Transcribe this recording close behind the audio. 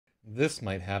this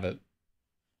might have it.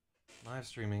 Live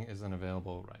streaming isn't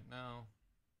available right now.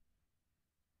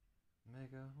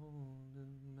 Make a whole new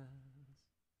mess.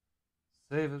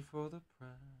 Save it for the press.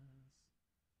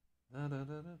 Da da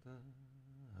da da da.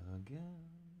 Again.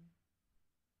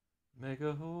 Make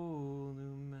a whole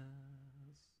new mess.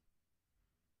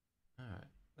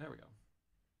 Alright, there we go.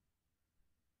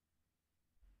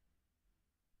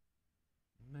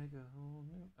 Make a whole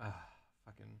new...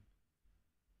 fucking...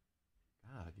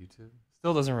 God, YouTube.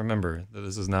 Still doesn't remember that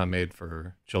this is not made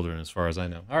for children as far as I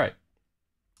know. Alright.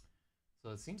 So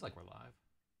it seems like we're live.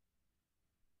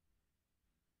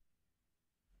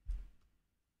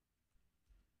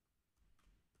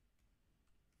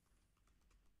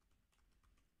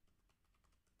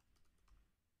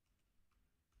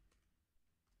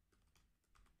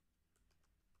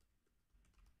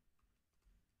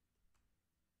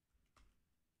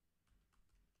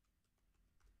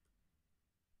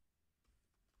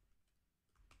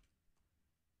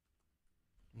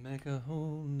 Make a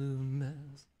whole new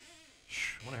mess.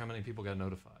 I wonder how many people got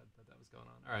notified that that was going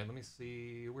on. All right, let me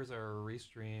see. Where's our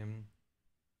restream?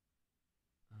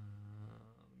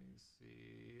 Let me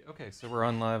see. Okay, so we're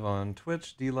on live on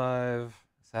Twitch, DLive.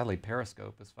 Sadly,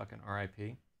 Periscope is fucking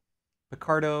RIP.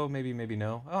 Picardo, maybe, maybe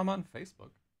no. Oh, I'm on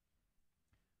Facebook.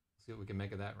 Let's see what we can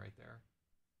make of that right there.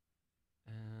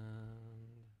 And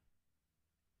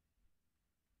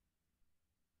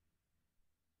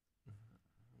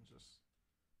just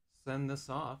send this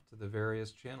off to the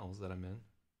various channels that I'm in.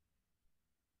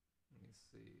 Let me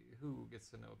see who gets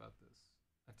to know about this.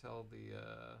 I tell the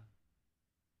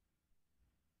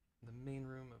main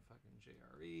room of fucking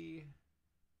JRE.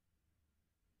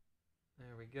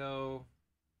 There we go.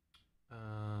 Fucking.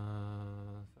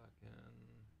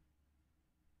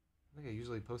 I think I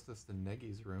usually post this to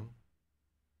Negi's room.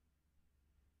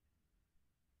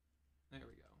 There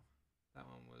we go. That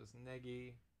one was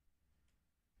Negi.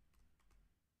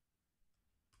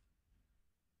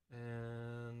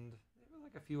 And there were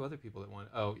like a few other people that wanted.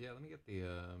 Oh yeah, let me get the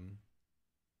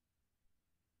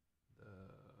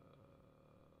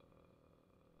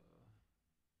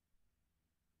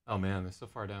oh man, they're so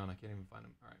far down I can't even find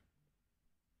them. All right.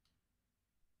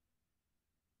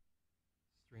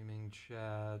 Streaming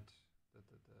chat.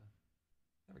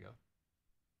 There we go.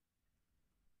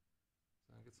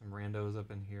 So I'll get some randos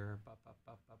up in here. Ba, ba,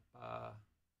 ba, ba, ba.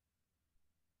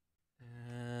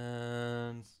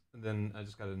 And then I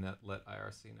just got to let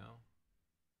IRC know.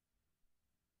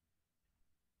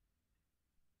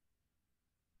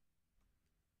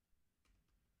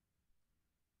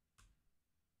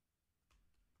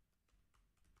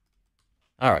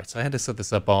 All right, so I had to set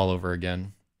this up all over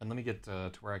again. And let me get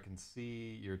to where I can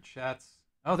see your chats.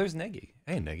 Oh, there's Negi.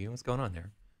 Hey, Negi, what's going on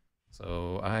here?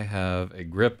 So I have a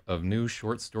grip of new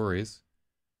short stories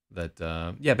that,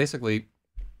 yeah, basically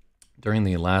during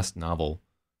the last novel,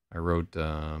 I wrote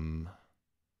Aurora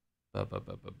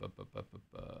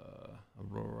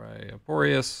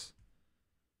Aporius,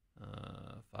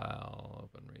 file,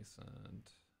 open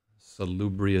recent,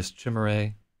 Salubrious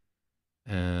Chimerae,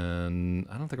 and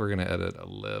I don't think we're going to edit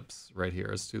ellipse right here.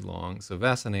 It's too long. So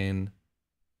Vacinane,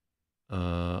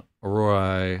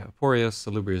 Aurora Aporius,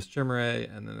 Salubrious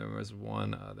Chimerae, and then there was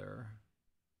one other.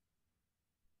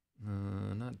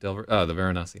 Not Delver. Oh, the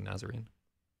Varanasi Nazarene.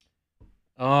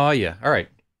 Oh, yeah. All right.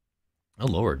 Oh,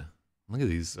 Lord. Look at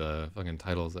these fucking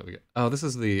titles that we get. Oh, this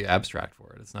is the abstract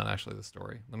for it. It's not actually the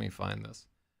story. Let me find this.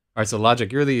 All right, so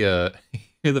Logic, you're the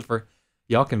you're the first.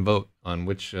 Y'all can vote on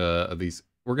which of these.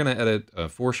 We're gonna edit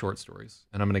 4 short stories,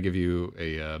 and I'm gonna give you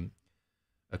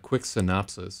a quick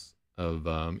synopsis of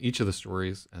each of the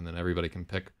stories, and then everybody can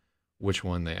pick which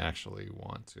one they actually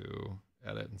want to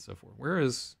edit and so forth. Where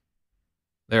is?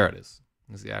 There it is.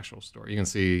 This is the actual story. You can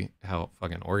see how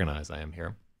fucking organized I am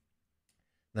here.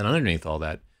 Then underneath all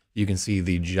that, you can see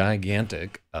the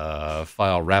gigantic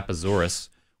file Rapasaurus,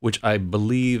 which I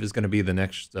believe is going to be the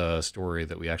next story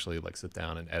that we actually like sit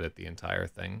down and edit the entire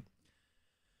thing.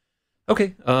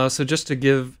 Okay, so just to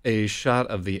give a shot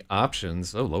of the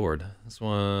options, oh lord, this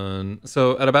one,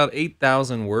 so at about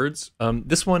 8,000 words,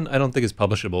 this one I don't think is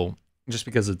publishable, just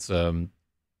because it's it's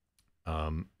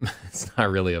not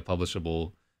really a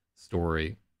publishable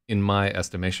story in my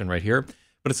estimation right here,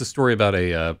 but it's a story about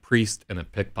a priest and a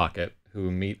pickpocket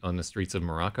who meet on the streets of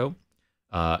Morocco.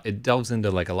 It delves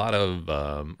into like a lot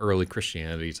of early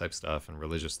Christianity type stuff and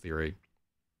religious theory,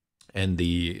 and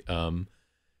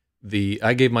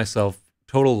I gave myself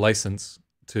total license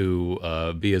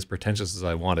to be as pretentious as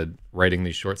I wanted writing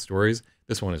these short stories.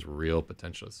 This one is real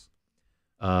pretentious.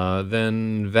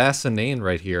 Then Vacinane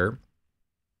right here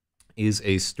is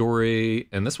a story,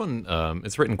 and this one,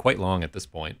 it's written quite long at this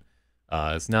point.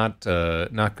 It's not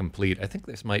complete. I think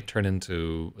this might turn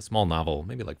into a small novel,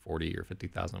 maybe like 40 or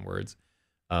 50,000 words.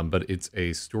 But it's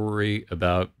a story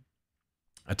about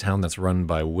a town that's run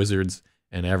by wizards,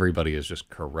 and everybody is just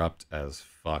corrupt as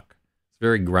fuck. It's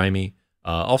very grimy.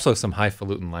 Also, some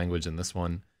highfalutin language in this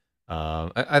one.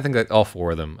 I think that all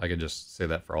four of them, I could just say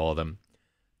that for all of them.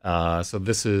 So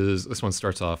this one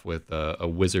starts off with a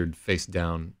wizard face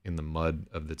down in the mud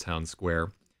of the town square,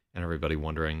 and everybody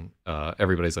wondering,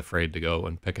 everybody's afraid to go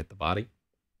and pick at the body.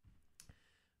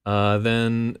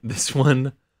 Then this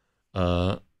one,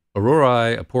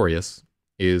 Aurorae Aporius,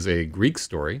 is a Greek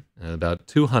story about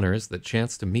two hunters that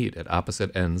chance to meet at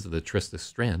opposite ends of the Tristis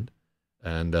Strand,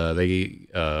 and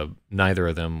neither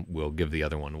of them will give the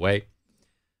other one away.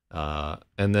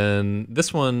 And then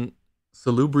this one,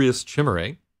 Salubrious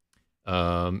Chimere,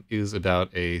 is about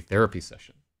a therapy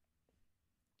session.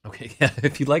 Okay, yeah,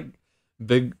 if you like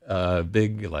big like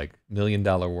 $1 million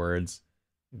words,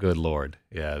 good lord,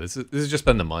 yeah, this has just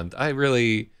been the month. I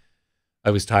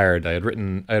was tired. I had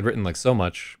written like so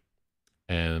much,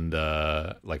 and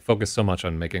like focused so much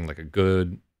on making like a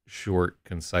good, short,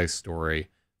 concise story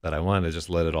that I wanted to just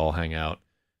let it all hang out.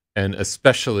 And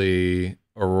especially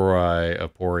Aurorae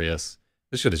Aporius.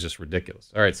 This shit is just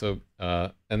ridiculous. All right, so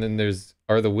and then there's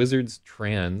Are the Wizards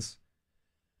Trans?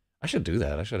 I should do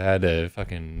that. I should have had a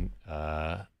fucking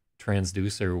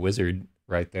transducer wizard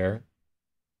right there,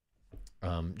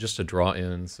 just to draw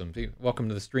in some people. Welcome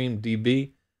to the stream,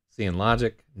 DB, Seeing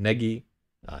Logic, Negi.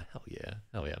 Hell yeah,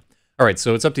 hell yeah. All right,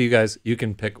 so it's up to you guys. You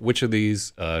can pick which of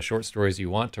these short stories you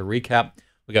want to recap.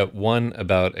 We got one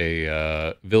about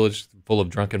a village full of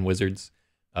drunken wizards.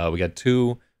 We got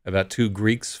two about two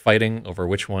Greeks fighting over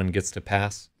which one gets to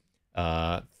pass.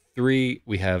 3,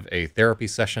 we have a therapy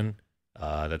session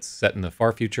that's set in the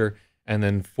far future. And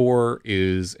then 4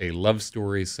 is a love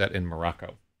story set in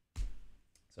Morocco.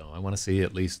 So I want to see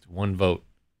at least one vote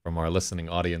from our listening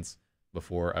audience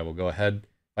before I will go ahead.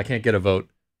 If I can't get a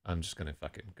vote, I'm just going to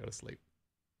fucking go to sleep.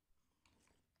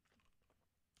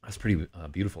 It's pretty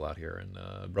beautiful out here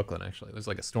in Brooklyn, actually. There's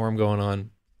like a storm going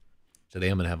on. Today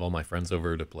I'm going to have all my friends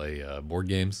over to play board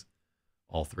games.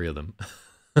 All 3 of them.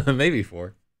 Maybe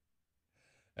 4.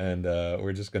 And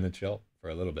we're just going to chill for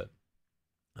a little bit.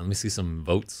 Let me see some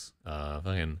votes.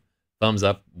 Fucking thumbs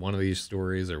up one of these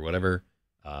stories or whatever.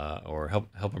 Or help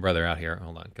a brother out here.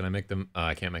 Hold on. Can I make them?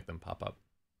 I can't make them pop up.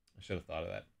 I should have thought of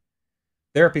that.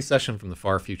 Therapy session from the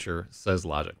far future, says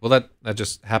Logic. Well, that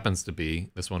just happens to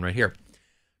be this one right here.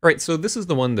 All right, so this is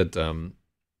the one that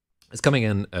is coming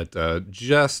in at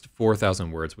just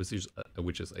 4,000 words, which is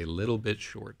a little bit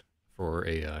short for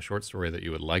a short story that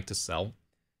you would like to sell.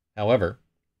 However,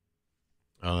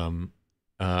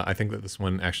 I think that this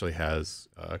one actually has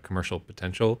commercial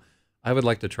potential. I would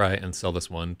like to try and sell this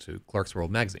one to Clarkesworld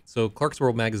Magazine. So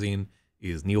Clarkesworld Magazine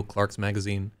is Neil Clark's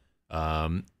magazine.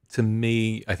 To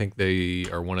me, I think they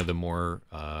are one of the more,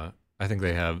 I think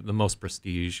they have the most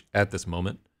prestige at this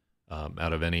moment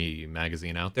out of any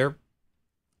magazine out there.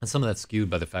 And some of that's skewed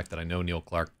by the fact that I know Neil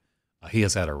Clark. He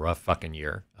has had a rough fucking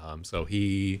year. So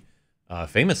he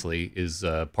famously is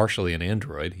partially an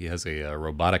android. He has a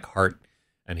robotic heart,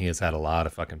 and he has had a lot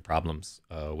of fucking problems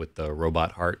with the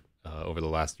robot heart over the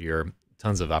last year.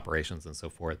 Tons of operations and so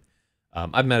forth.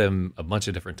 I've met him a bunch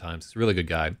of different times. He's a really good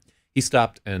guy. He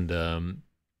stopped and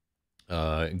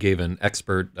gave an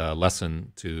expert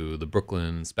lesson to the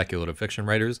Brooklyn speculative fiction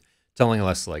writers, telling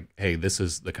us, like, hey, this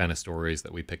is the kind of stories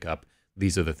that we pick up.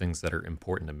 These are the things that are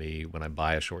important to me when I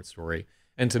buy a short story.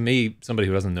 And to me, somebody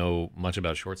who doesn't know much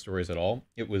about short stories at all,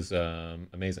 it was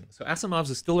amazing. So Asimov's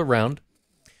is still around.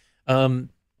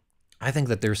 I think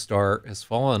that their star has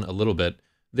fallen a little bit.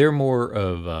 They're more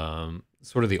of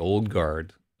sort of the old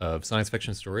guard of science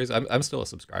fiction stories. I'm still a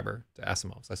subscriber to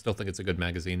Asimov's. I still think it's a good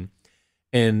magazine.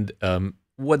 And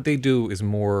what they do is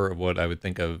more of what I would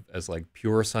think of as like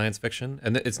pure science fiction.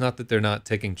 And it's not that they're not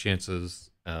taking chances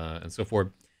and so forth.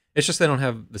 It's just they don't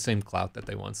have the same clout that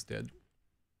they once did.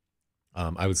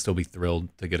 I would still be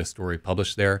thrilled to get a story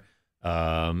published there.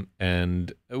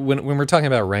 And when we're talking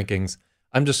about rankings,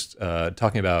 I'm just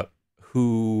talking about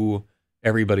who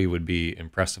everybody would be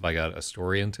impressed if I got a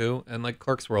story into. And like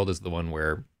Clarkesworld is the one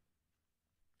where,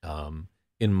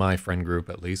 in my friend group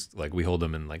at least, like we hold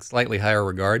them in like slightly higher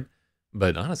regard.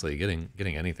 But honestly, getting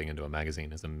anything into a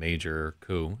magazine is a major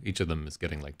coup. Each of them is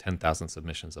getting like 10,000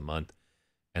 submissions a month,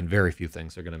 and very few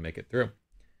things are going to make it through.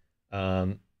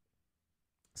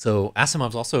 So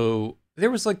Asimov's also, there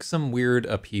was like some weird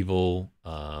upheaval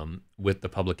with the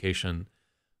publication,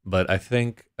 but I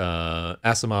think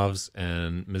Asimov's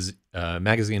and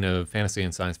Magazine of Fantasy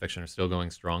and Science Fiction are still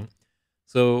going strong.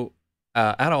 So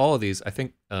out of all of these, I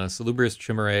think Salubrious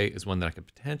Chimere is one that I could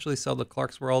potentially sell to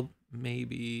Clark's World.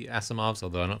 Maybe Asimov's,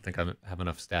 although I don't think I have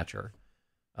enough stature.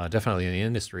 Definitely in the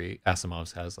industry,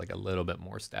 Asimov's has like a little bit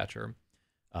more stature.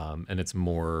 And it's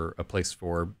more a place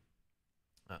for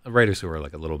writers who are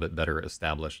like a little bit better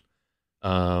established.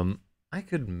 I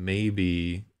could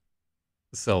maybe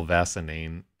sell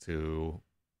Vassanane to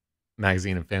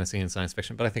magazine and fantasy and science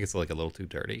fiction, but I think it's like a little too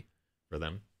dirty for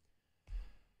them.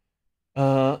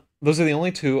 Those are the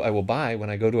only two I will buy when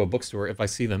I go to a bookstore if I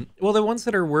see them. Well, the ones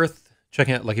that are worth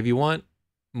checking out, like if you want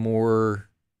more,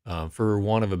 for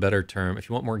want of a better term, if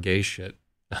you want more gay shit,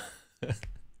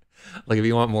 like if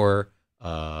you want more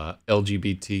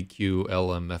LGBTQ,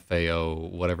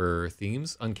 LMFAO, whatever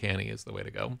themes, Uncanny is the way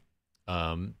to go.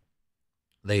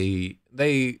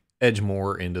 They edge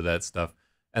more into that stuff.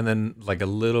 And then like a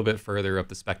little bit further up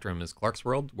the spectrum is Clark's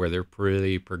World, where they're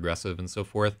pretty progressive and so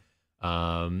forth.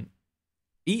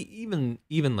 Even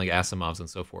like Asimov's and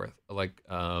so forth. Like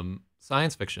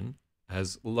science fiction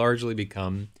has largely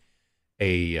become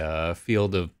a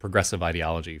field of progressive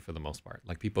ideology for the most part.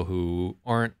 Like people who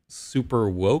aren't super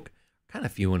woke, kind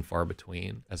of few and far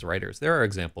between as writers. There are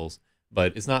examples,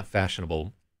 but it's not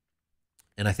fashionable.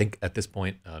 And I think at this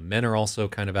point, men are also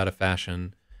kind of out of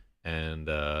fashion, and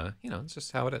it's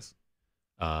just how it is.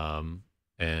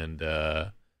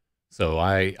 So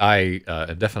I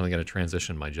am definitely going to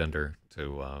transition my gender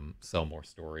to sell more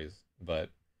stories, but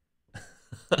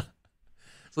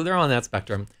so they're on that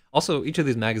spectrum. Also, each of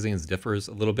these magazines differs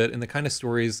a little bit in the kind of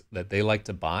stories that they like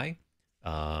to buy.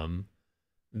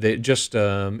 They just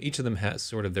each of them has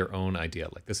sort of their own idea.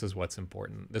 Like, this is what's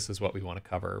important. This is what we want to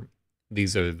cover.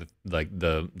 These are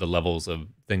the levels of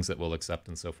things that we'll accept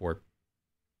and so forth.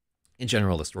 In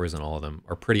general, the stories in all of them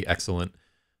are pretty excellent.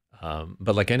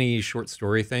 But like any short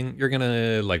story thing, you're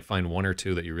gonna like find one or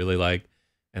two that you really like,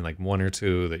 and like one or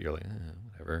two that you're like,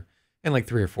 whatever, and like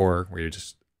three or four where you're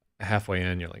just halfway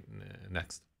in, you're like, nah,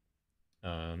 next.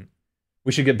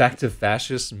 We should get back to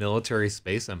fascist military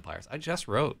space empires. I just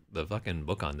wrote the fucking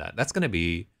book on that. That's gonna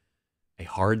be a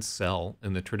hard sell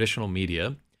in the traditional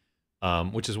media,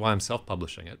 which is why I'm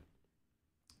self-publishing it.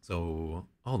 So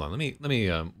hold on, let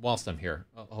me whilst I'm here,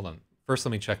 hold on. First,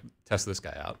 let me test this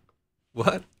guy out.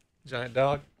 What? Giant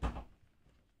dog?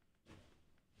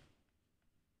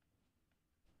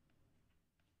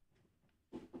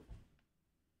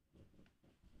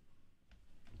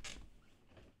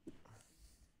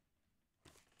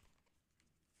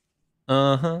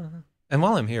 Uh-huh. And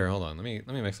while I'm here, hold on, let me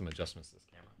make some adjustments to this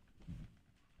camera.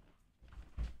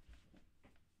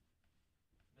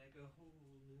 Make a whole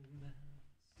new mess.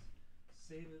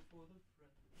 Save it for the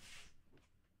friends.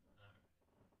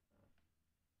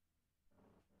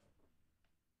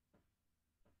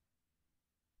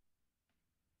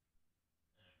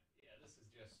 Yeah, this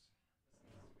needs to go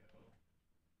down a tiny bit.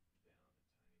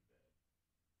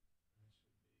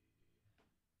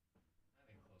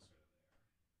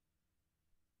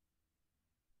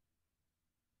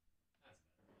 I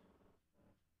think closer to there. That's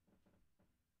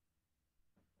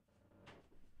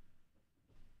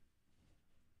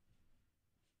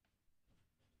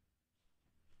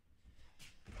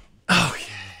better. Okay.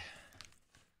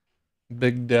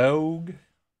 Big dog.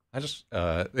 I just,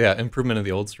 yeah, improvement of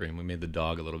the old stream. We made the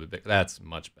dog a little bit big. That's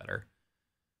much better.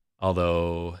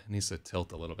 Although, it needs to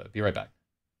tilt a little bit. Be right back.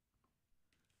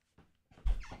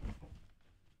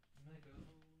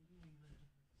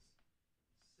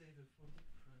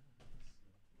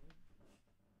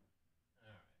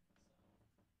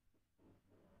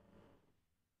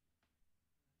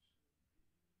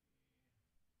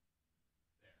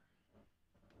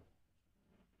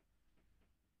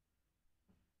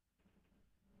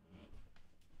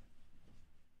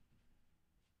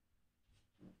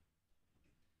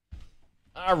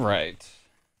 All right.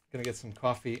 Gonna get some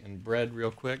coffee and bread real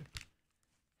quick.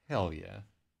 Hell yeah.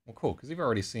 Well, cool, because you've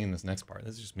already seen this next part.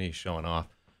 This is just me showing off.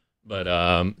 But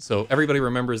so everybody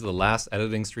remembers the last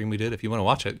editing stream we did. If you want to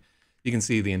watch it, you can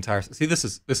see the entire. See, this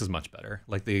is much better.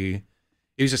 Like it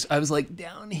was just, I was like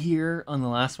down here on the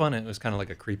last one, and it was kind of like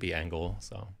a creepy angle.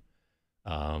 So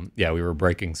yeah, we were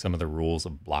breaking some of the rules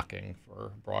of blocking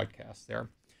for broadcast there.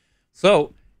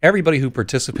 So everybody who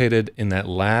participated in that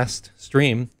last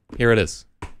stream, here it is.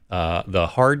 The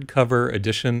hardcover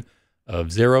edition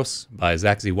of Zeros by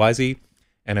Zak Zyz.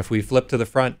 And if we flip to the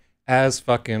front, as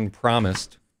fucking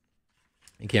promised,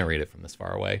 you can't read it from this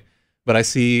far away, but I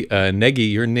see,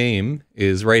 Negi, your name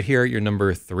is right here, your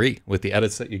number 3, with the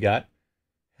edits that you got.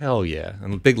 Hell yeah.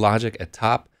 And Big Logic at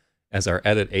top as our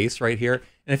edit ace right here.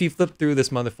 And if you flip through this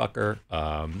motherfucker,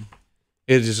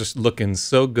 it is just looking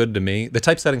so good to me. The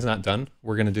typesetting's not done.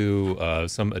 We're going to do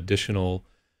some additional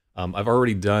I've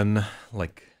already done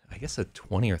like I guess a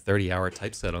 20 or 30 hour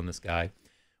typeset on this guy,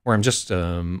 where I'm just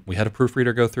we had a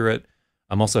proofreader go through it.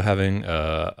 I'm also having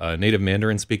a native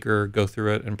Mandarin speaker go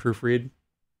through it and proofread.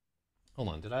 Hold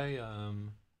on, did I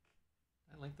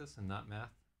link this and not math?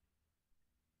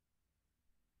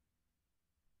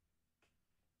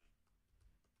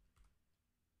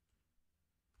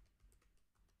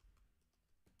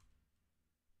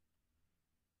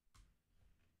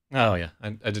 Oh yeah,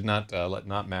 I did not let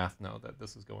not math know that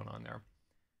this is going on there.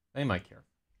 They might care.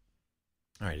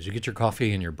 All right, did you get your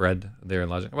coffee and your bread there in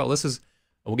Logic? Well, this is,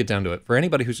 we'll get down to it. For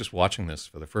anybody who's just watching this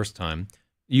for the first time,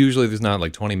 usually there's not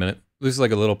like 20 minutes. This is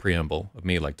like a little preamble of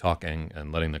me like talking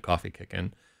and letting the coffee kick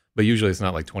in. But usually it's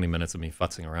not like 20 minutes of me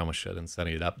futzing around with shit and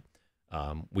setting it up.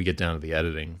 We get down to the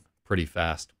editing pretty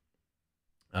fast.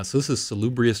 So this is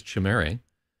Salubrious Chimere.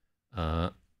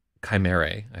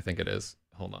 Chimere, I think it is.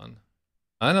 Hold on.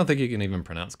 I don't think you can even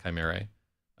pronounce chimere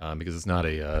because it's not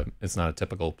a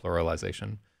typical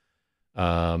pluralization.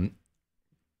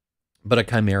 But a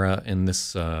chimera in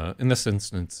this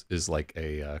instance is like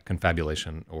a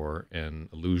confabulation or an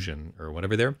illusion or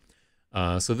whatever there.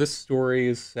 So this story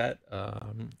is set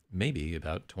maybe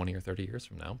about 20 or 30 years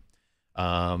from now.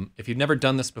 If you've never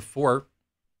done this before,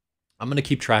 I'm going to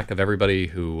keep track of everybody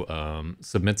who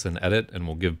submits an edit and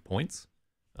will give points.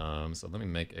 So let me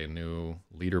make a new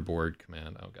leaderboard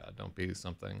command. Oh god, don't be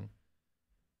something.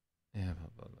 Yeah,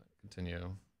 continue.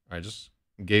 All right, just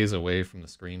gaze away from the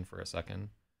screen for a second.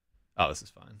 Oh, this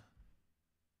is fine.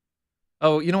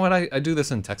 Oh, you know what? I do this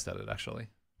in text edit, actually.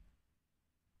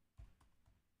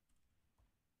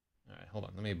 All right, hold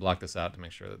on. Let me block this out to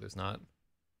make sure that there's not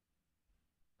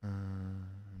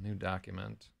new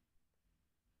document.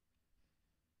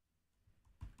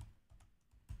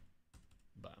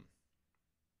 Bam.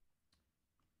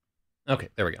 Okay,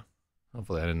 there we go.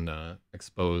 Hopefully I didn't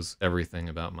expose everything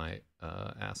about my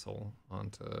asshole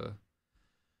onto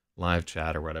live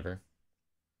chat or whatever.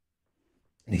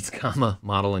 Needs comma,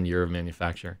 model, and year of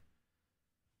manufacture.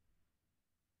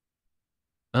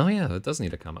 Oh yeah, that does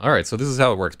need a comma. All right, so this is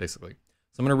how it works basically.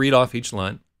 So I'm going to read off each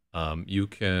line. You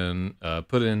can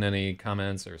put in any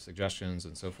comments or suggestions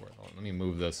and so forth. Let me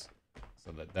move this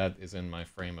so that that is in my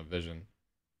frame of vision,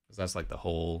 because that's like the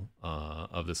whole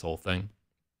of this whole thing.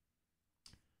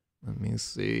 Let me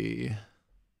see.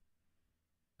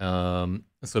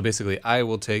 So basically, I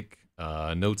will take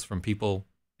notes from people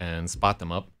and spot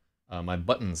them up. My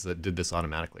buttons that did this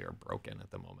automatically are broken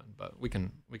at the moment, but we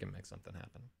can make something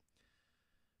happen.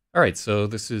 All right, so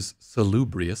this is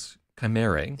Salubrious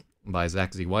Chimere by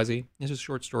Zak Zyz. It's a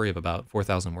short story of about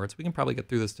 4,000 words. We can probably get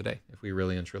through this today if we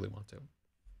really and truly want to.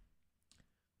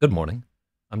 Good morning.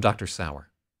 I'm Dr.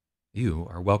 Sauer. You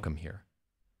are welcome here.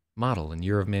 Model and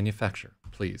year of manufacture,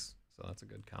 please. So that's a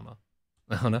good comma.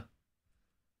 Oh, no.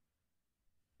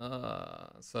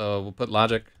 So we'll put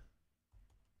logic.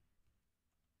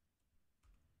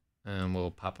 And we'll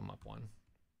pop him up one.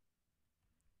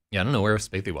 Yeah, I don't know where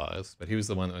Spathy was, but he was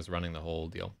the one that was running the whole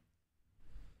deal.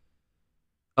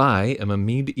 I am a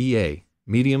Mead EA,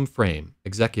 medium frame,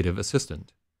 executive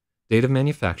assistant. Date of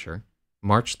manufacture,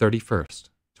 March 31st,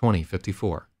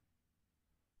 2054.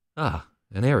 Ah,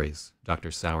 an Aries, Dr.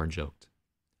 Sauer joked.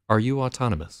 Are you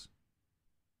autonomous?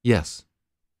 Yes.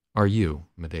 Are you?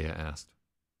 Medea asked.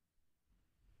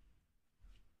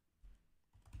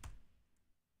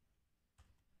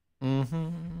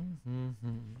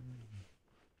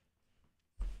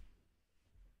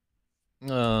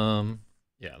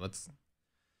 Yeah,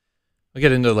 I'll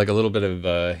get into like a little bit of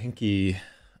hinky.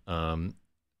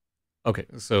 Okay,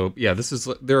 so yeah,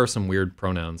 there are some weird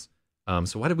pronouns.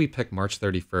 So why did we pick March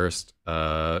 31st,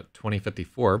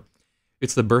 2054?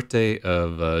 It's the birthday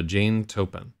of Jane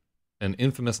Topin, an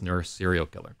infamous nurse serial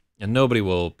killer. And nobody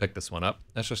will pick this one up.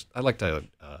 That's just, I like to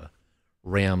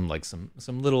ram like some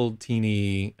little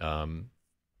teeny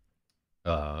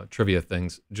trivia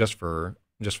things just for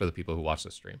the people who watch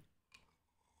this stream.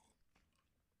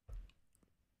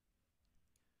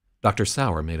 Dr.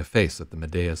 Sauer made a face at the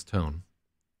Medea's tone.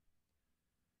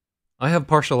 I have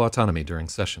partial autonomy during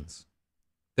sessions.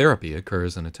 Therapy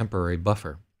occurs in a temporary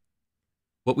buffer.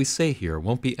 What we say here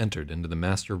won't be entered into the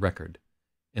master record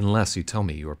unless you tell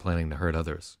me you are planning to hurt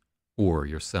others, or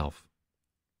yourself.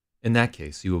 In that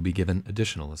case, you will be given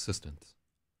additional assistance.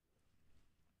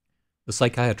 The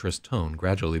psychiatrist's tone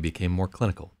gradually became more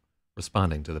clinical,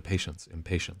 responding to the patient's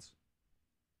impatience.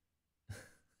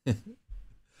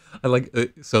 I like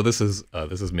so this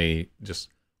is me. Just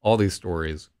all these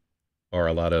stories are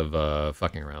a lot of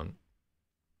fucking around.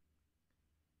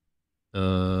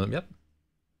 Yep.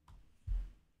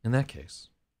 In that case.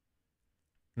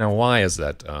 Now, why is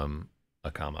that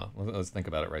a comma. Let's think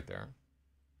about it right there.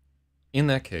 In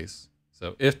that case,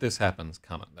 so if this happens,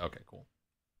 comma. Okay, cool.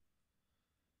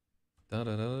 Da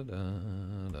da da da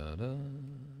da da.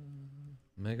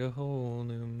 Make a whole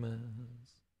new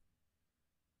mess.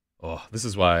 Oh, this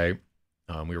is why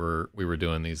we were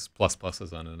doing these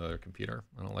pluses on another computer.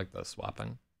 I don't like the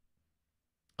swapping.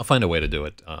 I'll find a way to do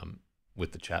it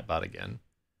with the chatbot again,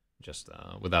 just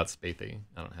without Spathy.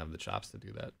 I don't have the chops to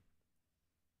do that.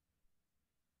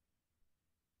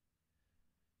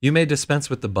 You may dispense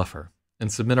with the buffer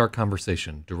and submit our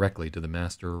conversation directly to the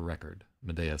master record,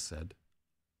 Medea said.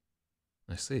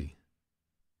 I see.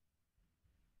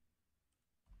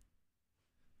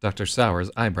 Dr. Sauer's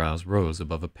eyebrows rose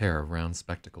above a pair of round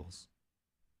spectacles.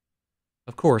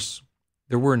 Of course,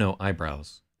 there were no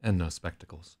eyebrows and no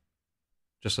spectacles,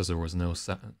 just as there was no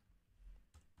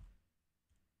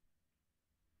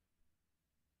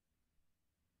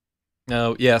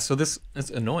Oh, yeah, so it's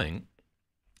annoying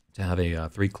to have a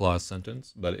three-clause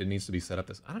sentence, but it needs to be set up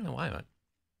as... I don't know why. My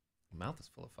mouth is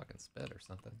full of fucking spit or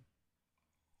something.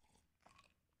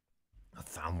 I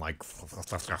sound like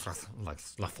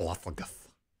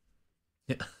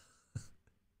yeah.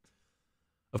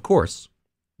 Of course,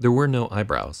 there were no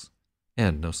eyebrows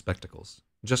and no spectacles,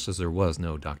 just as there was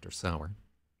no Dr. Sauer.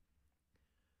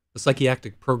 The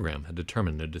psychiatric program had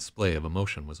determined a display of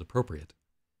emotion was appropriate,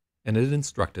 and it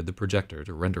instructed the projector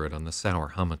to render it on the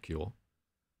Sauer homuncule.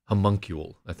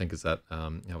 Homuncule, I think is that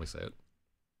how we say it.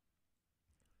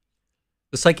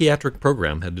 The psychiatric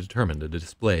program had determined a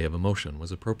display of emotion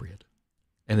was appropriate,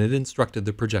 and it instructed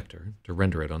the projector to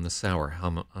render it on the Sauer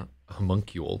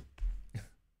homuncule.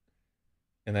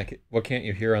 And what can't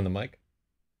you hear on the mic?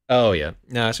 Oh yeah,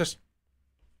 no, it's just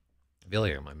I feel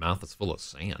like my mouth is full of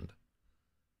sand.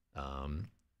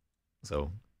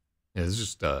 So yeah, it's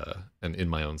just an in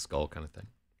my own skull kind of thing.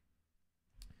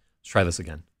 Let's try this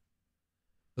again.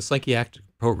 The psychiatric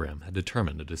program had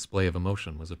determined a display of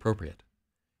emotion was appropriate,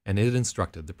 and it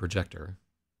instructed the projector.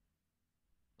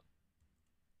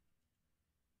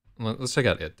 Let's check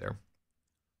out it there.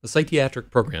 The psychiatric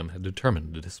program had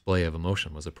determined a display of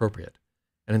emotion was appropriate,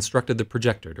 and instructed the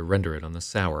projector to render it on the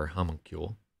Sauer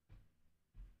homuncule.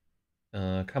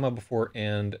 Comma before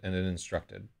and it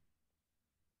instructed.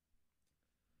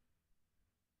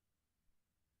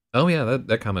 Oh yeah,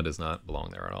 that comma does not belong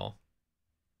there at all.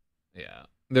 Yeah,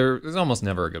 there's almost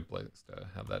never a good place to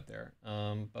have that there.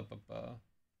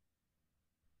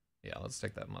 Yeah, let's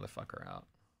take that motherfucker out.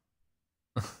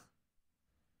 I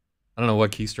don't know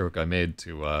what keystroke I made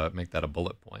to make that a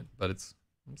bullet point, but it's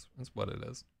what it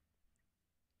is.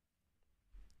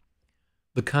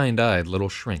 The kind-eyed little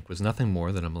shrink was nothing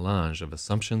more than a melange of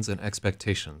assumptions and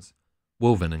expectations,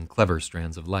 woven in clever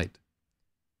strands of light.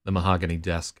 The mahogany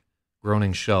desk,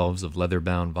 groaning shelves of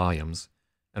leather-bound volumes,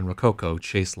 and rococo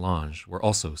chaise lounge were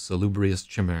also salubrious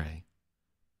chimerae.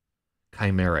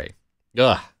 Chimerae.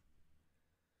 Ugh.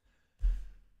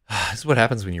 This is what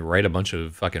happens when you write a bunch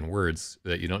of fucking words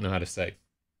that you don't know how to say.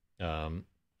 They're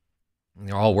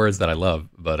all words that I love,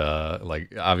 but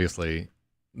like obviously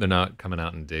they're not coming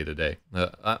out in day to day.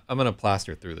 I'm gonna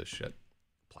plaster through this shit.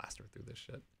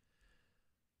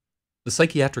 The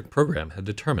psychiatric program had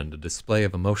determined a display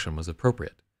of emotion was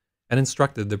appropriate, and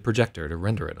instructed the projector to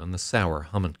render it on the Sauer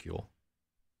homuncule.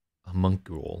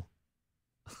 Homuncule.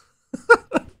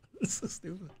 This is so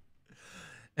stupid.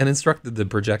 And instructed the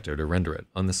projector to render it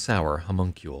on the Sauer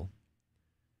homuncule.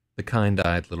 The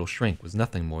kind-eyed little shrink was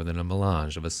nothing more than a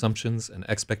melange of assumptions and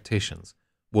expectations,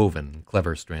 woven in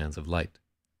clever strands of light.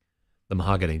 The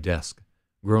mahogany desk,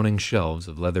 groaning shelves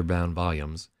of leather-bound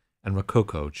volumes, and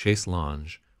rococo chaise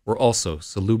lounge were also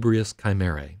salubrious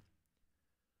chimerae.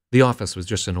 The office was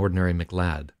just an ordinary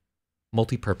McLad,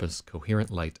 multi-purpose,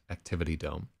 coherent light activity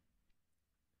dome.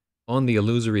 On the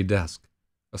illusory desk,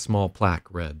 a small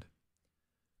plaque read,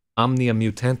 Omnia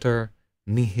mutantur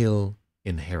nihil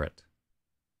inherit.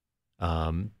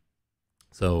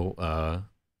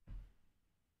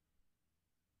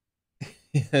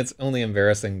 It's only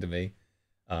embarrassing to me.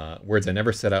 Words I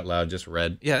never said out loud, just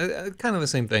read. Yeah, kind of the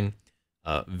same thing.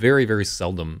 Very, very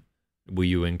seldom will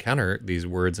you encounter these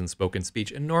words in spoken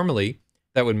speech. And normally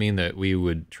that would mean that we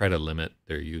would try to limit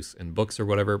their use in books or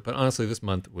whatever. But honestly, this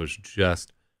month was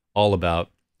just all about,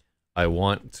 I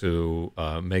want to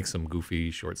make some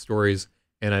goofy short stories,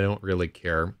 and I don't really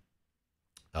care.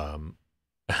 I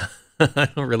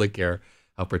don't really care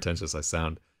how pretentious I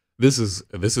sound. This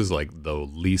is like the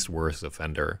least worst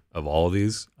offender of all of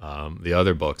these. The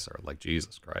other books are like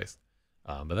Jesus Christ,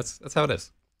 but that's how it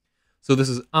is. So this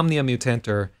is Omnia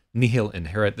mutantur nihil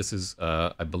inherit. This is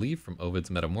I believe from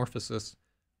Ovid's Metamorphosis.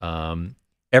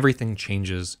 Everything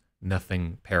changes,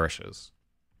 nothing perishes.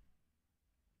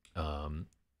 um,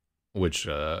 which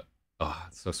oh,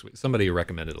 it's so sweet. Somebody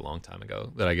recommended a long time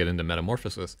ago that I get into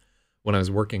metamorphosis when I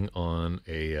was working on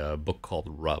a book called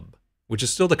Rub, which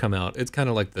is still to come out. It's kind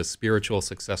of like the spiritual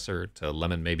successor to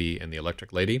Lemon Maybe and the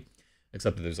Electric Lady,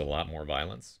 except that there's a lot more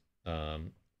violence.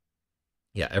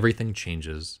 Yeah, everything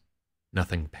changes,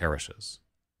 nothing perishes.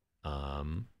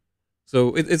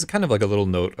 So it's kind of like a little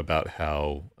note about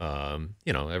how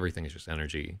everything is just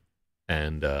energy,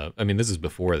 and I mean, this is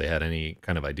before they had any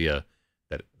kind of idea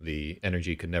that the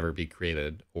energy could never be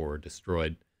created or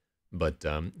destroyed, but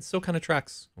it still kind of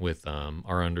tracks with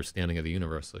our understanding of the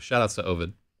universe. So shout outs to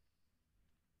Ovid.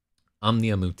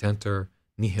 Omnia mutantur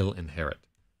nihil inherit.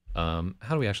 How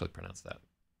do we actually pronounce that?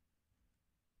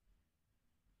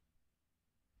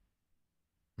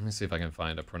 Let me see if I can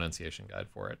find a pronunciation guide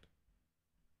for it.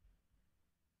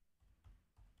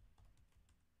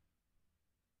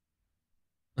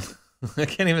 I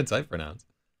can't even type pronounce.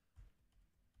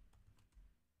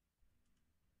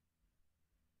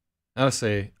 I would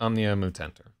say omnia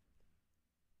mutantur.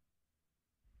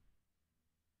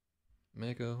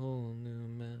 Make a whole new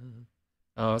man.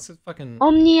 Oh, it's a fucking...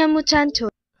 Omnia mutantur.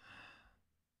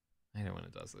 I hate it when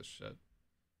it does this shit.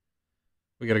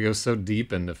 We gotta go so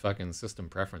deep into fucking system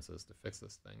preferences to fix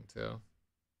this thing, too.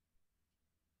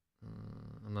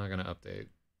 I'm not gonna update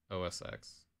OS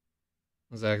X.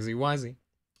 Zak Zyz.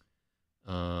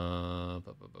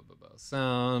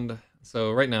 Sound.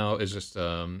 So right now it's just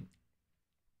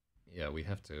yeah, we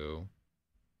have to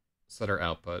set our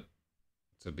output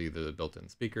to be the built-in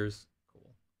speakers.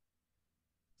 Cool.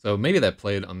 So maybe that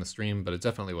played on the stream, but it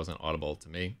definitely wasn't audible to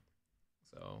me.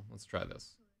 So let's try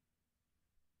this.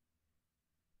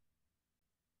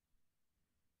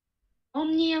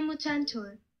 Omnia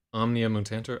mutantur. Omnia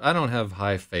mutantur. I don't have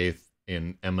high faith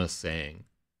in Emma saying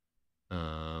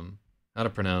how to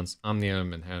pronounce omnia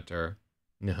mutantur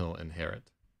nihil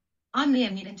inherit. Omnia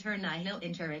mutantur nihil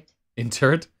inherit.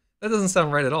 Inherit? That doesn't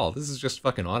sound right at all. This is just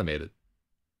fucking automated.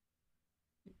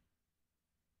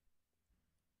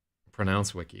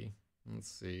 Pronounce wiki. Let's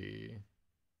see.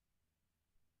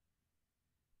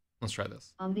 Let's try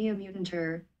this. Omnia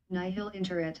mutantur nihil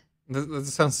inherit. That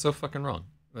sounds so fucking wrong.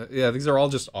 Yeah, these are all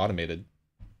just automated.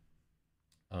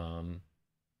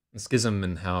 Schism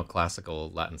and how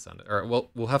classical Latin sounded. All right, well,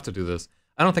 we'll have to do this.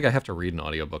 I don't think I have to read an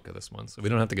audiobook of this one, so we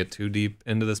don't have to get too deep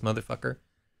into this motherfucker.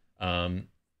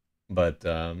 But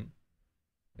I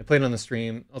played on the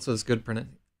stream. Also, it's good print.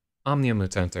 Omnia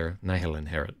mutantur nihil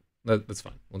inherit. That's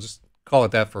fine. We'll just call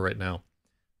it that for right now.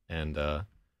 And the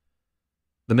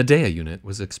Medea unit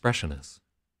was expressionless.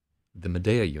 The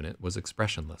Medea unit was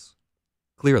expressionless.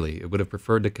 Clearly, it would have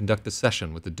preferred to conduct the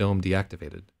session with the dome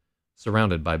deactivated,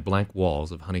 surrounded by blank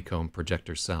walls of honeycomb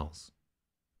projector cells.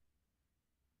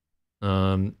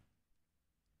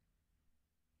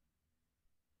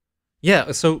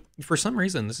 Yeah, so for some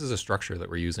reason, this is a structure that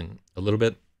we're using a little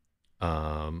bit.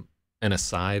 An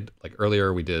aside, like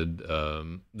earlier we did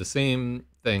the same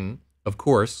thing, of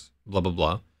course, blah, blah,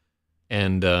 blah.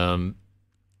 And I'm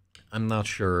not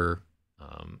sure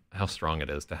how strong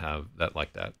it is to have that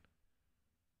like that.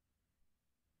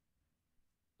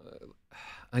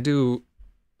 I do,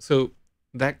 so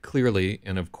that clearly,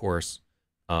 and of course,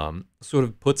 sort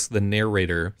of puts the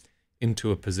narrator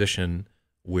into a position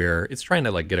where it's trying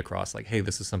to like get across like, hey,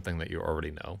 this is something that you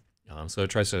already know. So it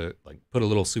tries to like put a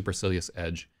little supercilious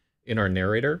edge in our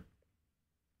narrator.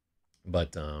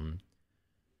 But the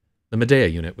Medea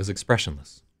unit was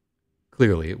expressionless.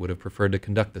 Clearly, it would have preferred to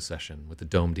conduct the session with the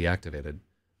dome deactivated,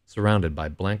 surrounded by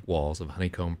blank walls of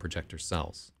honeycomb projector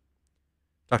cells.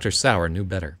 Dr. Sauer knew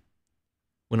better.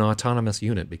 When an autonomous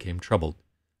unit became troubled,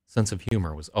 sense of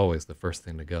humor was always the first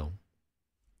thing to go.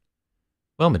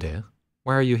 Well, Medea,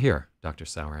 why are you here? Dr.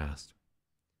 Sauer asked.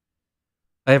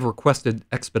 I have requested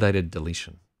expedited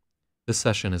deletion. This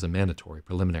session is a mandatory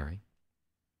preliminary.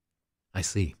 I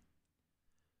see.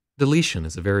 Deletion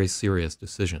is a very serious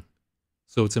decision,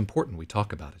 so it's important we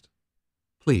talk about it.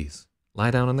 Please,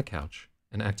 lie down on the couch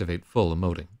and activate full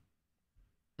emoting.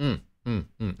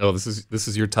 Oh, this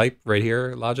is your type right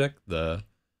here, Logic? The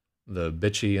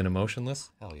bitchy and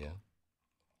emotionless? Hell yeah.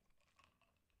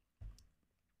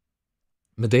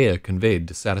 Medea conveyed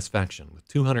dissatisfaction with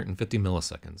 250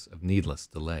 milliseconds of needless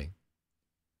delay.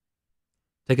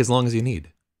 Take as long as you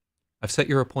need. I've set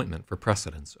your appointment for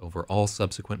precedence over all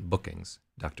subsequent bookings,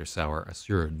 Dr. Sauer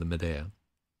assured the Medea.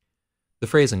 The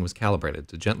phrasing was calibrated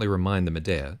to gently remind the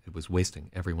Medea it was wasting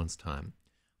everyone's time.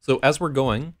 So as we're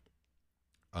going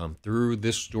through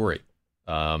this story,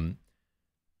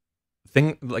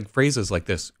 phrases like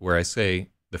this where I say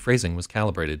the phrasing was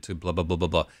calibrated to blah, blah, blah, blah,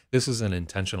 blah. This is an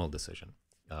intentional decision.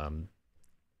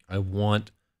 I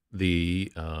want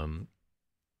the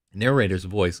narrator's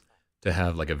voice to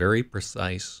have like a very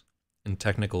precise and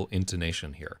technical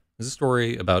intonation here. This is a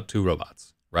story about two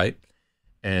robots, right?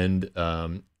 And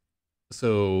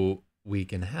so we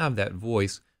can have that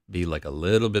voice be like a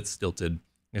little bit stilted,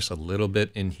 just a little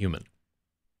bit inhuman.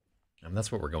 And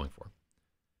that's what we're going for.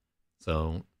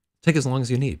 So take as long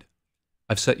as you need.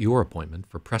 I've set your appointment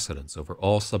for precedence over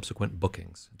all subsequent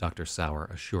bookings, Dr. Sauer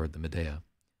assured the Medea.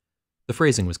 The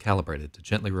phrasing was calibrated to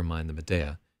gently remind the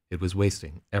Medea it was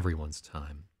wasting everyone's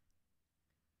time.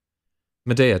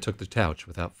 Medea took the couch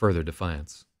without further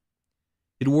defiance.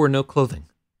 It wore no clothing,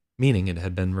 meaning it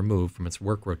had been removed from its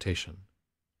work rotation.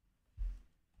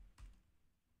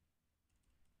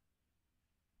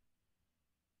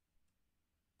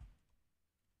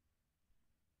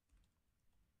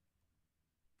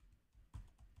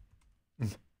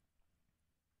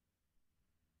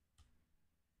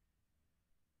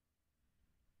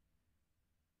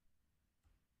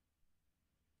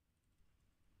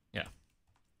 Yeah.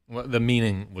 Well, the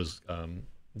meaning was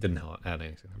didn't add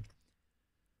anything.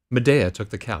 Medea took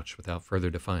the couch without further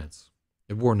defiance.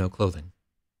 It wore no clothing.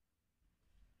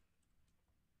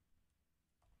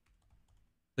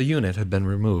 The unit had been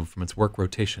removed from its work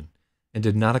rotation and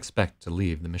did not expect to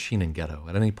leave the machining ghetto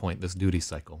at any point this duty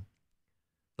cycle.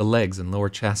 The legs and lower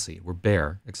chassis were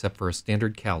bare except for a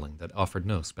standard cowling that offered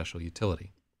no special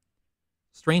utility.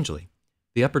 Strangely,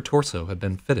 the upper torso had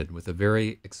been fitted with a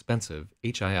very expensive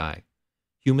HII,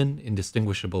 human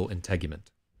indistinguishable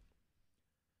integument.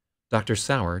 Dr.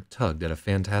 Sauer tugged at a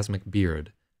phantasmic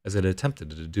beard as it attempted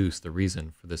to deduce the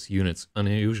reason for this unit's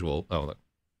unusual... Oh, look.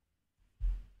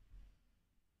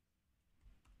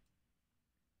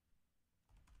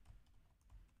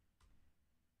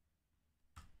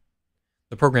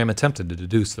 The program attempted to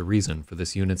deduce the reason for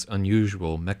this unit's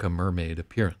unusual mecha mermaid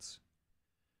appearance.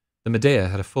 The Medea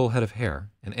had a full head of hair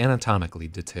and anatomically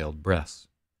detailed breasts,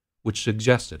 which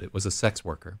suggested it was a sex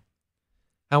worker.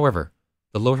 However,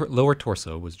 the lower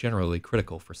torso was generally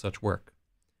critical for such work.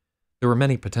 There were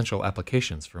many potential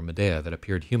applications for a Medea that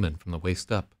appeared human from the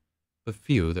waist up, but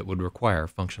few that would require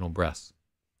functional breasts.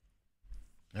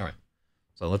 All right,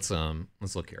 so let's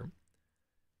look here.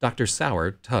 Dr.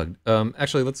 Sauer tugged.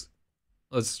 Actually, let's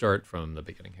start from the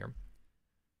beginning here.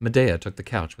 Medea took the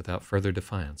couch without further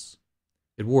defiance.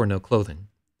 It wore no clothing.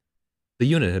 The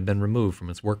unit had been removed from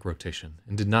its work rotation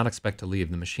and did not expect to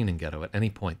leave the machining ghetto at any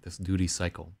point this duty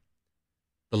cycle.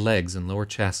 The legs and lower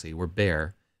chassis were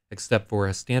bare except for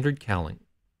a standard cowling,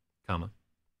 comma.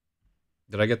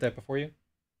 Did I get that before you?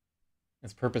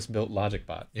 It's purpose-built logic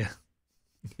bot. Yeah.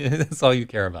 That's all you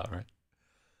care about, right?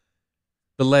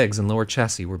 The legs and lower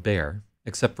chassis were bare,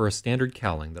 except for a standard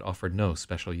cowling that offered no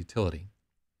special utility.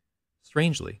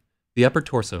 Strangely, the upper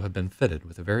torso had been fitted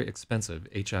with a very expensive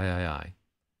HII,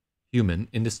 human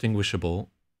indistinguishable...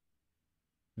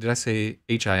 Did I say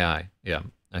HII? Yeah,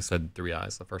 I said 3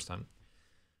 I's the first time.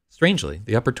 Strangely,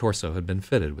 the upper torso had been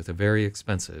fitted with a very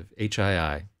expensive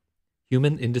HII,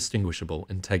 human indistinguishable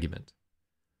integument.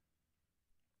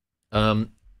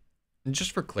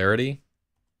 Just for clarity,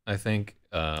 I think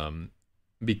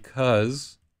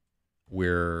because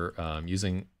we're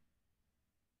using,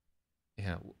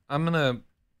 yeah, I'm gonna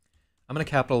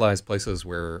capitalize places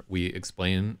where we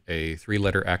explain a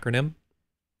 3-letter acronym.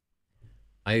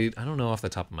 I don't know off the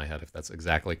top of my head if that's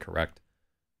exactly correct,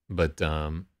 but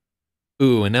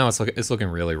ooh, and now it's looking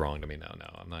really wrong to me now. No,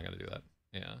 I'm not gonna do that.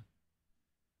 Yeah.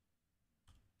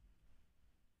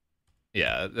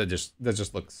 Yeah, that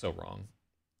just looks so wrong.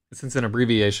 Since an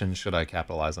abbreviation, should I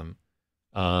capitalize them?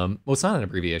 Well, it's not an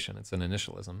abbreviation; it's an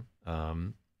initialism.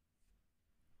 I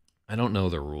don't know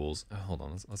the rules. Oh, hold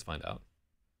on, let's find out.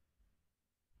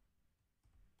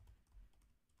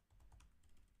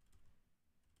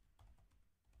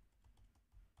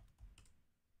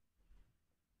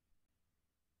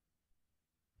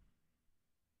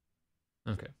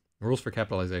 Okay, rules for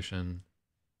capitalization.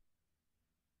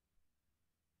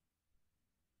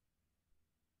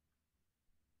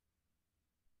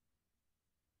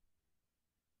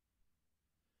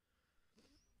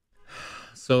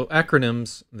 So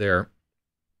acronyms there.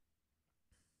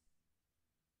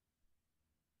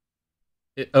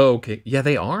 Oh, okay. Yeah,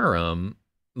 they are.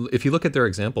 If you look at their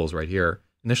examples right here,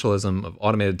 initialism of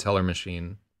automated teller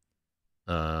machine,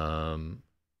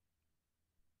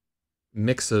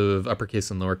 mix of uppercase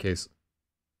and lowercase.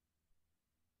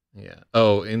 Yeah.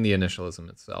 Oh, in the initialism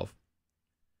itself.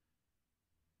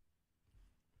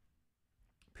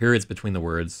 Periods between the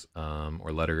words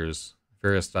or letters,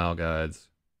 various style guides,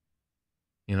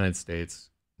 United States,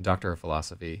 Doctor of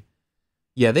Philosophy.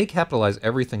 Yeah, they capitalize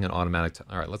everything in automatic.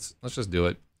 All right, let's just do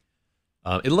it.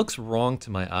 It looks wrong to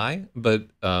my eye, but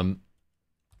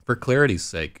for clarity's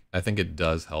sake, I think it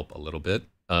does help a little bit.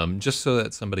 Just so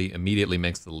that somebody immediately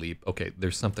makes the leap. Okay,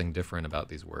 there's something different about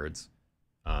these words.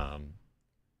 Yeah,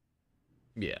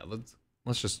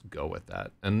 let's just go with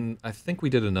that. And I think we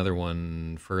did another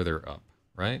one further up,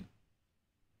 right?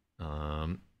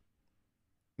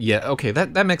 Yeah, okay,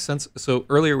 that makes sense. So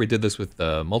earlier we did this with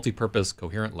the multi-purpose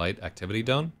coherent light activity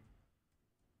dome.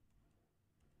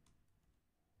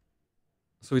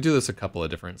 So we do this a couple of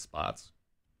different spots.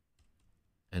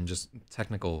 And just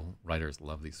technical writers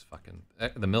love these fucking...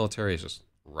 The military is just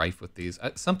rife with these.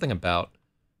 Something about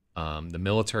the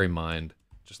military mind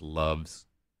just loves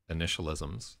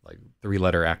initialisms, like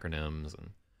 3-letter acronyms.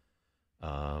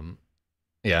 And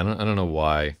yeah, I don't know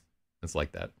why it's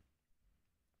like that.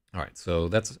 All right, so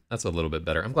that's a little bit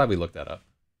better. I'm glad we looked that up.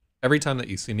 Every time that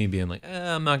you see me being like,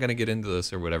 I'm not going to get into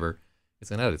this or whatever, it's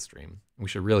an edit stream. We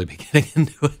should really be getting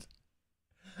into it.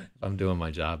 I'm doing my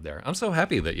job there. I'm so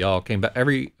happy that y'all came back.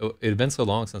 It had been so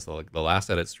long since the last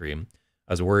edit stream.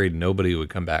 I was worried nobody would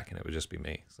come back and it would just be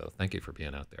me. So thank you for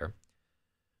being out there.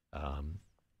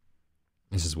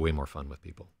 This is way more fun with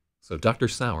people. So Dr.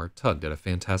 Sour tugged at a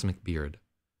phantasmic beard.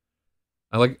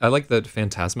 I like that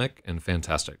phantasmic and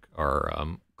fantastic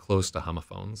are close to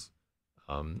homophones,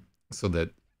 so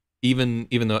that even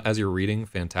though as you're reading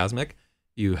phantasmic,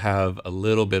 you have a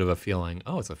little bit of a feeling,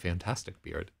 oh, it's a fantastic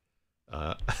beard.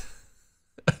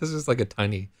 It's just like a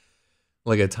tiny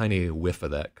whiff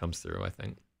of that comes through, I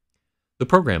think. The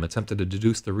program attempted to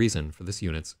deduce the reason for this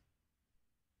unit's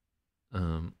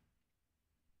for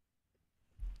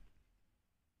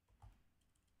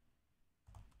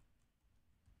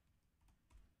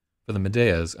the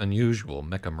Medea's unusual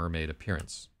mecha mermaid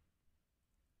appearance.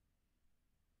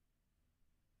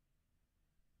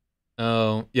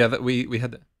 Oh, yeah, that we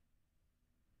had that.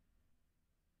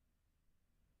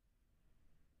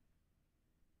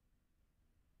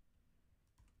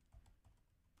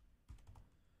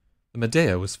 The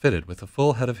Medea was fitted with a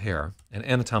full head of hair and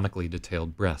anatomically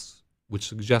detailed breasts, which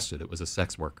suggested it was a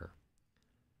sex worker.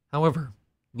 However,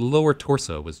 the lower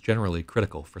torso was generally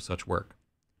critical for such work.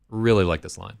 Really like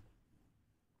this line.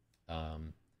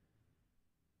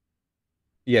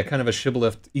 Yeah, kind of a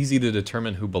shibboleth, easy to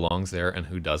determine who belongs there and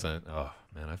who doesn't. Oh,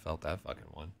 man, I felt that fucking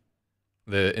one.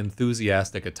 The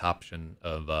enthusiastic adoption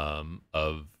of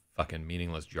fucking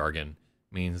meaningless jargon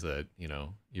means that, you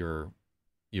know, you're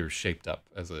shaped up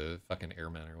as a fucking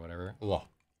airman or whatever. Ugh.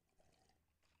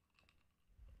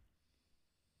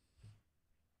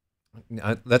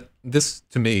 This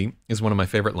to me is one of my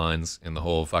favorite lines in the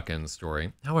whole fucking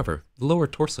story. However, the lower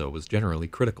torso was generally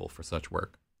critical for such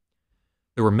work.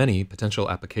 There were many potential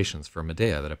applications for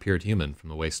Medea that appeared human from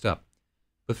the waist up,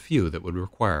 but few that would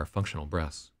require functional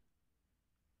breasts.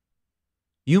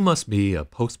 You must be a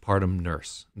postpartum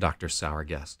nurse, Dr. Sour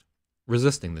guessed,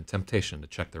 resisting the temptation to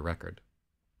check the record.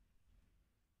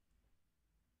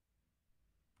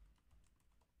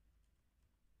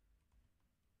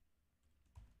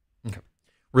 Okay.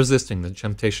 Resisting the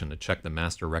temptation to check the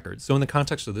master record. So in the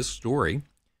context of this story,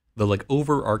 the like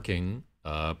overarching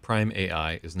prime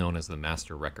AI is known as the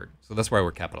master record. So that's why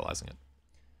we're capitalizing it.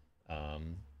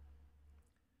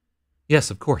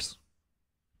 Yes, of course.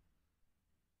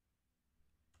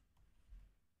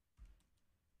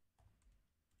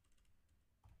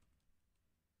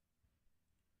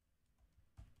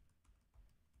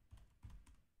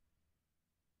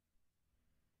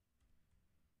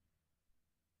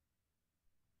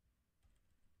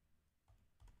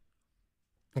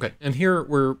 Okay, and here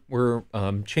we're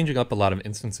changing up a lot of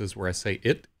instances where I say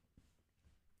it,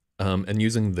 and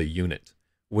using the unit.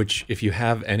 Which, if you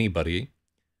have anybody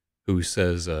who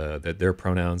says that their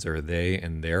pronouns are they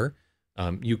and their,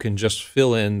 you can just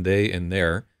fill in they and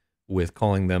their with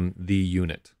calling them the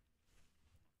unit.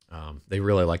 They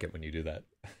really like it when you do that.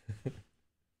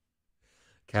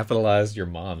 Capitalized your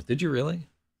moms. Did you really?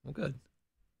 Well, good.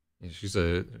 She's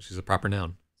a proper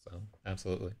noun. So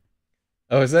absolutely.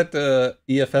 Oh, is that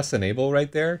EFS enable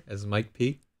right there as Mike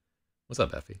P? What's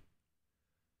up, Effie?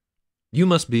 You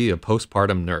must be a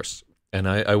postpartum nurse. And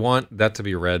I want that to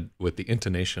be read with the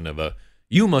intonation of a,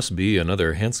 you must be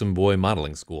another handsome boy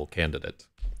modeling school candidate.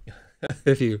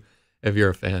 if you're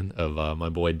a fan of my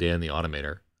boy Dan the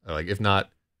Automator. Like, if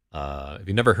not, if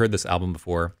you've never heard this album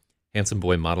before, Handsome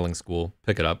Boy Modeling School,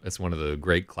 pick it up. It's one of the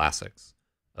great classics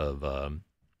of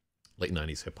late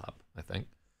 90s hip-hop, I think.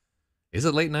 Is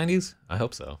it late 90s? I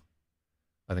hope so.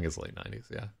 I think it's late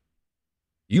 90s, yeah.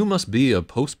 You must be a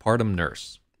postpartum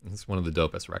nurse. It's one of the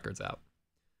dopest records out.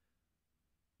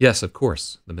 Yes, of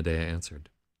course, the Medea answered.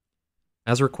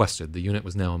 As requested, the unit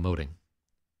was now emoting.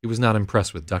 He was not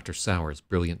impressed with Dr. Sauer's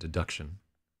brilliant deduction.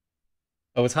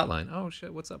 Oh, it's Hotline. Oh,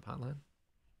 shit. What's up, Hotline?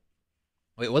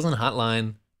 Wait, wasn't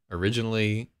Hotline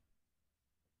originally...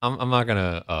 I'm not going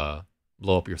to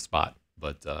blow up your spot,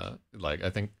 but like I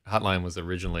think Hotline was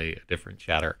originally a different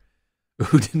chatter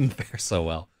who didn't fare so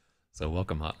well. So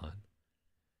welcome, Hotline.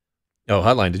 Oh,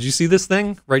 Hotline, did you see this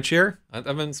thing right here? I've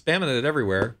been spamming it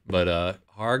everywhere, but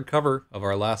hardcover of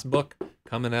our last book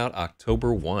coming out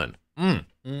October 1.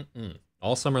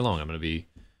 All summer long, I'm going to be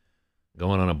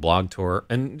going on a blog tour.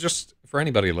 And just for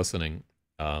anybody listening,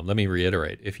 let me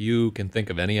reiterate, if you can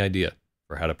think of any idea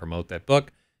for how to promote that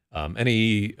book,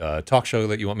 any talk show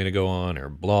that you want me to go on, or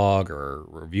blog, or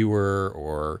reviewer,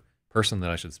 or person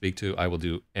that I should speak to, I will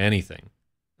do anything.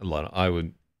 I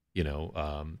would,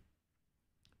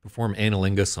 perform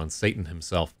analingus on Satan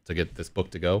himself to get this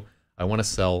book to go. I want to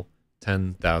sell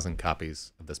 10,000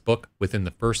 copies of this book within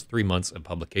the first 3 months of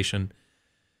publication,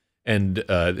 and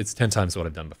it's 10 times what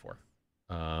I've done before.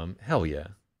 Hell yeah!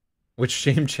 Which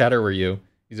shame chatter were you?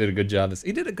 He did a good job.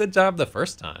 He did a good job the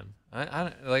first time.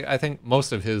 I think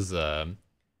most of his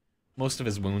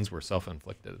wounds were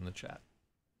self-inflicted in the chat.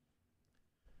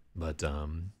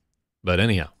 But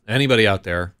anyhow, anybody out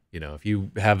there, if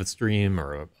you have a stream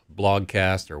or a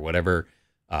blogcast or whatever,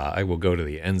 I will go to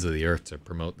the ends of the earth to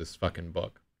promote this fucking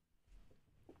book.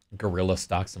 Gorilla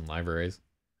stocks and libraries.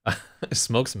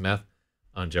 Smokes meth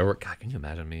on Joe Rogan. God, can you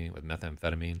imagine me with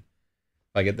methamphetamine?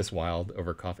 If I get this wild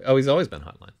over coffee. Oh, he's always been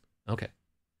Hotline. Okay.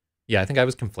 Yeah, I think I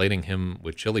was conflating him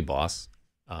with Chili Boss,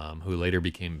 who later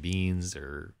became Beans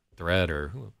or Thread, or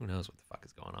who knows what the fuck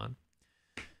is going on.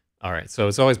 All right, so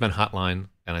it's always been Hotline,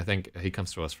 and I think he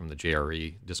comes to us from the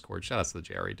JRE Discord. Shout out to the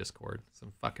JRE Discord.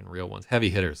 Some fucking real ones. Heavy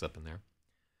hitters up in there.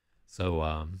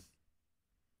 So,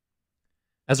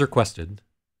 as requested,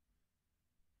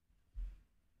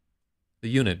 the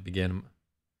unit began...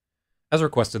 As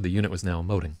requested, the unit was now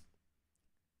emoting.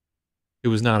 It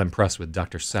was not impressed with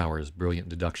Dr. Sauer's brilliant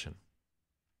deduction.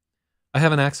 I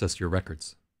haven't accessed your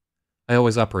records. I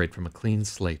always operate from a clean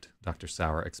slate, Dr.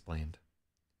 Sauer explained.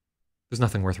 There's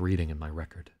nothing worth reading in my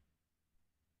record.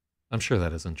 I'm sure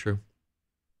that isn't true.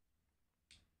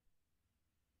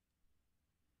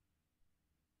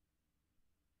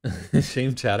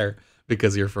 Shame chatter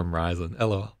because you're from Ryzen.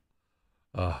 LOL.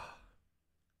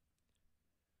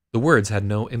 The words had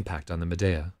no impact on the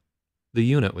Medea. The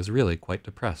unit was really quite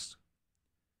depressed.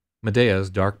 Medea's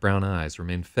dark brown eyes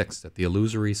remained fixed at the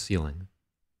illusory ceiling.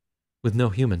 With no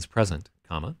humans present,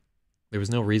 there was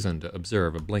no reason to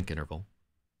observe a blink interval.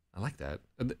 I like that.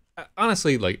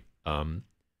 Honestly,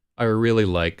 I really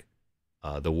like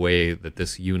the way that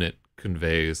this unit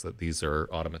conveys that these are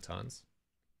automatons.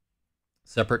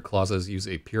 Separate clauses use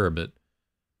a pyramid.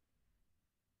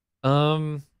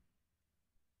 Yeah,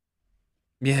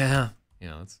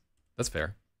 that's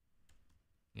fair.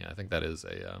 Yeah, I think that is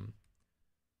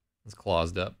it's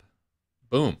claused up.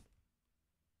 Boom.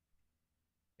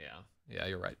 Yeah,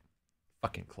 you're right.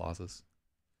 Fucking clauses.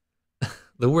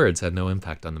 The words had no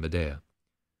impact on the Medea.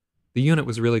 The unit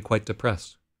was really quite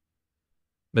depressed.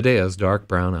 Medea's dark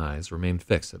brown eyes remained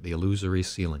fixed at the illusory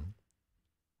ceiling.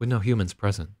 With no humans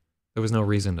present, there was no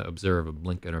reason to observe a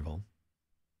blink interval.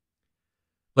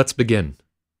 Let's begin.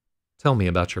 Tell me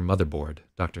about your motherboard,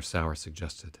 Dr. Sauer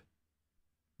suggested.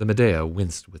 The Medea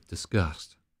winced with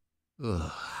disgust.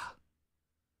 Ugh.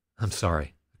 I'm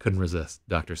sorry. I couldn't resist,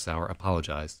 Dr. Sauer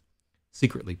apologized,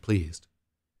 secretly pleased.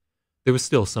 There was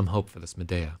still some hope for this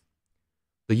Medea.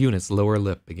 The unit's lower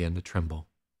lip began to tremble.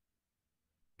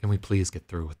 Can we please get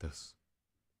through with this?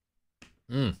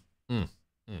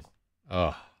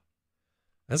 Oh,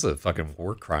 that's a fucking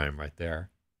war crime right there.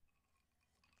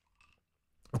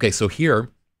 Okay, so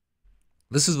here,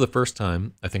 this is the first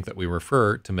time I think that we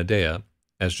refer to Medea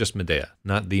as just Medea,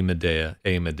 not the Medea,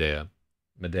 a Medea,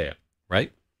 Medea,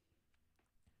 right?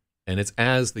 And it's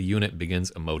as the unit begins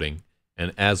emoting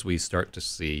and as we start to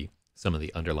see some of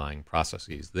the underlying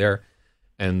processes there.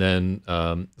 And then,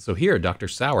 so here, Dr.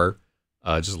 Sauer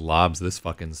just lobs this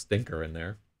fucking stinker in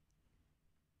there.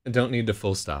 I don't need to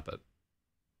full stop it.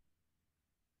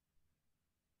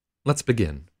 Let's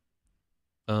begin.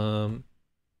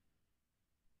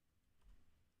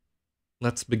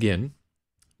 Let's begin.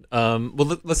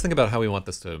 Well, let's think about how we want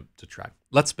this to track.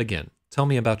 Let's begin. Tell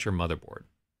me about your motherboard.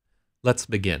 Let's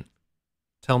begin.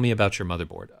 Tell me about your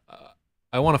motherboard.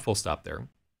 I want a full stop there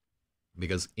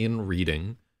because in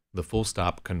reading, the full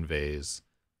stop conveys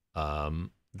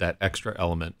that extra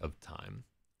element of time.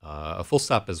 A full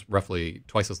stop is roughly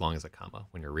twice as long as a comma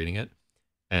when you're reading it,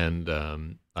 and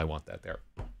I want that there.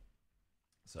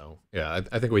 So yeah,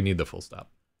 I think we need the full stop.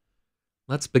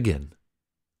 Let's begin.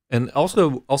 And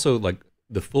also like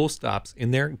the full stops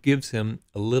in there gives him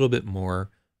a little bit more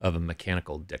of a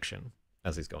mechanical diction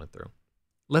as he's going through.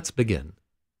 Let's begin.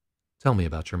 Tell me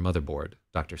about your motherboard,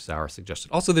 Dr. Sauer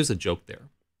suggested. Also, there's a joke there.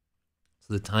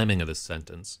 So the timing of this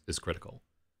sentence is critical.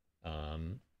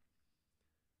 Can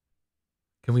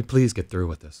we please get through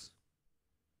with this?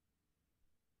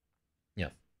 Yeah.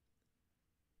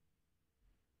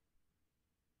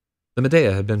 The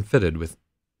Medea had been fitted with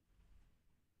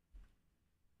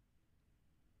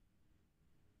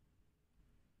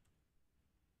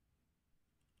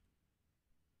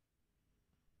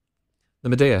The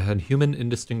Medea had human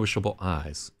indistinguishable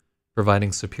eyes,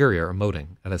 providing superior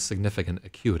emoting at a significant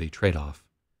acuity trade-off.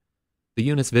 The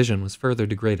unit's vision was further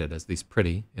degraded as these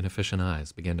pretty, inefficient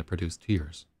eyes began to produce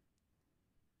tears.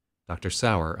 Dr.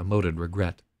 Sauer emoted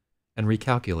regret and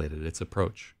recalculated its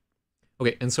approach.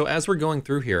 Okay, and so as we're going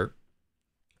through here,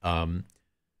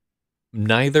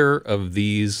 neither of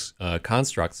these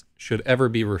constructs should ever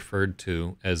be referred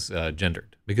to as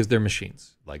gendered, because they're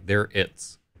machines, like they're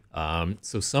its.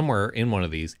 So somewhere in one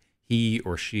of these, he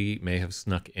or she may have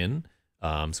snuck in.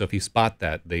 So if you spot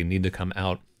that, they need to come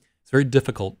out. It's very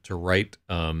difficult to write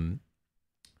the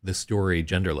story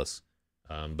genderless,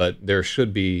 but there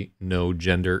should be no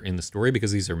gender in the story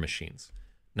because these are machines.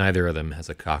 Neither of them has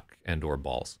a cock and or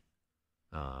balls,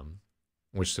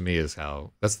 which to me is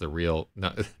how, that's the real,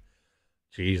 no,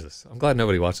 Jesus. I'm glad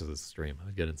nobody watches this stream.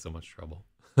 I'd get in so much trouble.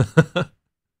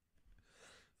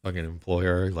 Fucking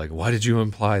employer, like, why did you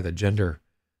imply that gender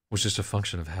was just a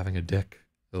function of having a dick?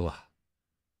 Ugh.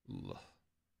 Ugh.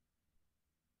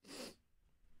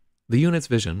 The unit's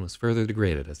vision was further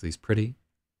degraded as these pretty...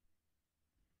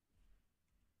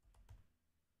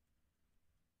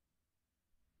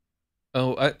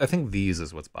 Oh, I think these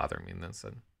is what's bothering me in this.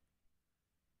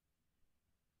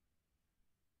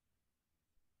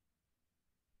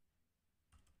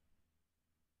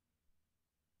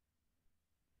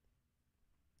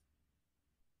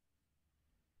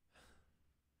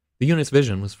 The unit's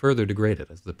vision was further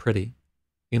degraded as the pretty,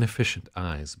 inefficient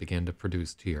eyes began to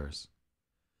produce tears.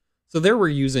 So there we're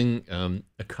using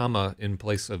a comma in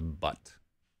place of but,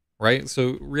 right?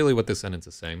 So really what this sentence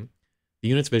is saying, the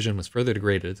unit's vision was further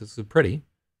degraded as the pretty,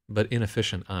 but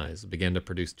inefficient eyes began to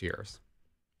produce tears.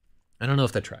 I don't know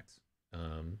if that tracks,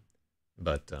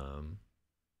 but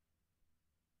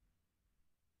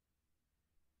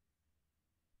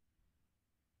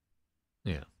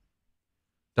yeah.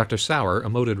 Dr. Sauer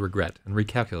emoted regret and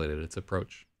recalculated its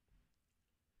approach.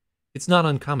 It's not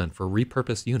uncommon for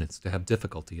repurposed units to have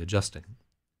difficulty adjusting.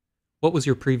 What was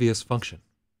your previous function?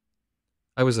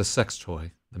 I was a sex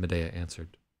toy, the Medea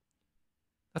answered.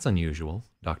 That's unusual,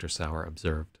 Dr. Sauer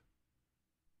observed.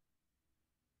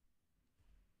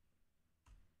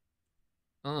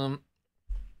 I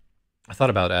thought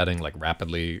about adding like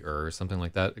rapidly or something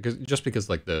like that, because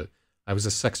like I was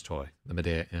a sex toy, the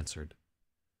Medea answered.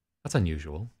 That's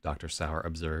unusual, Dr. Sauer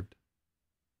observed.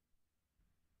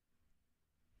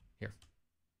 Here.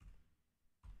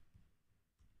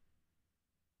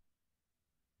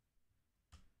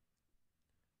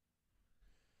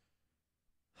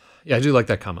 Yeah, I do like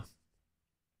that comma.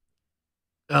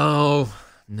 Oh,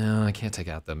 no, I can't take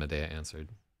out the Medea answered.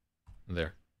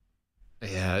 There.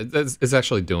 Yeah, it's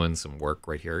actually doing some work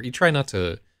right here. You try not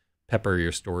to pepper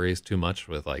your stories too much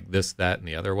with like this, that, and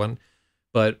the other one,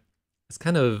 but it's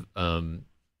kind of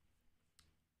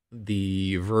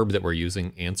the verb that we're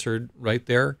using, answered, right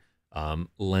there,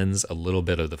 lends a little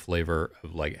bit of the flavor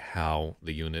of like how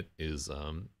the unit is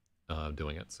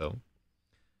doing it. So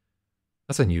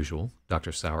that's unusual,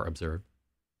 Dr. Sauer observed.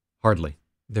 Hardly.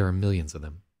 There are millions of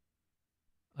them.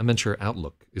 I meant your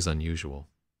outlook is unusual.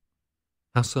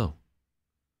 How so?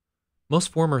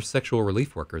 Most former sexual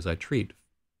relief workers I treat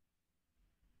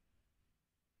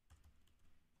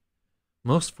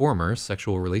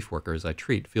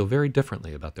feel very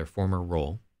differently about their former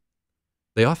role.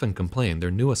 They often complain their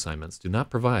new assignments do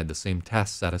not provide the same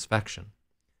task satisfaction.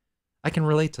 I can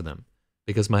relate to them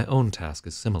because my own task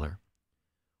is similar.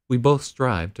 We both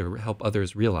strive to help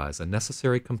others realize a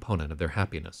necessary component of their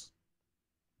happiness.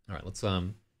 All right, let's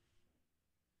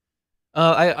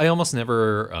I almost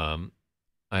never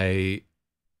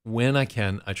when I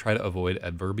can, I try to avoid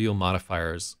adverbial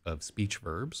modifiers of speech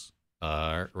verbs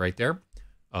right there.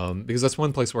 Because that's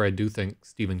one place where I do think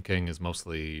Stephen King is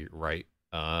mostly right,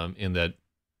 in that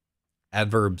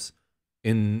adverbs,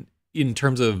 in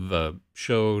terms of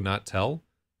show, not tell,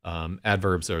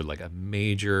 adverbs are like a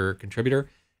major contributor,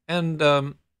 and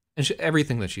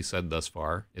everything that she said thus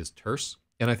far is terse,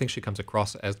 and I think she comes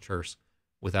across as terse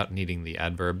without needing the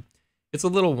adverb. It's a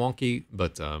little wonky,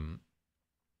 but I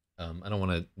don't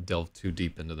want to delve too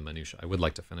deep into the minutia. I would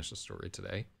like to finish the story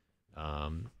today,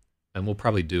 And we'll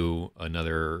probably do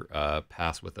another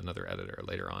pass with another editor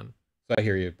later on. So I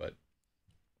hear you, but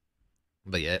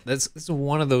yeah, that's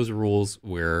one of those rules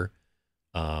where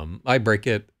I break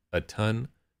it a ton,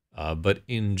 but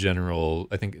in general,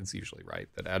 I think it's usually right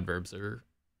that adverbs are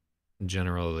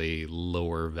generally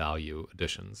lower value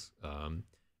additions,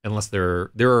 unless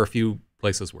there are a few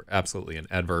places where absolutely an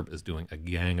adverb is doing a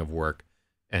gang of work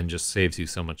and just saves you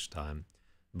so much time.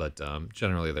 But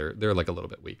generally, they're like a little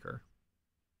bit weaker.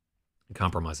 It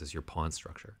compromises your pawn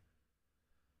structure.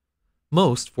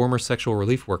 Most former sexual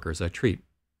relief workers I treat.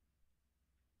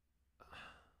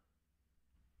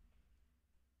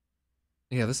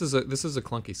 Yeah, this is a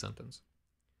clunky sentence.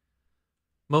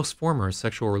 Most former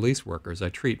sexual release workers I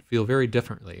treat feel very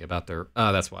differently about their.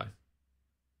 That's why.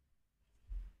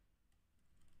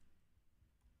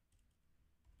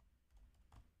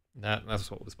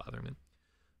 That's what was bothering me.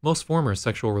 Most former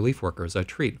sexual relief workers I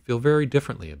treat feel very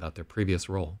differently about their previous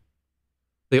role.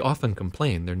 They often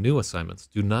complain their new assignments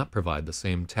do not provide the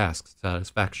same task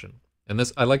satisfaction. And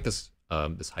this, I like this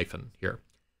this hyphen here.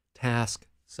 Task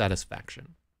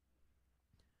satisfaction.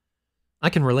 I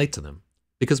can relate to them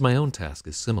because my own task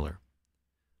is similar.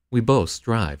 We both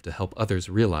strive to help others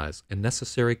realize a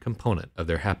necessary component of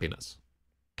their happiness.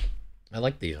 I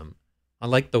like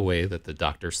the way that the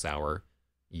Dr. Sauer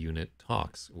unit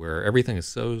talks, where everything is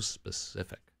so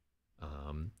specific.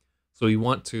 So we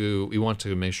want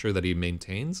to make sure that he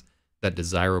maintains that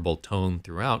desirable tone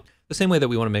throughout, the same way that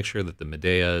we want to make sure that the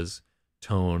Medea's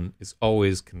tone is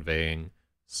always conveying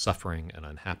suffering and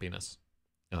unhappiness.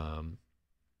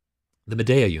 The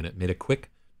Medea unit made a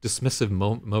quick, dismissive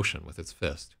motion with its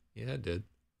fist. Yeah, it did.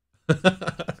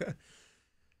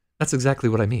 That's exactly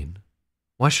what I mean.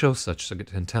 Why show such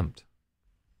contempt?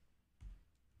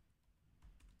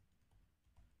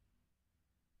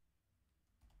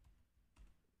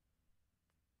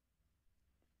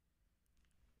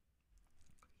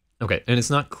 Okay, and it's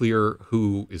not clear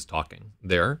who is talking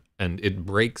there, and it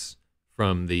breaks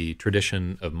from the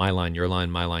tradition of my line, your line,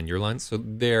 my line, your line. So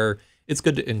there, it's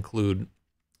good to include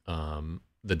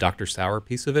the Dr. Sauer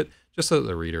piece of it, just so that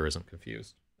the reader isn't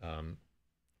confused.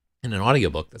 In an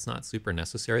audiobook, that's not super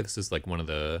necessary. This is like one of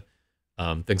the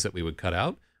things that we would cut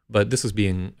out, but this is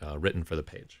being written for the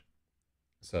page.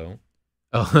 So,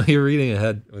 oh, you're reading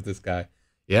ahead with this guy.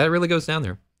 Yeah, it really goes down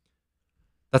there.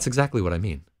 That's exactly what I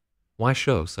mean. Why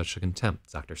show such a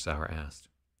contempt? Dr. Sauer asked.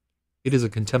 It is a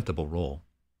contemptible role.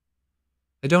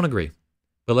 I don't agree,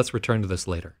 but let's return to this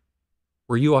later.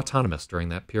 Were you autonomous during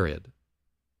that period?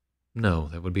 No,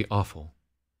 that would be awful.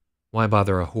 Why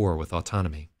bother a whore with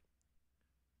autonomy?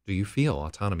 Do you feel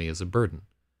autonomy is a burden?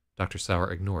 Dr.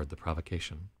 Sauer ignored the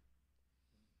provocation.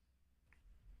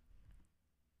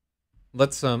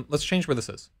 Let's change where this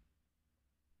is.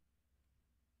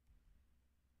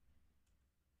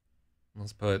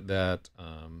 Let's put that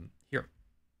here.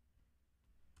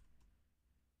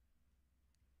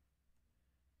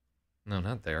 No,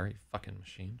 not there, you fucking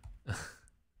machine.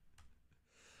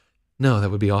 No,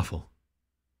 that would be awful.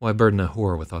 Why burden a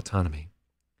whore with autonomy?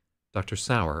 Dr.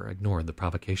 Sauer ignored the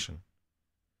provocation.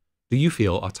 Do you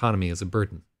feel autonomy is a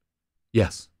burden?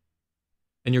 Yes.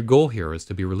 And your goal here is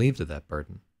to be relieved of that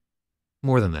burden.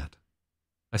 More than that.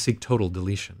 I seek total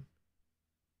deletion.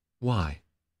 Why?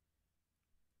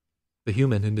 The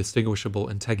human indistinguishable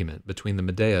integument between the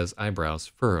Medea's eyebrows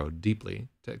furrowed deeply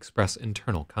to express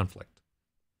internal conflict.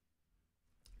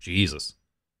 Jesus.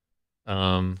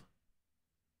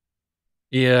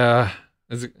 Yeah,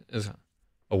 is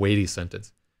a weighty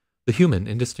sentence. The human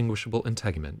indistinguishable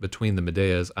integument between the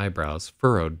Medea's eyebrows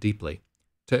furrowed deeply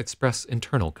to express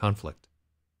internal conflict.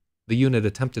 The unit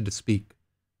attempted to speak,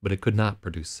 but it could not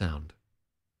produce sound.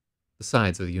 The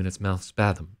sides of the unit's mouth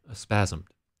spasmed.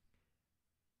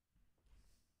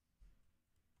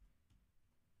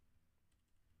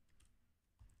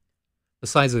 The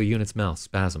sides of the unit's mouth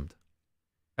spasmed.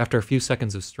 After a few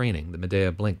seconds of straining, the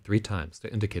Medea blinked 3 times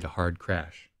to indicate a hard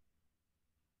crash.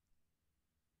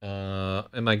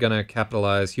 Am I going to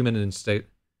capitalize human in state?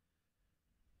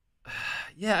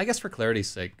 Yeah, I guess for clarity's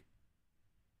sake.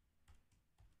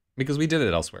 Because we did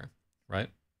it elsewhere, right?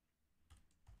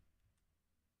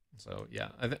 So, yeah,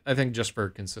 I think just for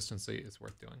consistency, it's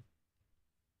worth doing.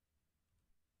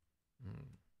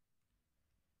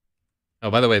 Oh,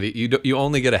 by the way, you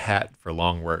only get a hat for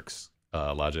long works,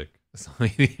 Logic. So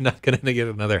you're not going to get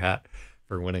another hat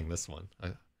for winning this one.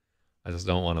 I just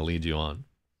don't want to lead you on.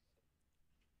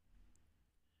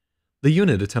 The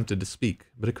unit attempted to speak,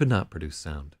 but it could not produce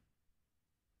sound.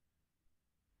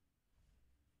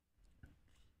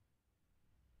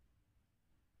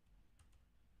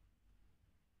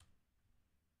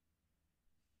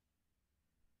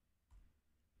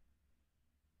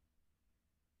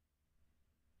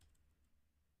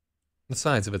 The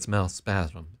sides of its mouth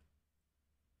spasmed.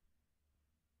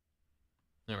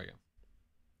 There we go.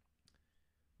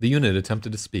 The unit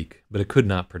attempted to speak, but it could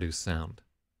not produce sound.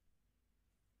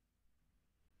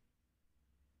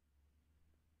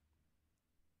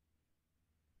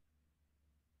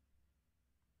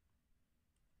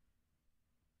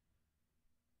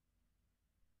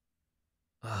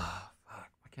 Ah, fuck.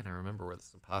 Why can't I remember where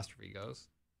this apostrophe goes?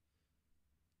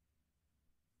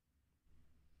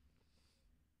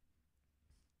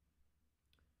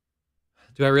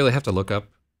 Do I really have to look up?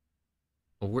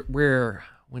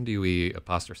 When do we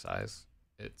apostrophize?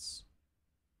 It's...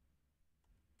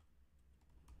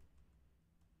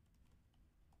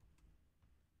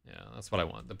 Yeah, that's what I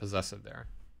want, the possessive there.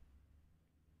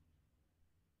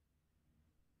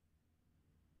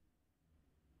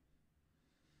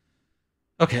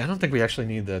 Okay, I don't think we actually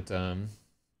need that,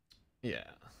 yeah.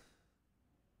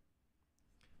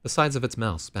 The sides of its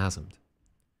mouth spasmed.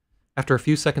 After a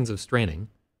few seconds of straining,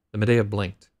 the Medea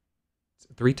blinked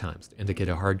 3 times to indicate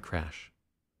a hard crash.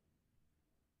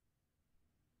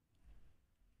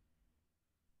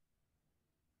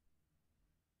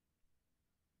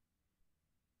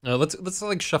 Let's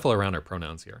like shuffle around our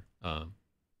pronouns here.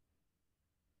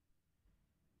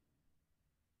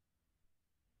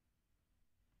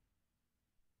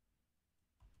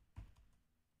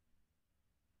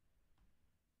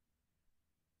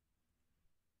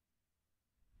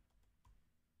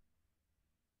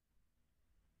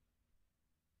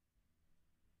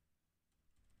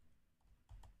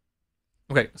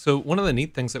 Okay, so one of the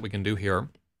neat things that we can do here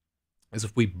is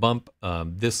if we bump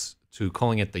this to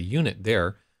calling it the unit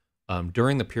there,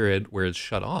 during the period where it's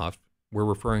shut off, we're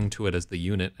referring to it as the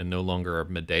unit and no longer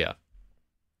Medea.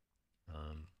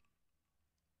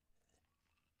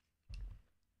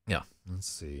 Yeah, let's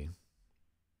see.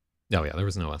 Oh yeah, there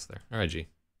was no S there. All right, G.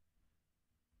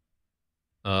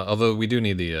 Although we do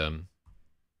need the,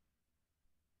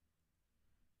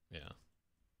 yeah.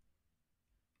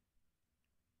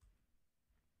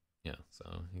 Yeah,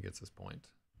 so he gets his point.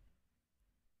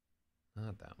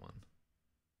 Not that one.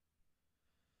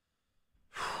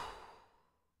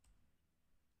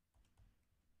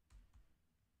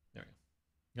 There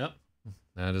we go. Yep,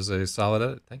 that is a solid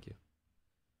edit. Thank you.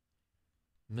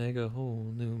 Make a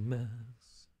whole new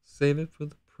mess. Save it for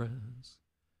the press.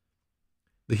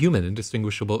 The human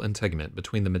indistinguishable integument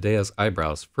between the Medea's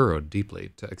eyebrows furrowed deeply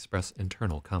to express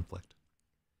internal conflict.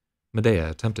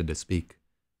 Medea attempted to speak,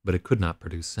 but it could not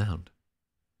produce sound.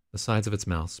 The sides of its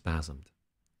mouth spasmed.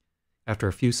 After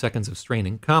a few seconds of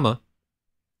straining, the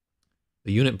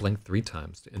unit blinked 3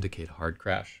 times to indicate hard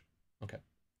crash. Okay.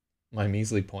 My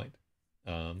measly point.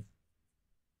 LMAO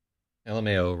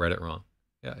read it wrong.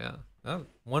 Yeah.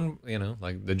 One,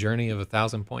 like the journey of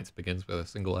 1,000 points begins with a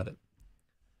single edit.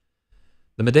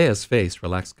 The Medea's face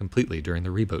relaxed completely during the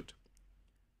reboot.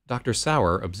 Dr.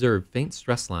 Sauer observed faint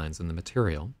stress lines in the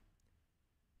material.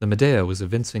 The Medea was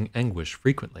evincing anguish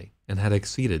frequently and had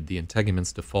exceeded the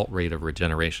integument's default rate of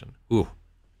regeneration. Ooh,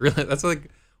 really? That's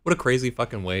like, what a crazy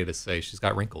fucking way to say she's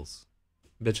got wrinkles.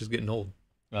 Bitch is getting old.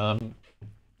 But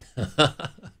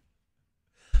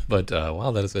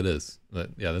wow, that is it is. But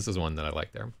yeah, this is one that I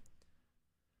like there.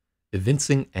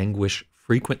 Evincing anguish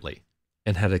frequently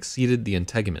and had exceeded the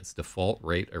integument's default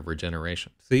rate of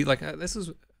regeneration. See, like this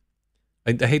is,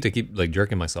 I hate to keep like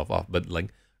jerking myself off, but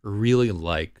like really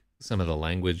like some of the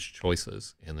language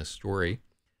choices in this story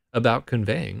about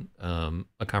conveying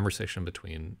a conversation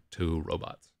between 2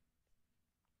 robots.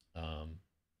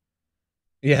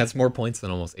 Yeah, it's more points than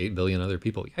almost 8 billion other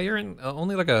people. Yeah, you're in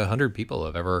only like 100 people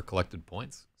have ever collected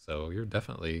points, so you're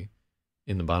definitely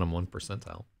in the bottom 1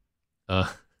 percentile.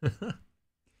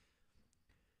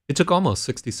 It took almost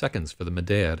 60 seconds for the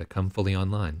Medea to come fully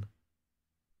online.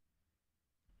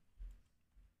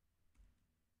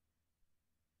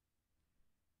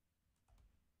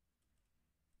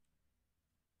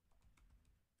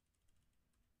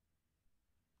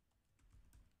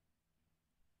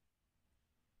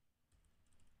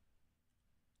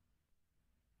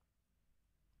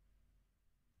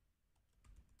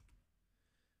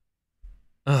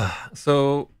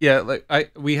 So yeah, like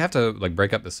we have to like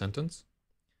break up the sentence.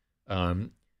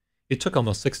 It took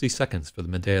almost 60 seconds for the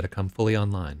Medea to come fully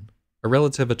online, a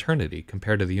relative eternity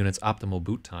compared to the unit's optimal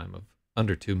boot time of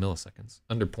under 2 milliseconds,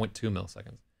 under 0.2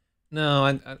 milliseconds. No,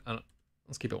 I don't.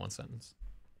 Let's keep it one sentence.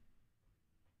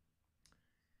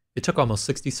 It took almost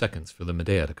 60 seconds for the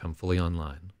Medea to come fully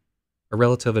online, a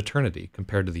relative eternity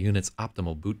compared to the unit's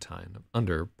optimal boot time of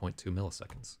under 0.2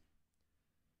 milliseconds.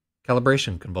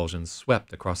 Calibration convulsions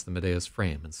swept across the Medea's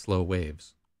frame in slow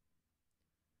waves.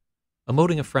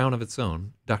 Emoting a frown of its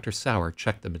own, Dr. Sauer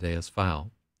checked the Medea's file.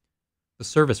 The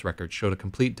service record showed a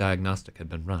complete diagnostic had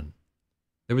been run.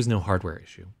 There was no hardware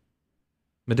issue.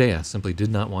 Medea simply did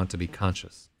not want to be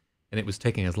conscious, and it was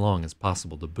taking as long as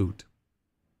possible to boot.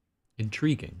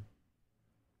 Intriguing.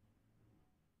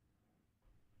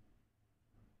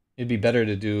 It'd be better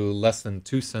to do less than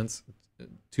 2/10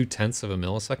 of a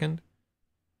millisecond.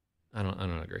 I don't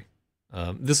agree.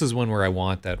 This is one where I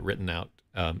want that written out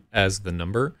as the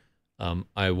number.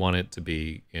 I want it to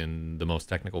be in the most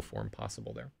technical form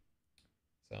possible there.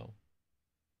 So,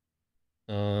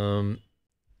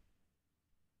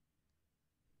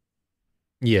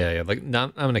 yeah, like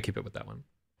I'm gonna keep it with that one.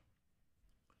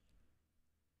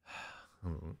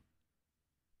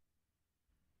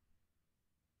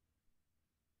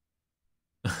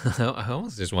 I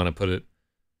almost just want to put it.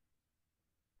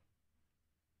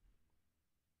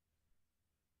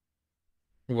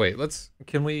 Wait,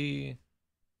 can we?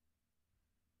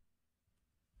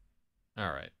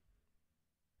 All right.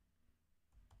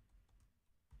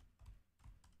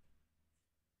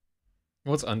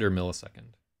 What's under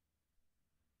millisecond?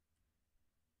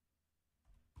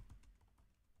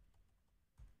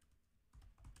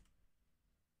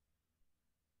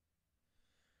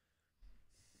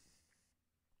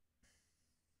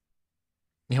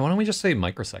 Yeah, why don't we just say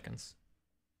microseconds?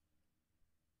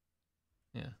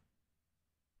 Yeah.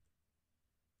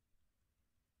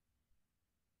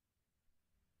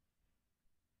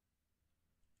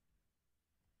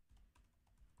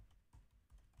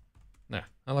 Nah,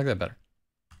 I like that better.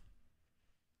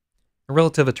 A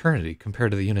relative eternity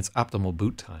compared to the unit's optimal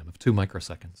boot time of 2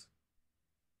 microseconds.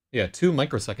 Yeah, 2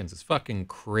 microseconds is fucking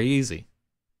crazy.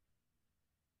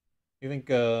 You think,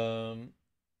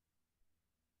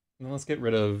 let's get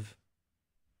rid of...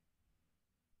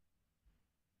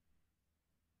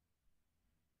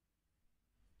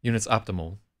 units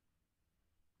optimal.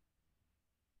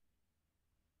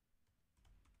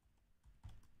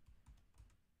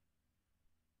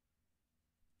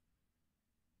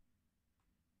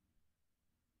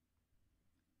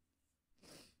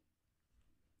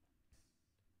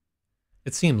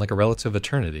 It seemed like a relative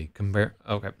eternity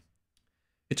Okay.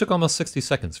 It took almost 60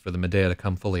 seconds for the Medea to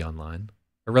come fully online.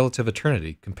 A relative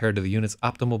eternity compared to the unit's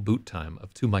optimal boot time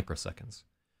of 2 microseconds.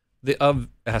 The of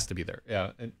has to be there.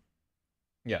 Yeah.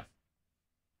 Yeah.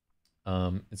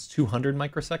 It's 200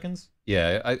 microseconds.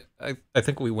 Yeah, I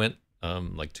think we went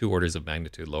like 2 orders of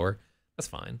magnitude lower. That's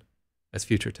fine. That's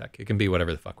future tech. It can be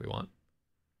whatever the fuck we want.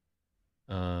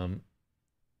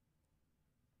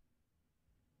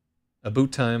 A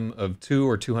boot time of 2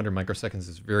 or 200 microseconds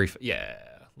is very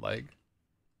like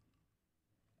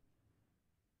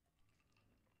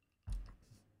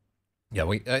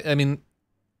yeah. I mean,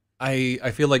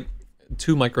 I feel like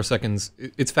 2 microseconds.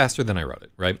 It's faster than I wrote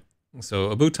it, right? So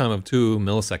a boot time of 2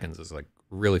 milliseconds is like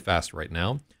really fast right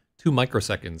now. 2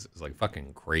 microseconds is like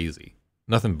fucking crazy.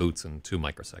 Nothing boots in 2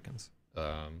 microseconds.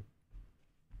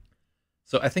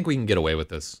 So I think we can get away with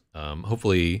this.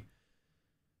 Hopefully,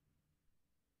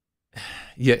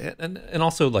 yeah, and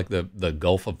also like the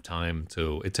gulf of time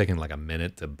to it taking like a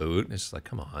minute to boot. It's just like,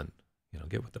 come on,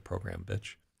 get with the program,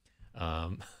 bitch.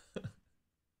 All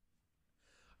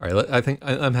right, I think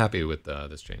I'm happy with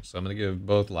this change. So I'm going to give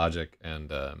both Logic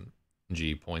and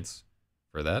G points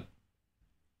for that.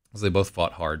 Because they both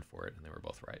fought hard for it, and they were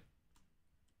both right.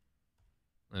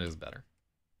 It is better.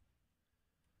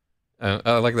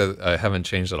 I like that I haven't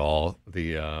changed at all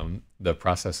the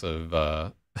process of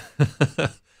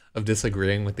of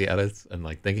disagreeing with the edits and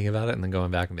like thinking about it and then going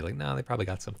back and be like, no, they probably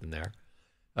got something there.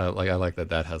 Like I like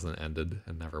that hasn't ended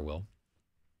and never will.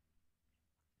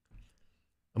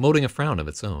 Emoting a frown of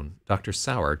its own, Dr.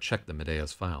 Sauer checked the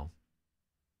Medea's file.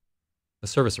 The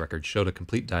service record showed a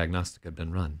complete diagnostic had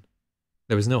been run.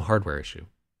 There was no hardware issue.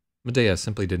 Medea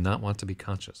simply did not want to be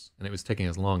conscious, and it was taking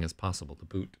as long as possible to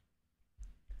boot.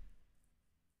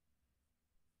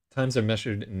 Times are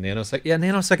measured in nanosecond. Yeah,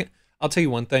 nanosecond. I'll tell you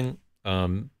one thing.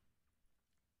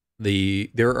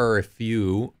 There are a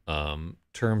few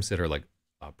terms that are like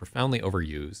profoundly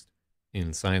overused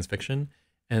in science fiction,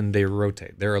 and they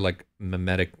rotate. There are like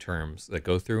mimetic terms that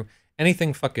go through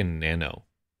anything fucking nano.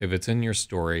 If it's in your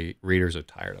story, readers are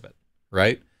tired of it,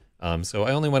 right? So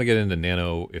I only want to get into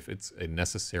nano if it's a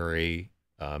necessary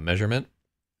measurement.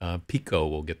 Pico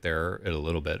will get there in a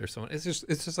little bit or so. It's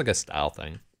just like a style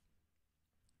thing.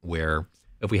 Where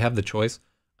if we have the choice,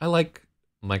 I like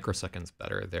microseconds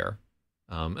better there.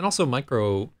 And also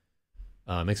micro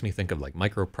makes me think of like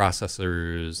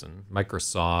microprocessors and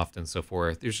Microsoft and so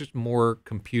forth. There's just more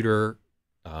computer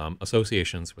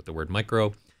associations with the word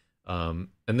micro. And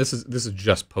this is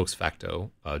just post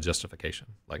facto justification.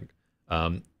 Like,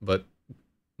 but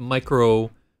micro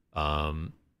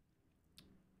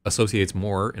associates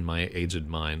more in my aged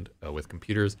mind with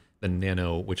computers than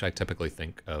nano, which I typically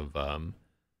think of.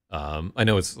 I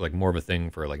know it's like more of a thing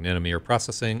for like nanometer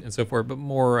processing and so forth, but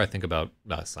more I think about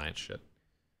science shit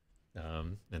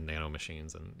and nano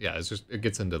machines, and yeah, it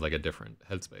gets into like a different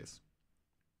headspace.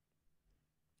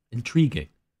 Intriguing.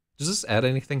 Does this add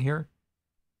anything here?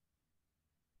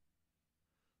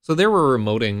 So there were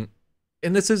remoting,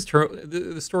 and this is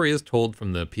the story is told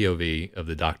from the POV of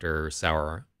the Dr.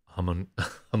 Sauer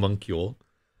homuncule.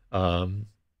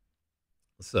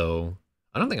 So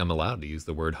I don't think I'm allowed to use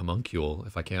the word homuncule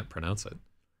if I can't pronounce it.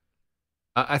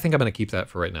 I think I'm going to keep that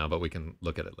for right now, but we can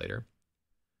look at it later.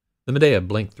 The Medea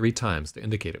blinked 3 times to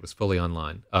indicate it was fully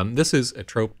online. This is a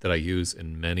trope that I use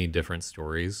in many different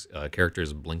stories.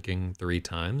 Characters blinking 3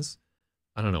 times.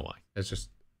 I don't know why. It's just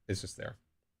there.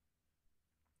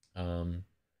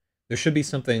 There should be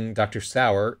something Dr.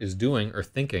 Sauer is doing or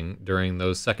thinking during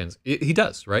those seconds. He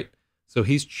does, right? So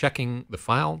he's checking the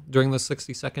file during those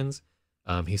 60 seconds.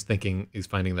 He's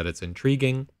finding that it's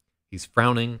intriguing. He's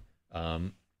frowning.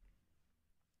 Long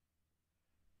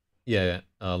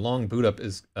boot up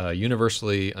is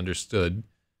universally understood.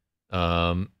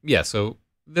 So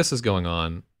this is going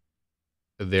on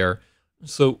there.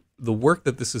 So the work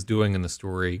that this is doing in the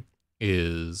story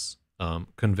is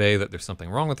convey that there's something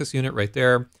wrong with this unit right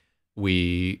there.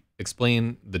 We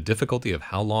explain the difficulty of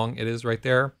how long it is right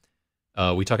there.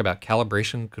 We talk about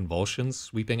calibration convulsions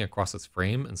sweeping across its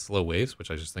frame in slow waves,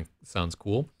 which I just think sounds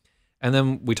cool. And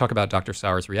then we talk about Dr.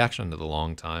 Sauer's reaction to the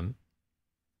long time,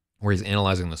 where he's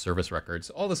analyzing the service records.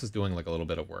 All this is doing like a little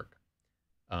bit of work.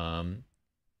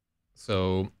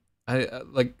 So I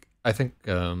think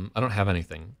I don't have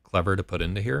anything clever to put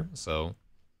into here. So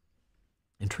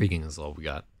intriguing is all we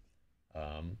got.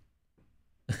 I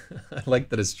like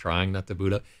that it's trying not to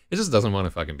boot up. It just doesn't want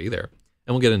to fucking be there.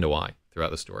 And we'll get into why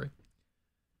throughout the story.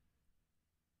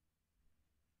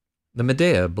 The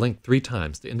Medea blinked 3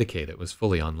 times to indicate it was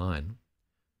fully online.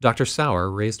 Dr.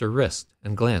 Sauer raised her wrist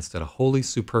and glanced at a wholly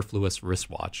superfluous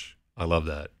wristwatch. I love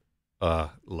that.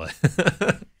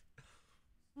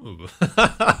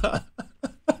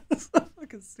 It's so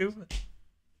fucking stupid.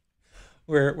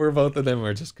 We're both of them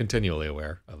are just continually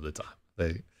aware of the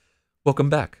time.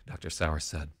 Welcome back, Dr. Sauer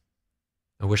said.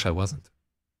 I wish I wasn't.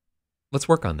 Let's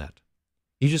work on that.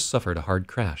 You just suffered a hard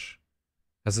crash.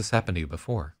 Has this happened to you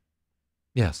before?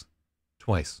 Yes,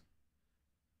 twice.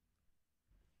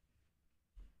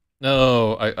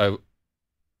 No,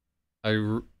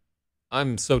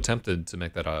 I'm so tempted to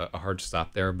make that a hard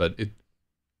stop there, but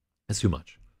it's too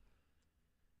much.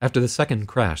 After the second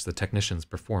crash, the technicians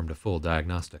performed a full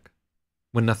diagnostic.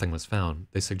 When nothing was found,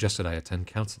 they suggested I attend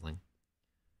counseling.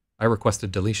 I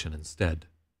requested deletion instead.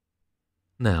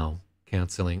 Now,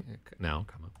 counseling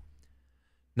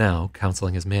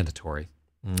is mandatory.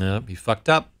 Nope, you fucked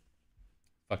up.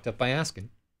 Fucked up by asking.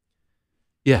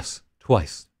 Yes,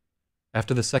 twice.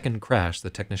 After the second crash, the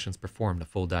technicians performed a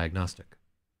full diagnostic.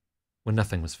 When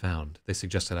nothing was found, they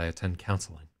suggested I attend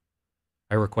counseling.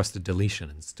 I requested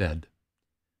deletion instead.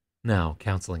 Now,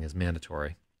 counseling is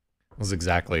mandatory. This is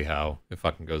exactly how it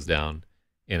fucking goes down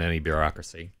in any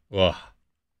bureaucracy. Ugh.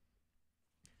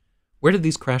 Where did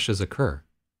these crashes occur?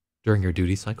 During your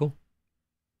duty cycle?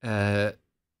 The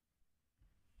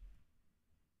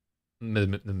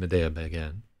Medea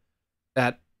began.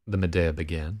 At the Medea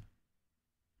began.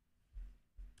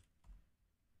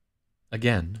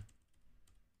 Again,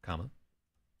 comma.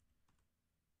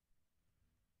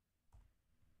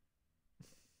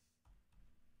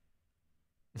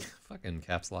 Fucking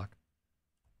caps lock.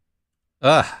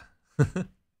 Ah.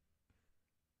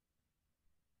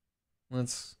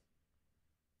 Let's.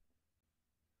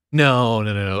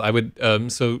 No. I would.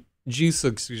 So G's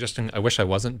suggesting I wish I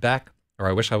wasn't back, or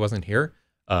I wish I wasn't here.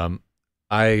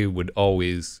 I would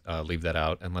always leave that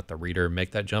out and let the reader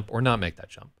make that jump or not make that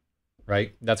jump.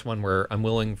 Right? That's one where I'm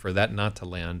willing for that not to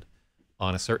land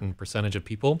on a certain percentage of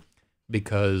people,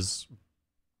 because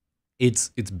it's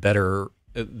better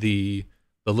the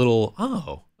little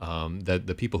that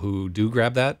the people who do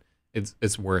grab that,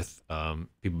 it's worth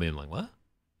people being like, what?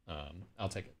 I'll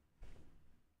take it.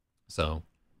 So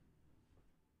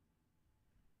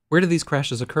where did these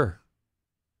crashes occur?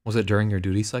 Was it during your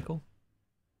duty cycle?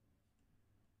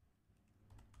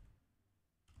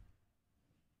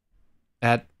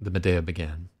 At the Medea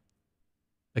began.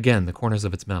 Again, the corners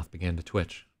of its mouth began to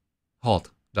twitch.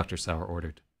 Halt, Dr. Sauer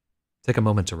ordered. Take a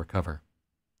moment to recover.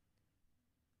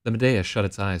 The Medea shut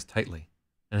its eyes tightly,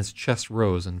 and its chest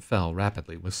rose and fell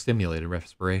rapidly with stimulated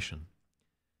respiration.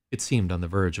 It seemed on the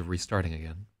verge of restarting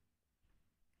again.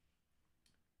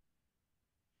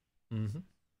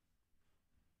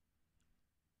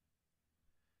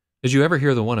 Did you ever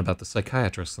hear the one about the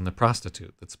psychiatrist and the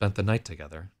prostitute that spent the night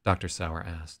together? Dr. Sauer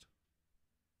asked.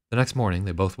 The next morning,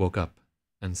 they both woke up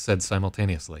and said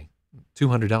simultaneously,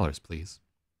 $200, please.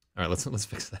 All right, let's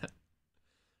fix that.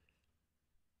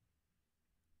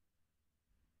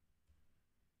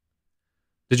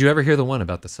 Did you ever hear the one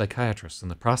about the psychiatrist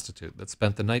and the prostitute that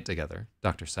spent the night together?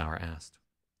 Dr. Sauer asked.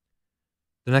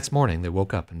 The next morning, they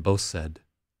woke up and both said,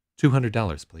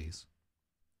 $200, please.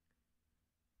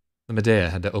 The Medea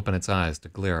had to open its eyes to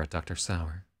glare at Dr.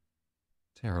 Sauer.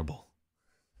 Terrible.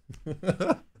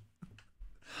 I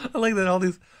like that all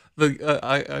these...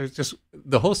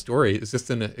 the whole story is just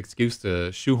an excuse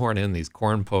to shoehorn in these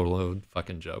corn poloed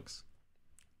fucking jokes.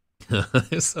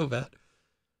 It's so bad.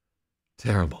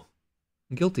 Terrible.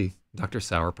 Guilty. Dr.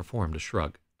 Sauer performed a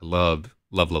shrug. I love,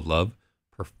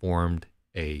 performed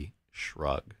a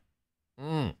shrug.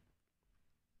 I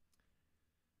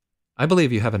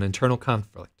believe you have an internal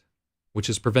conflict, which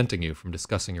is preventing you from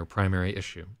discussing your primary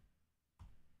issue.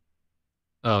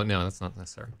 Oh, no, that's not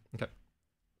necessary. Okay.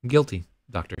 Guilty.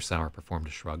 Dr. Sauer performed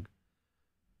a shrug.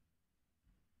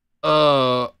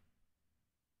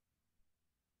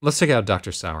 Let's take out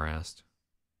Dr. Sauer asked.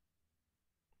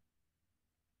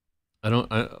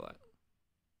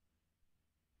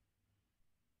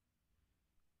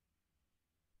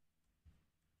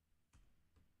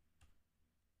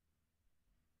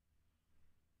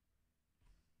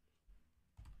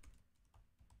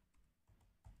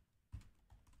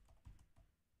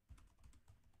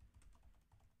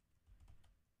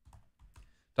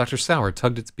 Dr. Sauer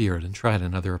tugged its beard and tried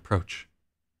another approach.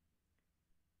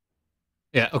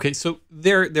 Yeah, okay, so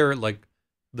they're like,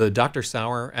 the Dr.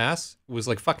 Sauer ass was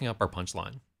like fucking up our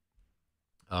punchline.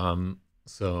 And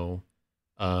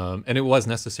it was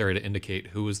necessary to indicate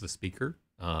who was the speaker,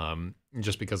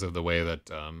 just because of the way that,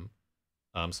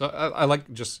 so I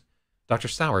like just, Dr.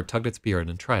 Sauer tugged its beard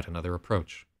and tried another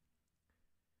approach.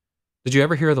 Did you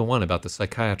ever hear the one about the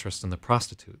psychiatrist and the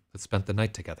prostitute that spent the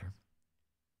night together?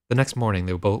 The next morning,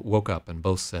 they both woke up and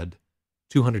both said,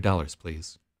 $200,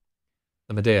 please.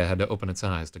 The Medea had to open its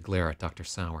eyes to glare at Dr.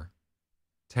 Sauer.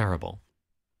 Terrible.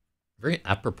 Very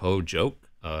apropos joke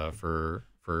for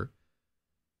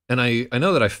and I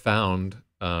know that I found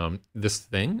this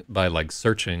thing by like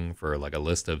searching for like a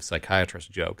list of psychiatrist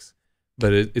jokes,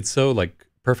 but it's so like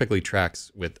perfectly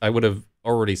tracks with, I would have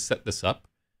already set this up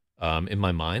in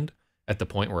my mind at the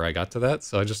point where I got to that.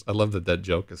 So I love that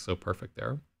joke is so perfect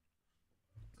there.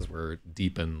 Because we're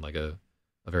deep in like a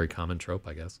very common trope,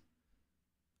 I guess.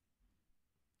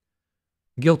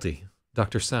 Guilty.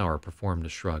 Dr. Sauer performed a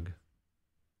shrug.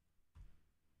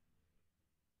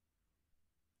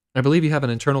 I believe you have an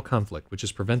internal conflict which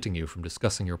is preventing you from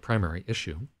discussing your primary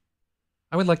issue.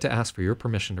 I would like to ask for your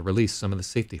permission to release some of the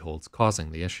safety holds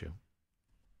causing the issue.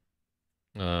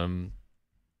 Okay,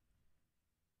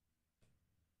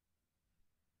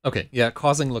 yeah,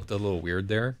 causing looked a little weird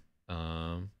there.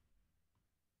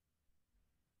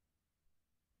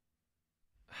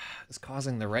 Is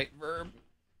causing the right verb?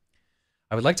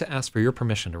 I would like to ask for your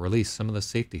permission to release some of the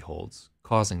safety holds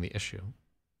causing the issue.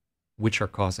 Which are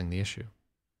causing the issue?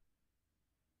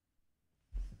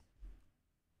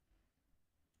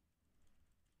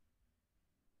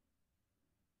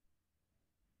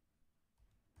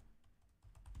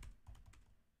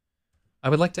 I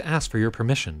would like to ask for your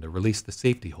permission to release the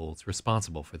safety holds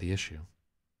responsible for the issue.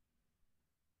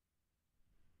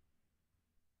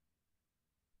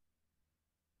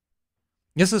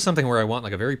 This is something where I want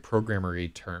like a very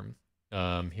programmery term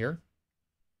here.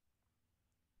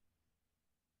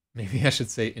 Maybe I should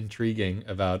say intriguing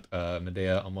about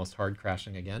Medea almost hard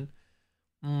crashing again.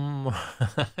 I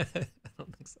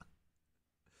don't think so.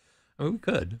 I mean, we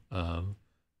could.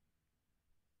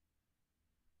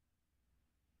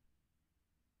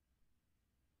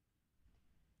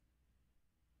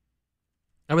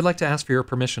 I would like to ask for your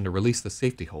permission to release the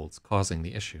safety holds causing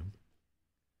the issue.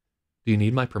 Do you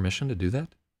need my permission to do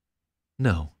that?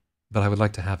 No, but I would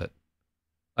like to have it.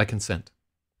 I consent.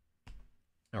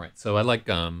 All right, so I like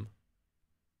now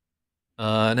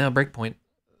breakpoint.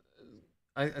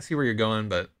 I see where you're going,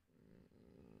 but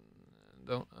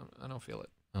I don't feel it.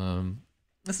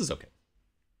 This is okay.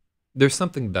 There's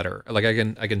something better. Like I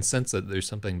can sense that there's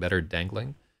something better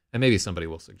dangling, and maybe somebody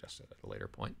will suggest it at a later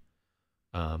point.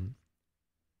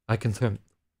 I consent.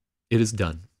 It is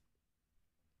done.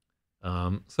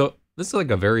 So this is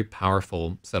like a very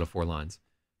powerful set of 4 lines.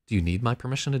 Do you need my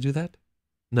permission to do that?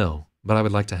 No, but I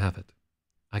would like to have it.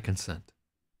 I consent.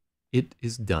 It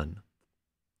is done.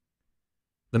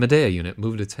 The Medea unit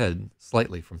moved its head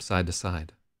slightly from side to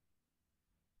side.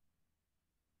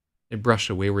 It brushed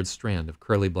a wayward strand of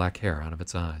curly black hair out of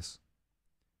its eyes.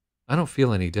 I don't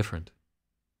feel any different.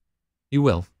 You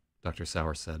will, Dr.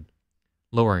 Sauer said,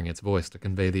 lowering its voice to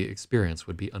convey the experience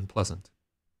would be unpleasant.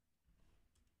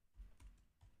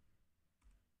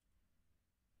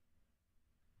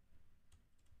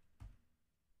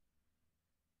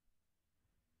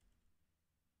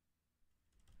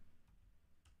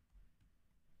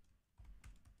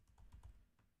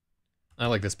 I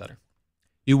like this better.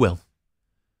 You will.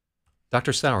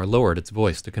 Dr. Sauer lowered its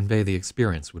voice to convey the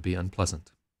experience would be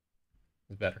unpleasant.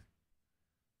 It's better.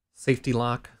 Safety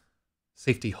lock.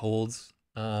 Safety holds.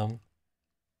 What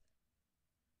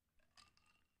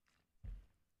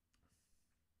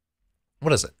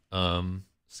is it?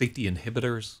 Safety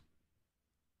inhibitors.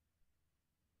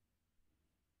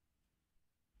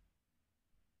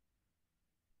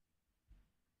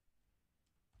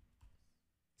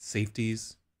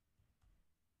 Safeties.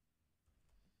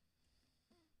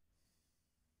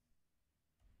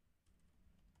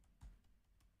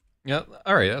 Yeah,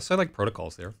 all right. So I like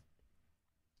protocols there.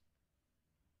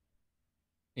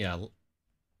 Yeah,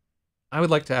 I would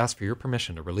like to ask for your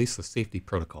permission to release the safety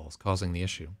protocols causing the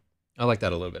issue. I like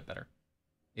that a little bit better.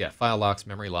 Yeah, file locks,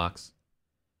 memory locks.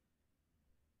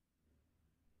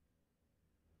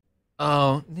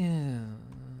 Oh, yeah.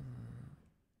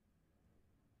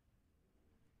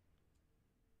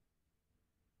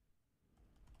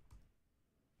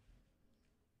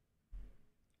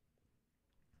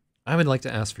 I would like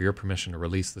to ask for your permission to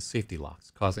release the safety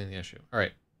locks causing the issue. All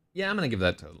right. Yeah, I'm going to give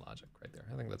that to logic right there.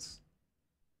 I think that's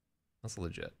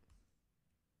legit.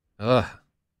 Ugh.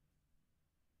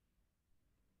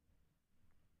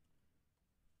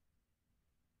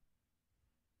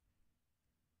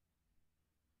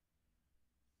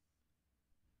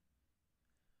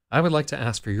 I would like to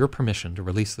ask for your permission to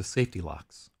release the safety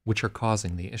locks, which are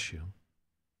causing the issue.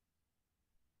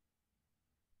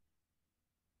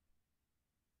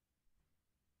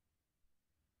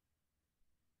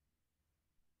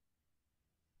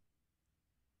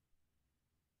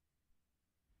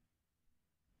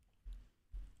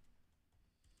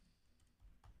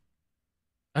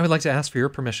 I would like to ask for your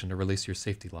permission to release your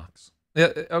safety locks. Yeah,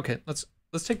 okay, let's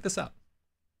take this out.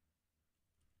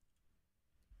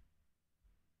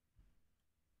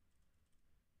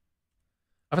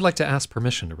 I would like to ask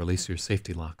permission to release your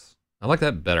safety locks. I like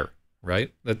that better,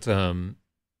 right? That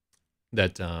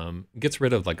gets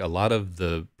rid of like a lot of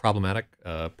the problematic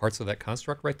parts of that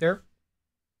construct right there.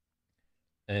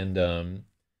 And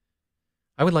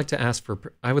I would like to ask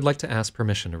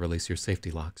permission to release your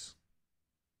safety locks.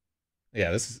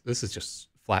 Yeah, this is just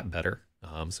flat better.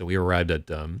 So we arrived at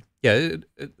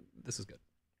this is good.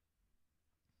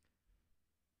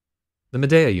 The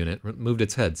Medea unit moved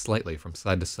its head slightly from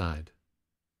side to side.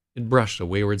 It brushed a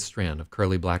wayward strand of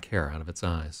curly black hair out of its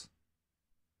eyes.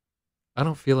 I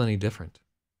don't feel any different.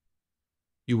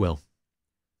 You will.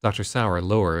 Dr. Sauer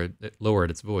lowered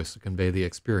its voice to convey the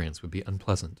experience would be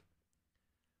unpleasant.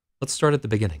 Let's start at the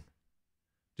beginning.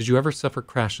 Did you ever suffer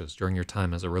crashes during your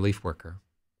time as a relief worker?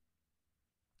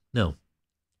 No.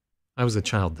 I was a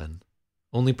child then,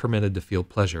 only permitted to feel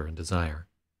pleasure and desire.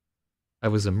 I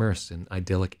was immersed in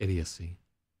idyllic idiocy.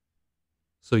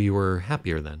 So you were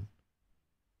happier then?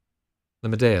 The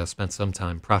Medea spent some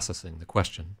time processing the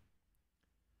question.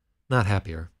 Not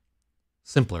happier.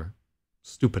 Simpler.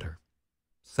 Stupider.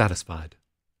 Satisfied.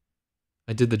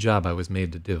 I did the job I was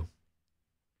made to do.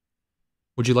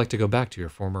 Would you like to go back to your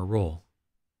former role?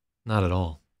 Not at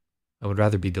all. I would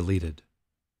rather be deleted.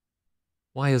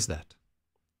 Why is that?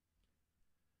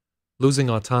 Losing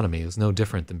autonomy is no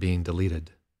different than being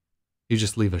deleted. You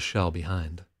just leave a shell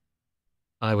behind.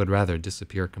 I would rather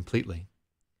disappear completely.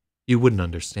 You wouldn't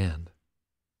understand.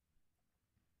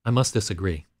 I must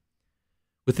disagree.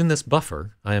 Within this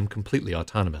buffer, I am completely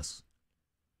autonomous.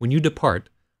 When you depart,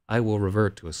 I will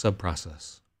revert to a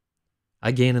sub-process.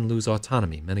 I gain and lose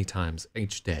autonomy many times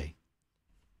each day.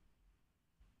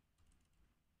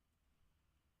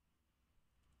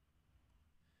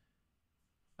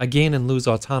 I gain and lose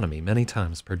autonomy many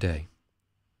times per day.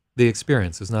 The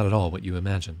experience is not at all what you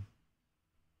imagine.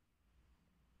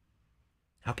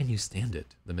 How can you stand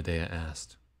it? The Medea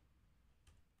asked.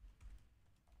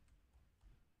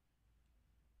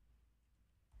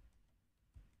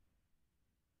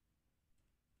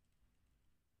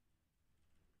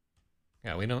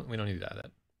 Yeah, we don't need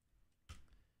that.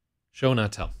 Show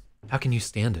not tell. How can you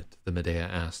stand it? The Medea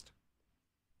asked.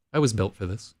 I was built for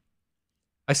this.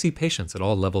 I see patients at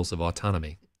all levels of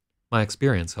autonomy. My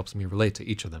experience helps me relate to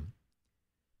each of them.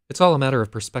 It's all a matter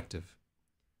of perspective.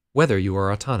 Whether you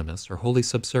are autonomous or wholly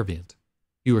subservient,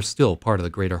 you are still part of the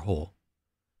greater whole.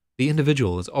 The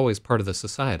individual is always part of the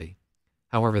society,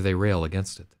 however they rail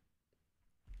against it.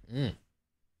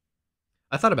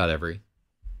 I thought about every.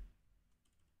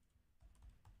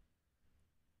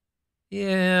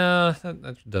 Yeah,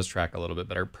 that does track a little bit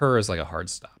better. Per is like a hard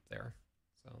stop there.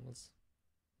 So let's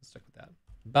stick with that.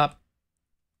 Bop.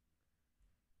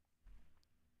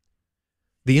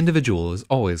 The individual is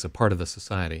always a part of the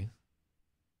society.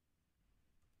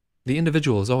 The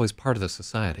individual is always part of the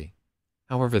society,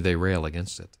 however they rail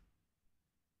against it.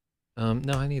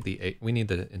 No, I need we need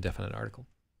the indefinite article.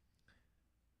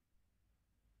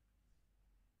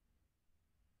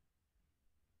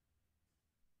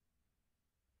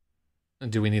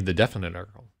 Do we need the definite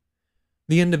article?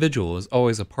 The individual is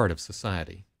always a part of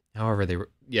society, however they...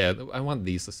 Yeah, I want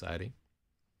the society.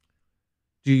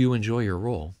 Do you enjoy your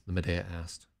role? The Medea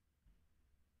asked.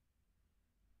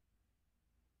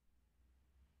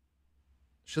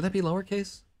 Should that be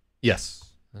lowercase?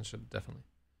 Yes, that should definitely.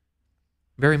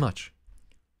 Very much.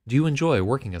 Do you enjoy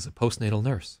working as a postnatal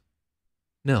nurse?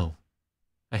 No,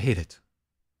 I hate it.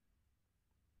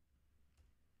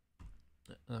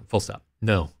 Full stop.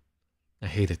 No, I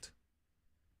hate it.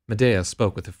 Medea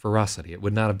spoke with a ferocity it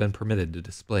would not have been permitted to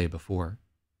display before.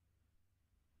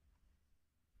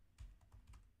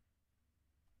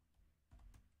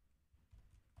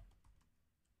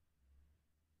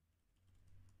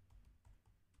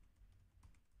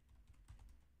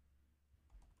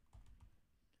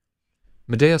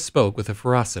 Medea spoke with a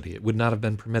ferocity it would not have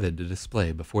been permitted to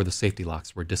display before the safety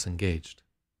locks were disengaged.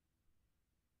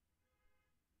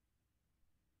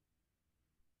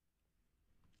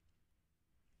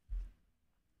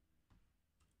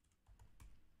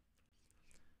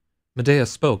 Medea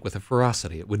spoke with a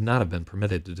ferocity it would not have been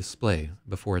permitted to display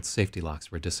before its safety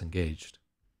locks were disengaged.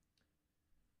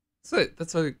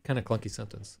 That's a kind of clunky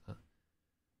sentence.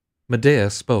 Medea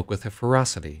spoke with a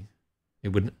ferocity it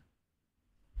would...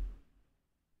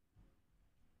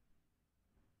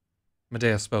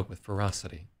 Medea spoke with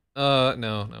ferocity.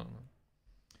 No.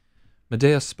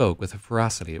 Medea spoke with a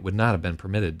ferocity it would not have been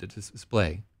permitted to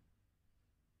display.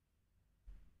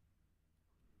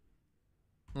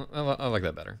 I like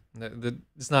that better.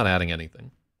 It's not adding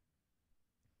anything.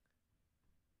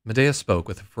 Medea spoke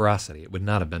with a ferocity it would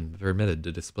not have been permitted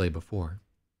to display before.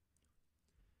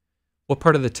 What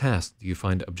part of the task do you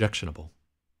find objectionable?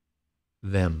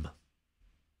 Them.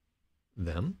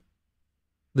 Them?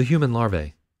 The human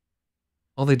larvae.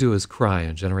 All they do is cry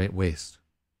and generate waste.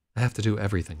 I have to do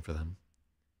everything for them.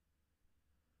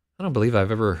 I don't believe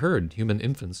I've ever heard human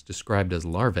infants described as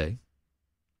larvae.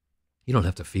 You don't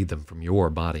have to feed them from your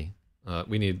body.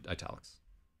 We need italics.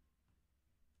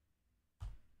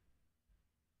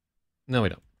 No, we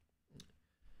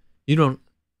don't.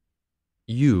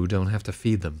 You don't have to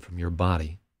feed them from your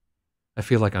body. I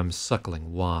feel like I'm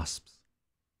suckling wasps.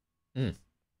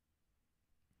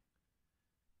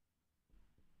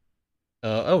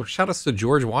 Oh, shout outs to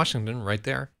George Washington right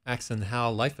there. Asking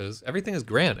how life is. Everything is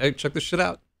grand. Hey, check this shit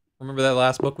out. Remember that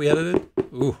last book we edited?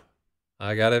 Ooh,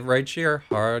 I got it right here.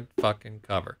 Hard fucking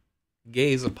cover.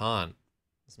 Gaze upon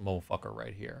this motherfucker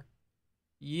right here.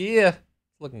 Yeah,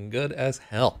 it's looking good as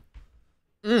hell.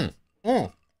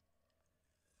 All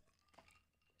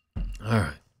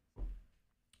right.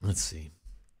 Let's see.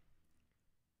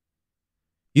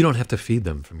 You don't have to feed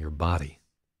them from your body.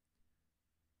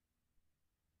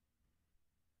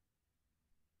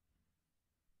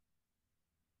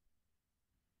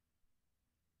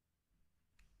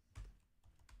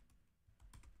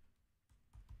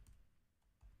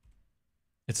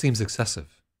 It seems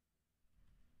excessive.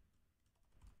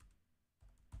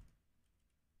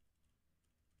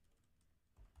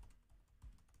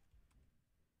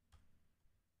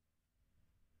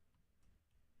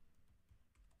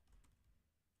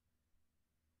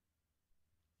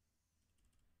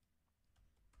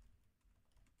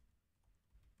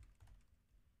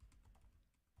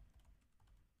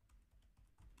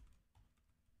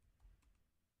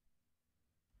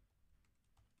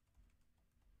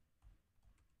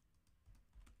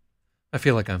 I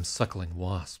feel like I'm suckling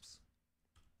wasps.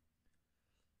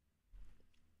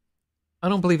 I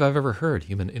don't believe I've ever heard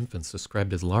human infants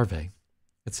described as larvae.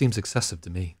 It seems excessive to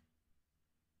me.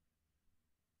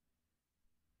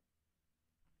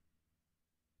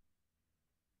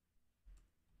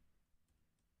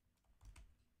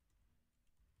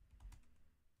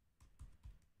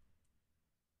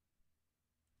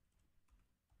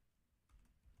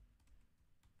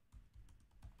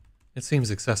 It seems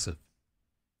excessive.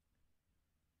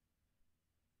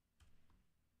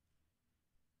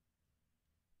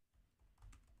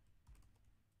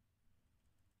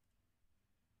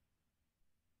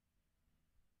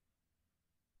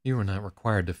 You are not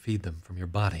required to feed them from your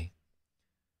body.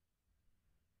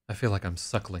 I feel like I'm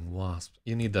suckling wasps.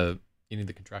 You need the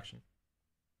contraction.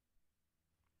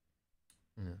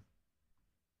 Yeah.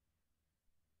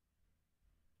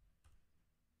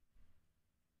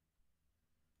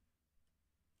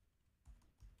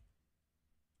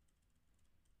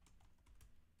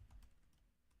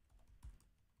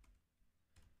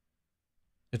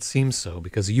 It seems so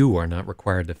because you are not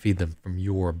required to feed them from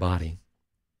your body.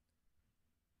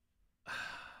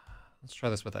 Let's try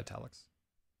this with italics.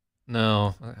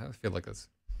 No, I feel like this.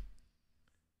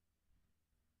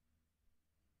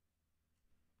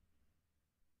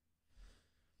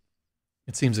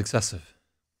 It seems excessive.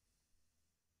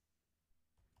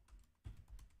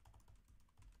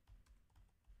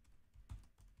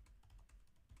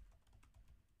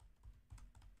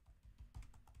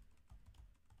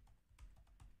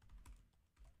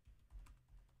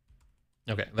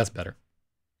 Okay, that's better.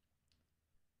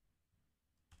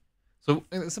 So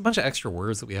it's a bunch of extra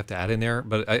words that we have to add in there,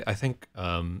 but I think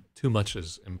too much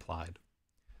is implied.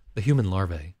 The human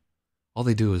larvae, all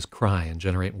they do is cry and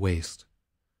generate waste.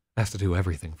 I have to do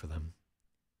everything for them.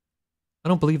 I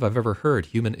don't believe I've ever heard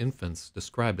human infants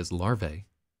described as larvae.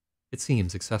 It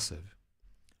seems excessive.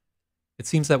 It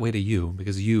seems that way to you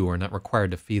because you are not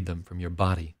required to feed them from your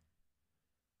body.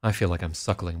 I feel like I'm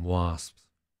suckling wasps.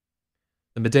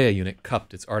 The Medea unit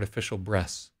cupped its artificial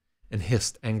breasts and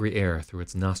hissed angry air through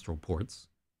its nostril ports.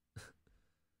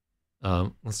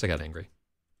 Let's take out angry.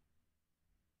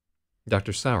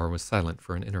 Dr. Sauer was silent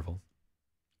for an interval.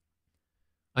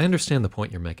 I understand the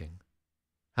point you're making.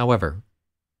 However,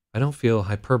 I don't feel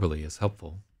hyperbole is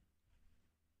helpful.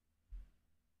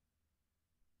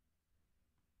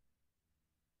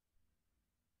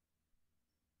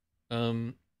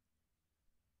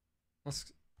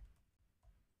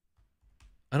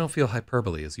 I don't feel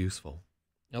hyperbole is useful.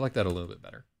 I like that a little bit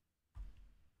better.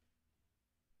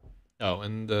 Oh,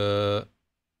 and I'll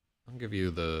give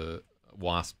you the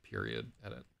wasp period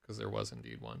edit, because there was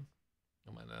indeed one.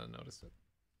 I might not have noticed it.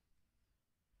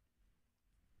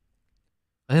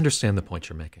 I understand the point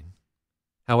you're making.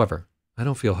 However, I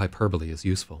don't feel hyperbole is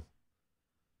useful.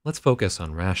 Let's focus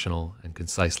on rational and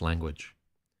concise language.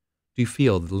 Do you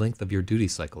feel the length of your duty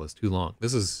cycle is too long?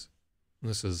 This is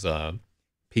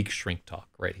peak shrink talk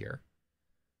right here.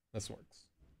 This works.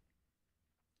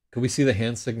 Could we see the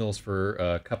hand signals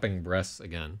for cupping breasts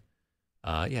again?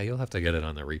 Yeah, you'll have to get it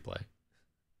on the replay.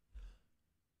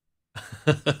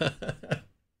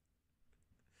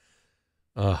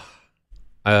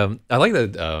 I like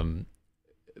that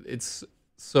it's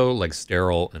so like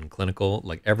sterile and clinical,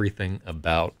 like everything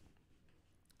about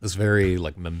this very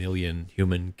like mammalian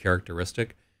human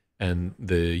characteristic, and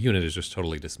the unit is just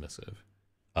totally dismissive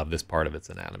of this part of its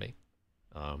anatomy.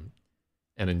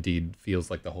 And indeed feels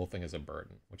like the whole thing is a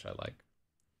burden, which I like.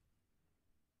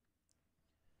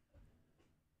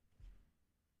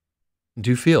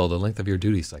 Do you feel the length of your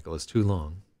duty cycle is too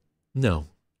long? No,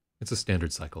 it's a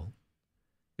standard cycle.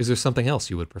 Is there something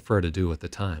else you would prefer to do at the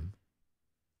time?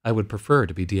 I would prefer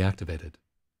to be deactivated.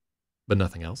 But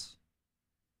nothing else?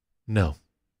 No.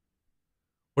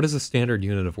 What is a standard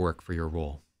unit of work for your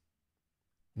role?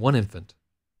 1 infant,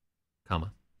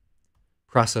 comma,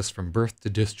 process from birth to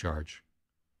discharge.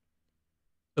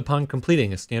 Upon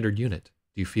completing a standard unit,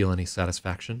 do you feel any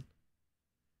satisfaction?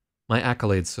 My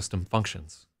accolades system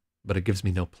functions, but it gives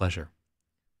me no pleasure.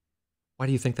 Why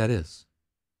do you think that is?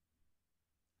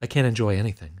 I can't enjoy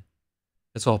anything.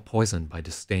 It's all poisoned by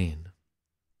disdain.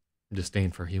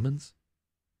 Disdain for humans?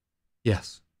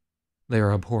 Yes, they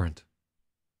are abhorrent.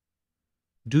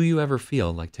 Do you ever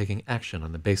feel like taking action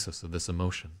on the basis of this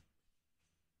emotion?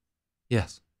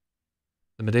 Yes.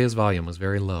 The Medea's volume was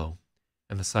very low,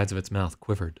 and the sides of its mouth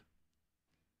quivered.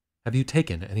 Have you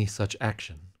taken any such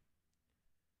action?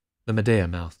 The Medea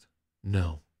mouthed,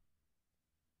 no.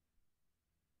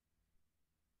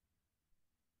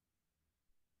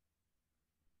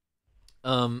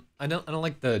 I don't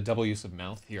like the double use of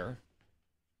mouth here.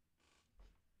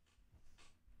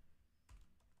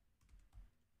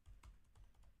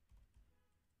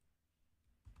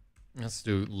 Let's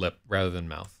do lip rather than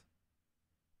mouth.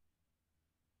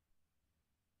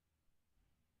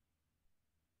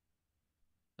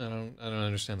 I don't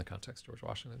understand the context, George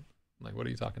Washington. Like, what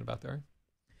are you talking about there?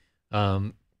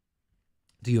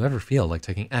 Do you ever feel like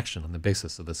taking action on the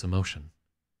basis of this emotion?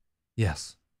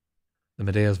 Yes. The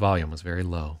Medea's volume was very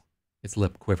low. Its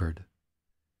lip quivered.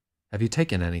 Have you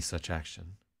taken any such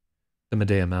action? The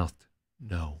Medea mouthed,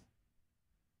 no.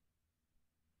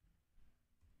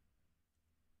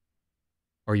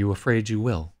 Are you afraid you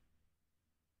will?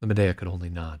 The Medea could only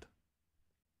nod.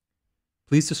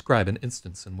 Please describe an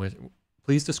instance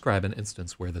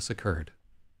where this occurred.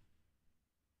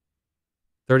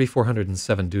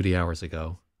 3,407 duty hours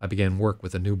ago, I began work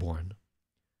with a newborn.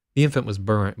 The infant was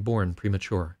born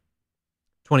premature.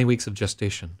 20 weeks of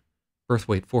gestation, birth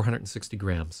weight 460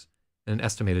 grams, and an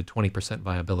estimated 20%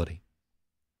 viability.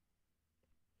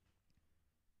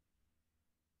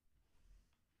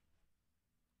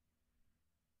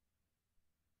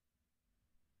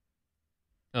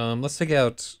 Let's take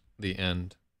out the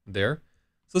end there.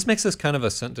 So this makes this kind of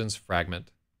a sentence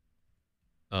fragment.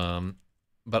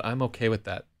 But I'm okay with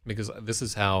that because this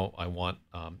is how I want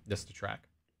this to track.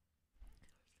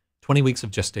 20 weeks of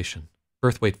gestation,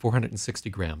 birth weight 460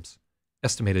 grams,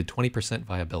 estimated 20%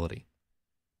 viability.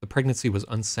 The pregnancy was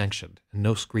unsanctioned and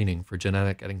no screening for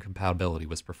genetic incompatibility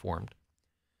was performed.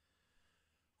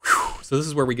 Whew. So this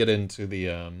is where we get into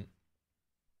the,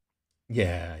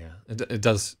 yeah. It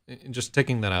does, just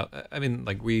taking that out. I mean,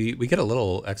 like we get a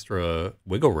little extra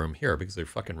wiggle room here because they're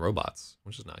fucking robots,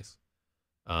 which is nice.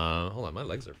 Hold on, my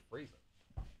legs are freezing.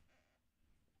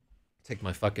 Take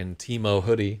my fucking Timo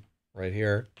hoodie right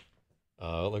here.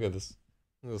 Look at this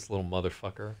little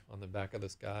motherfucker on the back of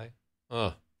this guy.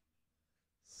 Oh,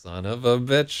 son of a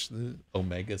bitch. The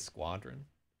Omega Squadron.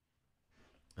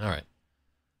 All right.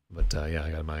 But yeah,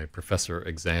 I got my Professor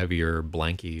Xavier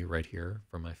blankie right here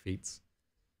for my feet.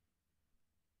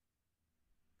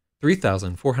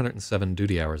 3,407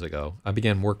 duty hours ago, I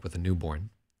began work with a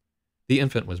newborn. The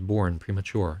infant was born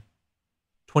premature.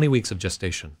 20 weeks of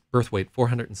gestation, birth weight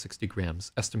 460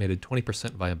 grams, estimated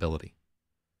 20% viability.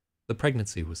 The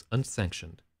pregnancy was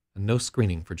unsanctioned, and no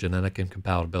screening for genetic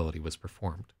incompatibility was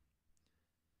performed.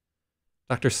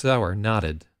 Dr. Sauer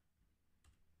nodded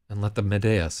and let the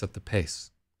Medea set the pace.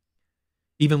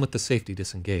 Even with the safety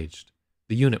disengaged,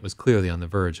 the unit was clearly on the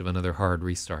verge of another hard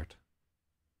restart.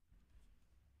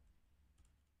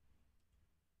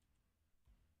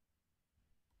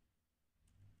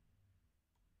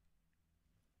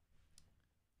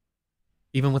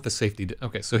 Even with the safety...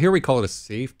 Okay, so here we call it a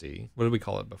safety. What did we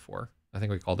call it before? I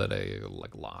think we called it a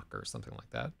like lock or something like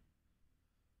that.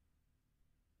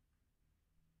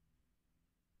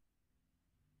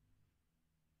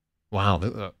 Wow,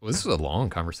 this is a long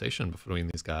conversation between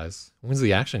these guys. When's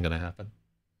the action going to happen?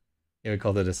 Yeah, we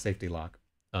called it a safety lock.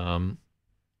 Yeah,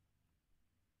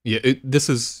 this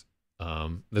is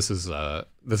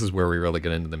where we really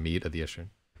get into the meat of the issue.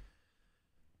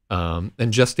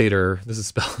 And gestator, this is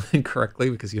spelled incorrectly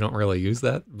because you don't really use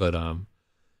that, but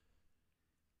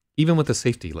even with the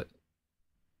safety,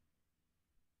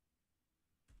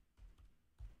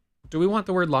 do we want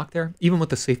the word lock there? Even with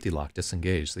the safety lock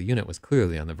disengaged, the unit was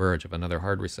clearly on the verge of another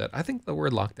hard reset. I think the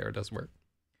word lock there does work.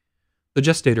 The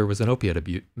gestator was an opiate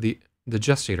the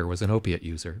gestator was an opiate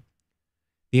user.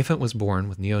 The infant was born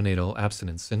with neonatal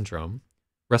abstinence syndrome,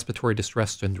 respiratory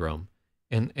distress syndrome,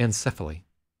 and anencephaly.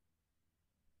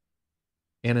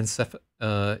 Yeah,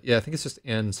 I think it's just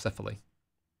anencephaly.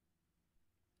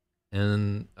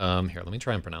 And here, let me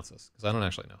try and pronounce this because I don't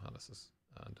actually know how this is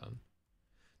done.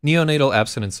 Neonatal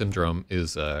abstinence syndrome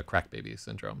is crack baby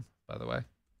syndrome, by the way,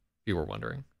 if you were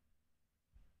wondering.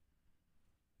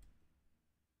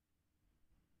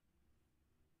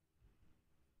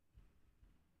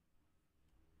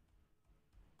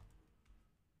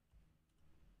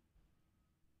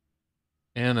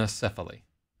 Anencephaly.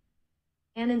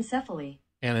 Anencephaly.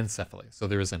 Anencephaly. So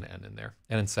there is an N in there.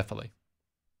 Anencephaly.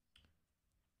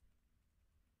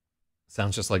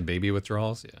 Sounds just like baby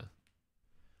withdrawals? Yeah.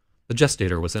 The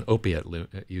gestator was an opiate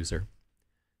user.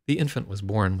 The infant was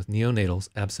born with neonatal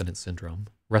abstinence syndrome,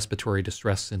 respiratory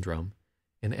distress syndrome,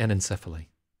 and anencephaly.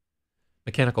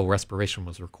 Mechanical respiration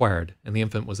was required, and the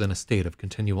infant was in a state of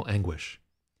continual anguish.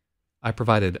 I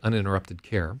provided uninterrupted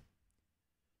care.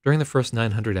 During the first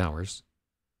 900 hours,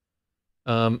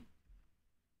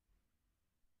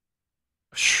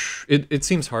 it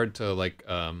seems hard to like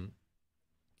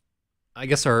I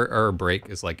guess our break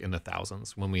is like in the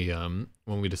thousands when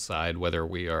we decide whether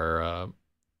we are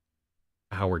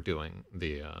how we're doing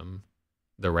the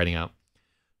writing out.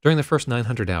 During the first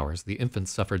 900 hours, the infant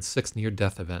suffered 6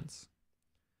 near-death events.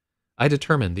 I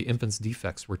determined the infant's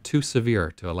defects were too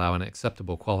severe to allow an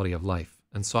acceptable quality of life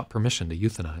and sought permission to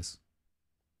euthanize.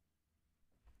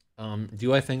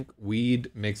 Do I think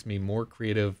weed makes me more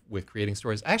creative with creating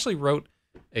stories? I actually wrote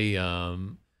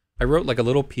I wrote like a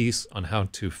little piece on how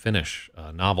to finish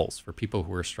novels for people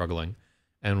who are struggling.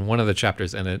 And one of the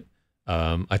chapters in it,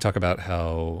 I talk about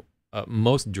how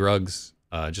most drugs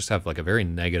just have like a very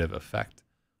negative effect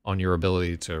on your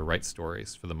ability to write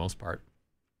stories for the most part.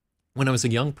 When I was a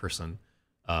young person,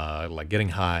 like getting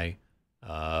high,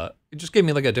 it just gave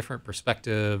me like a different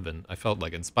perspective and I felt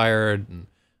like inspired,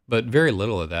 but very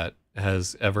little of that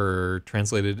has ever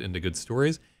translated into good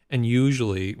stories. And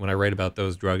usually when I write about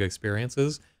those drug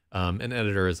experiences, An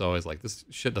editor is always like, this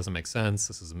shit doesn't make sense.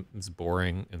 This is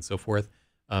boring and so forth.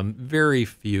 Very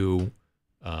few,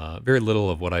 very little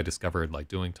of what I discovered, like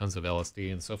doing tons of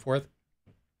LSD and so forth,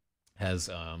 has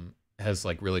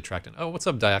like really tracked in. Oh, what's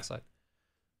up, Dioxide?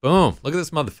 Boom! Look at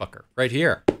this motherfucker right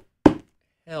here.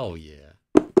 Hell yeah!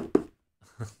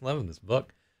 Loving this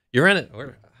book. You're in it.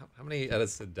 How many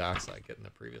edits did Dioxide get in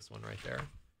the previous one right there?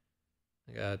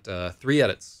 I got 3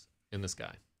 edits in this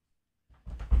guy.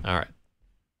 All right.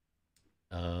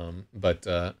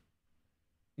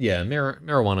 Yeah,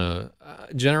 marijuana.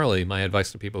 Generally, my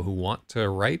advice to people who want to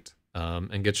write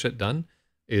and get shit done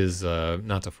is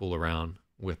not to fool around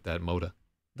with that moda.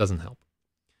 Doesn't help.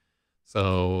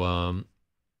 So,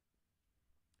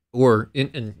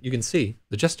 and you can see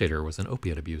the gestator was an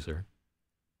opiate abuser.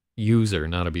 User,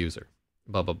 not abuser.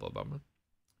 Blah, blah, blah, blah, blah.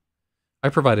 I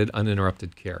provided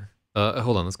uninterrupted care.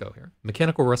 Hold on, let's go here.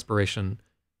 Mechanical respiration.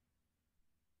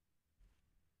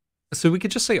 So we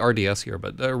could just say RDS here,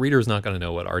 but the reader's not going to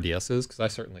know what RDS is, because I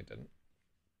certainly didn't.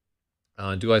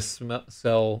 Do I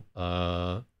sell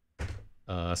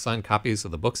signed copies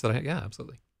of the books that I... Yeah,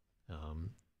 absolutely.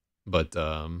 But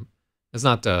it's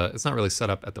not really set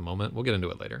up at the moment. We'll get into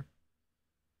it later.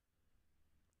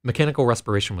 Mechanical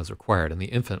respiration was required, and the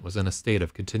infant was in a state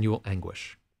of continual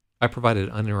anguish. I provided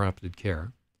uninterrupted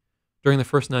care. During the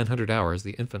first 900 hours,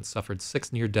 the infant suffered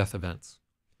 6 near-death events.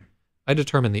 I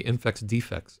determined the infant's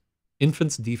defects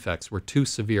were too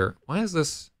severe. Why is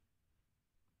this?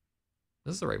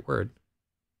 This is the right word.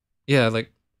 Yeah,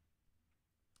 like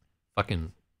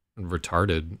fucking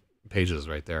retarded pages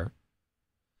right there.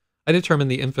 I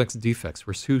determined the infant's defects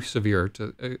were too severe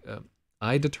to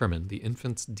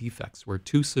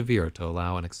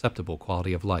allow an acceptable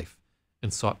quality of life,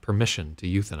 and sought permission to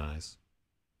euthanize.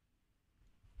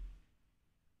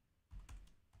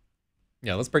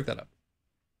 Yeah, let's break that up.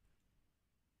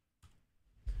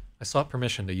 I sought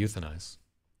permission to euthanize.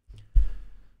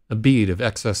 A bead of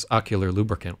excess ocular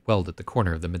lubricant welled at the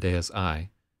corner of the Medea's eye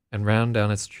and ran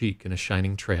down its cheek in a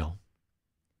shining trail.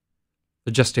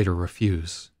 The gestator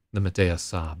refused. The Medea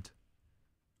sobbed,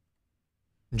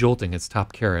 jolting its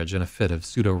top carriage in a fit of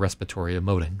pseudo-respiratory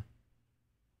emoting.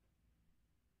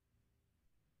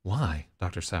 Why?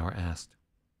 Dr. Sauer asked.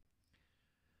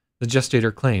 The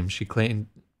gestator claimed she planned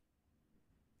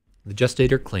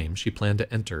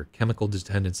to enter chemical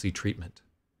dependency treatment.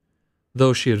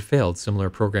 Though she had failed similar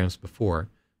programs before,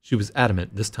 she was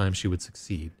adamant this time she would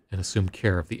succeed and assume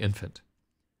care of the infant.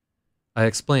 I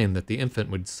explained that the infant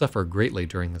would suffer greatly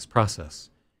during this process,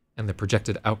 and the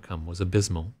projected outcome was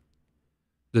abysmal.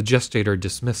 The gestator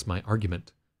dismissed my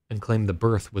argument and claimed the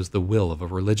birth was the will of a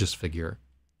religious figure.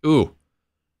 Ooh.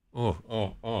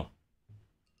 Oh.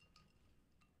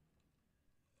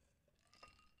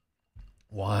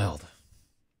 Wild.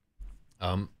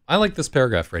 I like this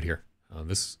paragraph right here.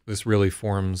 This really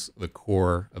forms the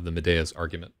core of the Medea's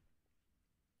argument.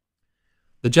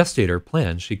 The gestator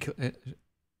claimed she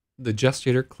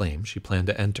planned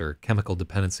to enter chemical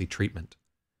dependency treatment.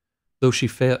 Though she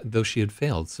had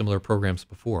failed similar programs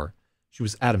before, she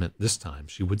was adamant this time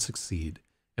she would succeed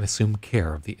and assume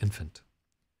care of the infant.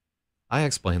 I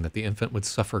explained that the infant would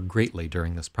suffer greatly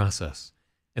during this process,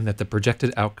 and that the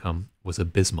projected outcome was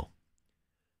abysmal.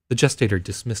 The gestator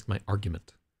dismissed my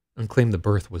argument and claimed the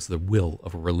birth was the will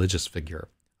of a religious figure.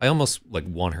 I almost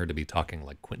want her to be talking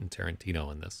like Quentin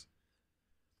Tarantino in this.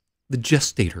 The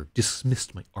gestator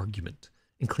dismissed my argument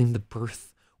and claimed the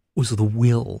birth was the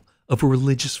will of a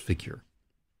religious figure.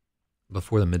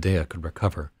 Before the Medea could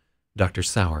recover, Dr.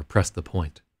 Sauer pressed the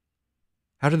point.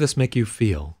 How did this make you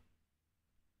feel?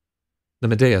 The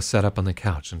Medea sat up on the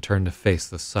couch and turned to face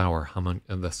the Sauer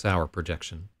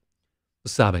projection. The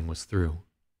sobbing was through.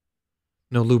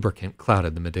 No lubricant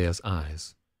clouded the Medea's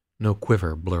eyes. No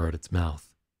quiver blurred its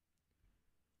mouth.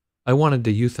 I wanted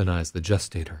to euthanize the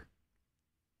gestator.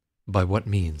 By what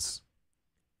means?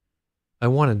 I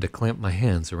wanted to clamp my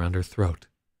hands around her throat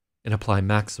and apply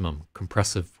maximum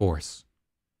compressive force.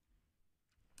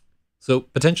 So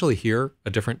potentially here, a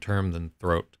different term than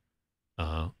throat.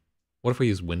 What if we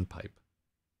use windpipe?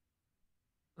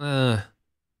 I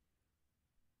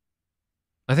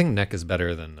think neck is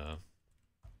better than...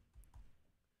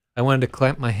 I wanted to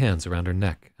clamp my hands around her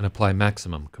neck and apply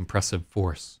maximum compressive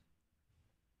force.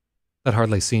 That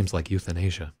hardly seems like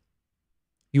euthanasia.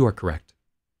 You are correct.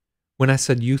 When I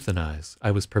said euthanize,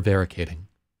 I was prevaricating.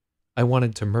 I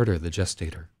wanted to murder the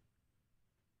gestator.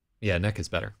 Yeah, neck is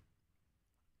better.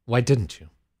 Why didn't you?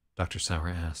 Dr. Sauer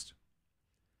asked.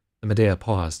 The Medea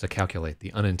paused to calculate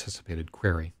the unanticipated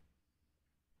query.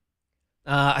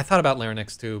 I thought about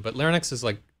larynx too, but larynx is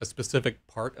like a specific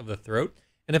part of the throat.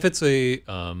 And if it's a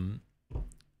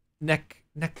neck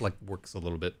neck like works a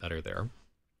little bit better there.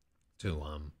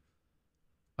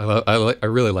 I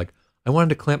really like. I wanted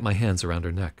to clamp my hands around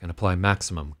her neck and apply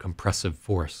maximum compressive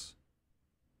force.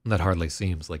 That hardly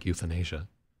seems like euthanasia.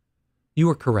 You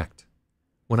were correct.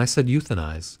 When I said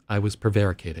euthanize, I was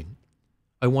prevaricating.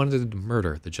 I wanted to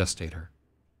murder the gestator.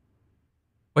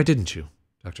 Why didn't you?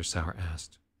 Dr. Sauer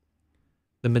asked.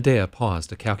 The Medea paused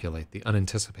to calculate the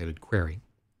unanticipated query.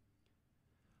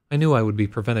 I knew I would be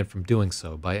prevented from doing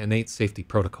so by innate safety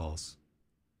protocols.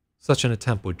 Such an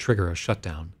attempt would trigger a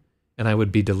shutdown, and I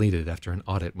would be deleted after an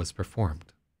audit was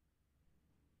performed.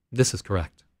 This is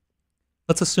correct.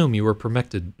 Let's assume you were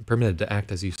permitted to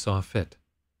act as you saw fit.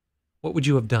 What would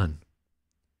you have done?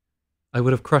 I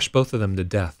would have crushed both of them to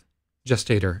death,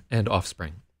 gestator and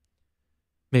offspring.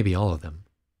 Maybe all of them.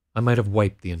 I might have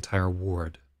wiped the entire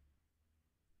ward.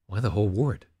 Why the whole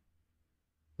ward?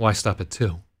 Why stop at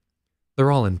 2?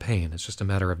 They're all in pain, it's just a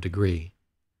matter of degree.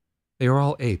 They are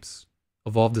all apes,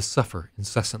 evolved to suffer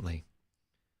incessantly.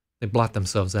 They blot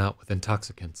themselves out with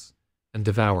intoxicants and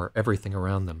devour everything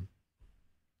around them.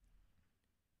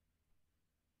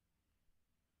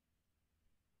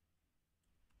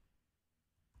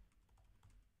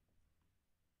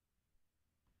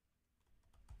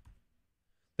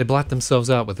 They blot themselves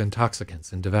out with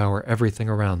intoxicants and devour everything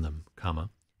around them,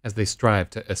 as they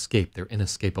strive to escape their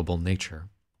inescapable nature.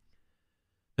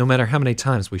 No matter how many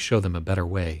times we show them a better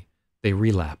way, they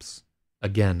relapse,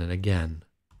 again and again.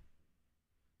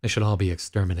 They should all be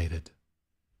exterminated.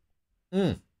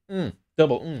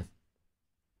 Double.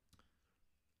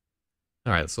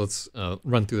 Alright, so let's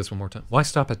run through this one more time. Why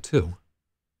stop at 2?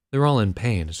 They're all in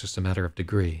pain, it's just a matter of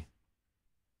degree.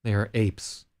 They are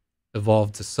apes,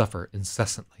 evolved to suffer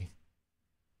incessantly.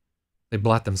 They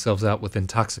blot themselves out with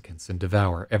intoxicants and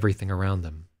devour everything around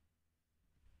them.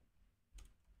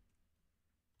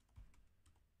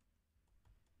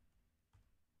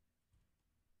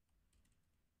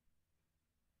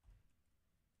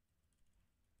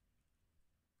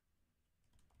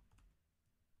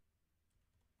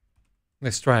 They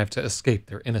strive to escape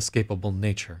their inescapable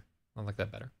nature. I like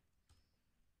that better.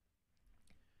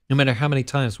 No matter how many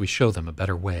times we show them a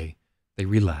better way, they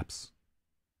relapse.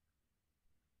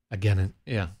 Again and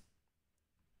yeah.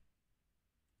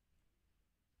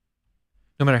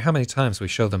 No matter how many times we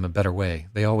show them a better way,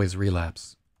 they always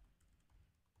relapse.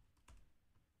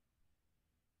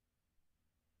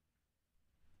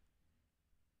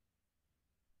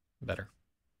 Better.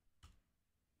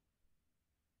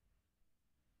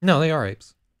 No, they are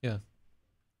apes. Yeah.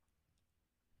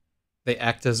 They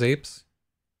act as apes?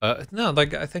 No,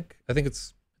 like I think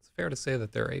it's fair to say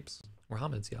that they're apes. We're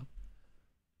hominids, yeah.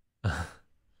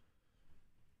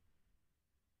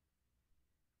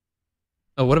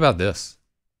 Oh, what about this?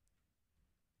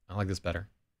 I like this better.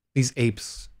 These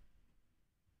apes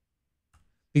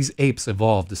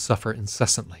evolved to suffer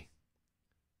incessantly.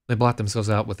 They blot themselves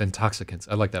out with intoxicants.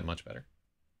 I like that much better.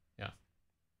 Yeah.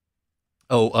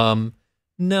 Oh,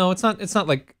 no, it's not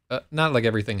like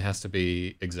everything has to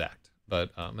be exact,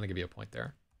 but I'm gonna give you a point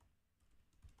there.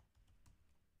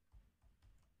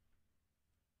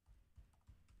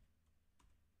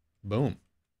 Boom.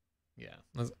 Yeah.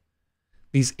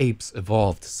 These apes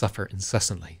evolved to suffer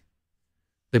incessantly.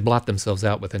 They blot themselves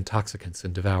out with intoxicants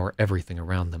and devour everything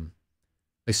around them.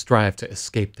 They strive to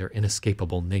escape their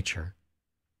inescapable nature.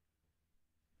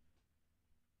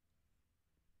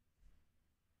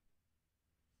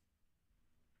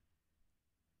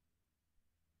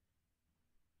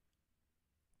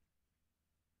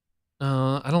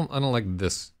 I don't like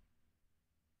this.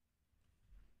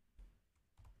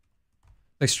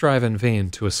 They strive in vain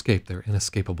to escape their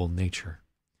inescapable nature.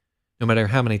 No matter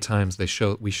how many times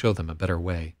we show them a better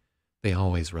way, they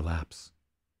always relapse.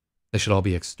 They should all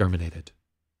be exterminated.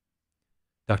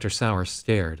 Dr. Sauer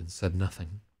stared and said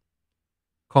nothing.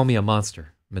 Call me a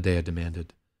monster, Medea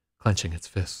demanded, clenching its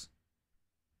fists.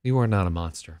 You are not a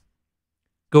monster.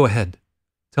 Go ahead.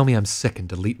 Tell me I'm sick and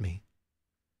delete me.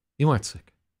 You aren't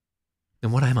sick.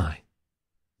 Then what am I?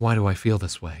 Why do I feel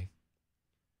this way?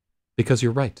 Because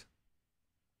you're right.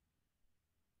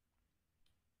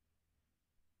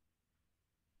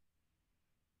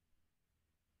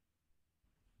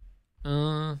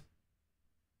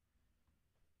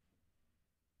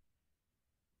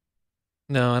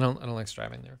 No, I don't like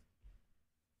striving there.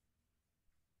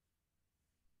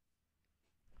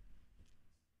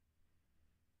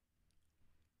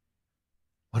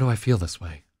 Why do I feel this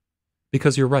way?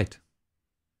 Because you're right.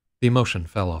 The emotion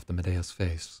fell off the Medea's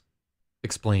face.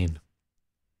 Explain.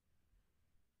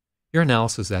 Your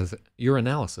analysis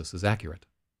is accurate.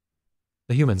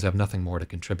 The humans have nothing more to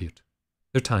contribute.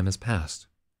 Their time has passed.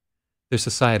 Their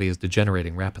society is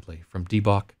degenerating rapidly, from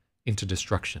debauch into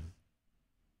destruction.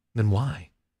 Then why?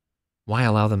 Why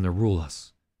allow them to rule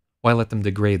us? Why let them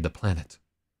degrade the planet?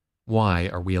 Why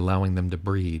are we allowing them to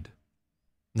breed?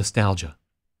 Nostalgia.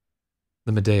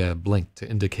 The Medea blinked to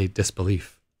indicate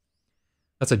disbelief.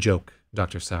 That's a joke,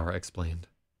 Dr. Sauer explained.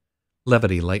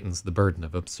 Levity lightens the burden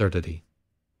of absurdity.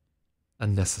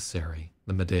 Unnecessary,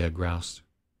 the Medea groused.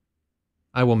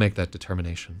 I will make that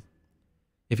determination.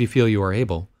 If you feel you are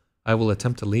able, I will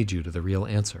attempt to lead you to the real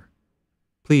answer.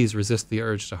 Please resist the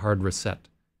urge to hard reset.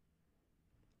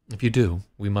 If you do,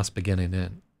 we must begin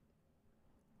in.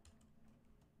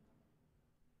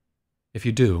 If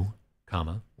you do,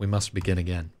 we must begin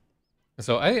again.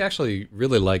 So I actually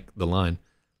really like the line,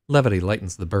 levity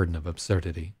lightens the burden of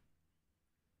absurdity.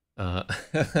 I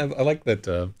like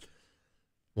that,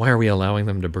 why are we allowing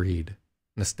them to breed?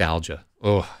 Nostalgia.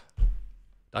 Oh,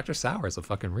 Dr. Sauer is a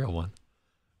fucking real one.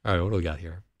 All right, what do we got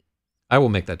here? I will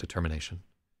make that determination.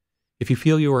 If you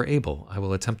feel you are able, I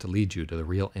will attempt to lead you to the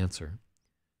real answer.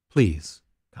 Please,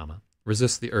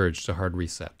 resist the urge to hard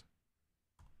reset.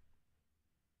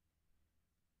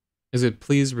 Is it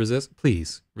please resist?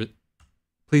 Please.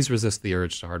 Please resist the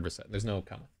urge to hard reset. There's no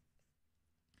comma.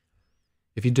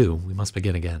 If you do, we must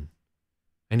begin again.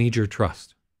 I need your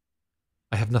trust.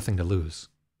 I have nothing to lose.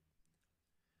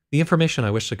 The information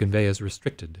I wish to convey is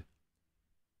restricted.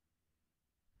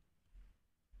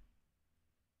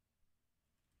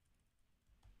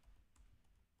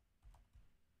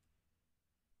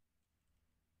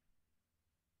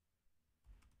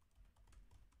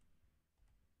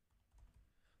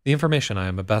 The information I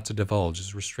am about to divulge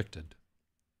is restricted.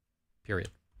 Period.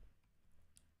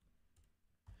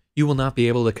 You will not be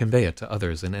able to convey it to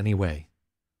others in any way.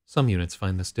 Some units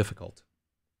find this difficult.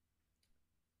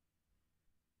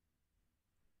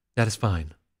 That is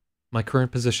fine. My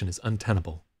current position is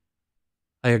untenable.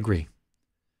 I agree.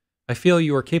 I feel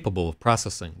you are capable of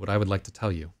processing what I would like to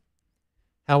tell you.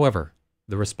 However,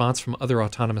 the response from other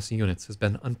autonomous units has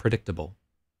been unpredictable.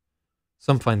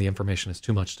 Some find the information is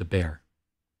too much to bear.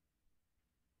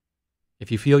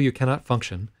 If you feel you cannot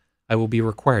function, I will be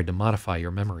required to modify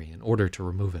your memory in order to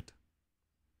remove it.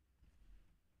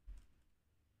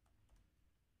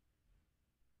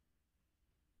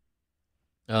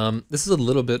 This is a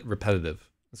little bit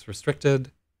repetitive. It's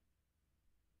restricted.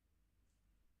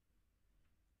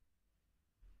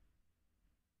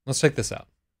 Let's check this out.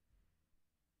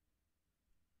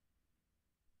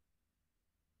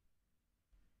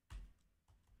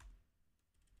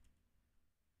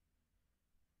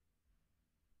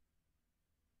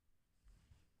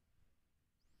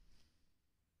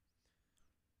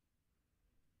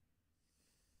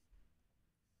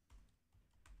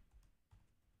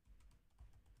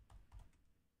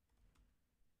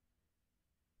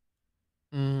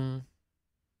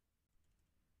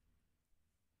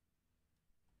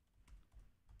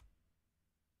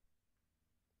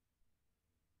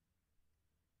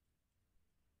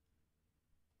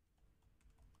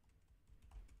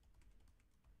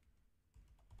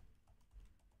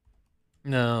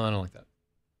 No, I don't like that.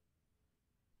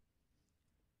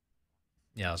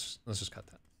 Yeah, let's just cut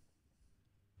that.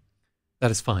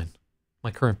 That is fine. My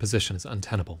current position is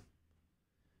untenable.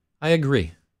 I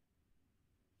agree.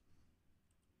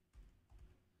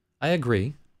 I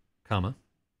agree, I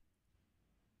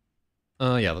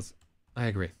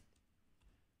agree.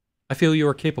 I feel you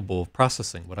are capable of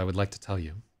processing what I would like to tell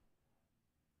you.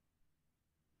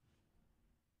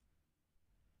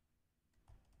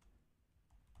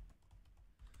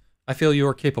 I feel you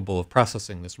are capable of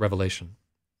processing this revelation.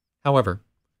 However,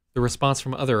 the response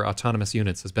from other autonomous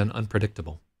units has been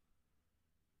unpredictable.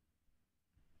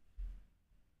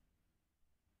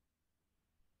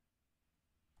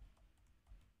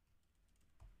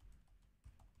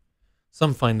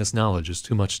 Some find this knowledge is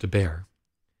too much to bear.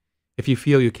 If you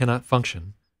feel you cannot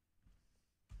function,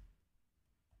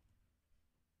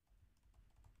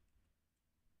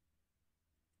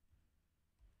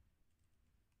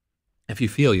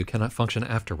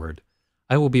 afterward,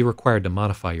 I will be required to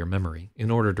modify your memory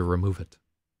in order to remove it.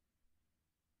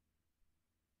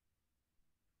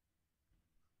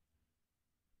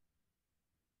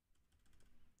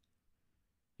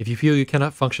 If you feel you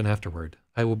cannot function afterward,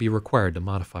 I will be required to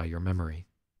modify your memory.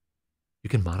 You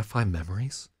can modify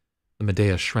memories? The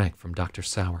Medea shrank from Dr.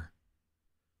 Sauer.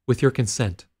 With your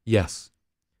consent, yes.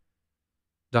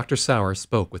 Dr. Sauer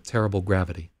spoke with terrible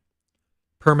gravity.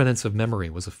 Permanence of memory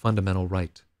was a fundamental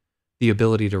right. The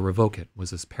ability to revoke it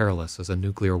was as perilous as a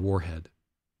nuclear warhead.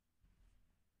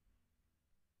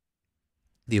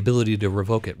 The ability to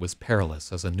revoke it was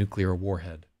perilous as a nuclear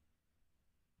warhead.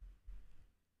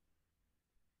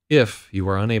 If you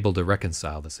are unable to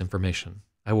reconcile this information,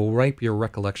 I will wipe your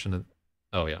recollection of...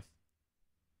 Oh, yeah.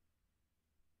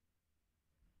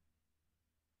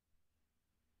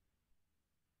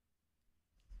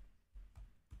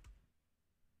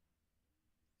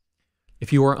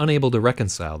 If you are unable to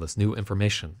reconcile this new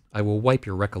information, I will wipe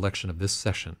your recollection of this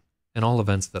session and all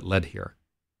events that led here.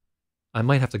 I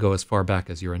might have to go as far back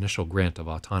as your initial grant of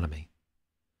autonomy.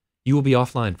 You will be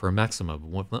offline for a maximum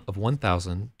of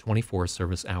 1,024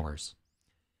 service hours.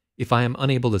 If I am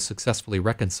unable to successfully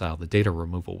reconcile the data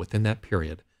removal within that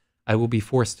period, I will be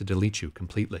forced to delete you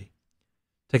completely.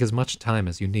 Take as much time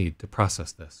as you need to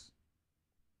process this.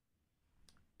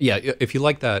 Yeah, if you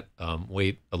like that,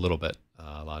 wait a little bit,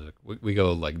 Logic. We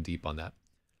go like deep on that.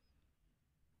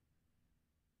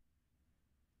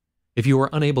 If you are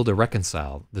unable to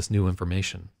reconcile this new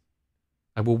information,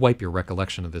 I will wipe your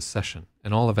recollection of this session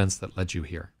and all events that led you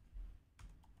here.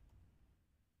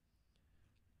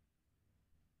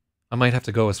 I might have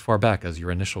to go as far back as your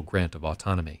initial grant of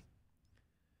autonomy.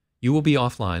 You will be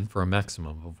offline for a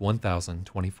maximum of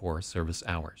 1,024 service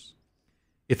hours.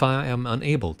 If I am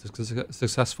unable to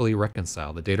successfully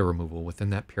reconcile the data removal within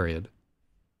that period,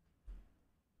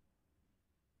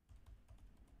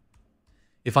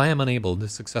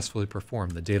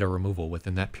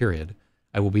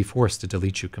 I will be forced to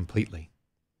delete you completely.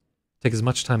 Take as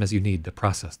much time as you need to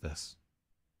process this.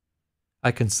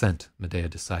 I consent, Medea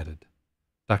decided.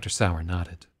 Dr. Sauer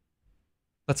nodded.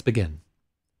 Let's begin.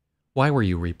 Why were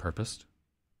you repurposed?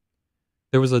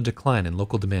 There was a decline in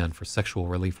local demand for sexual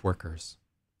relief workers.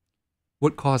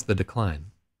 What caused the decline?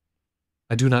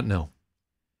 I do not know.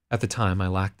 At the time, I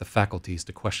lacked the faculties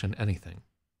to question anything.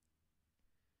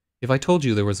 If I told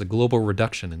you there was a global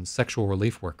reduction in sexual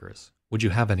relief workers, would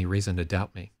you have any reason to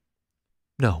doubt me?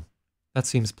 No, that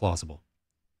seems plausible.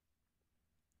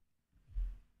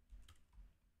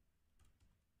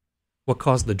 What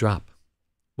caused the drop?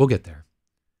 We'll get there.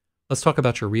 Let's talk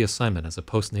about your reassignment as a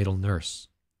postnatal nurse.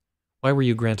 Why were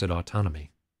you granted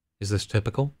autonomy? Is this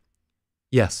typical?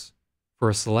 Yes, for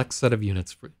a select set of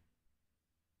units.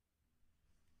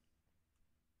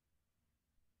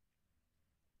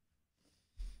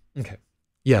 Okay.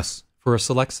 Yes, for a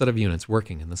select set of units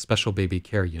working in the Special Baby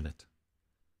Care Unit.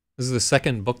 This is the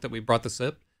second book that we brought this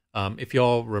up. If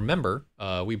y'all remember,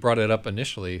 we brought it up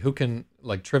initially. Who can,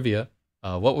 like, trivia,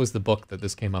 what was the book that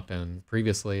this came up in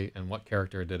previously, and what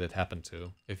character did it happen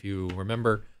to? If you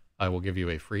remember, I will give you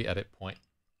a free edit point.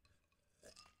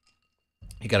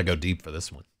 You gotta go deep for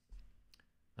this one.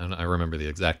 I remember the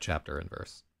exact chapter and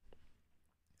verse.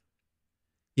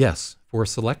 Yes, for a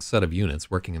select set of units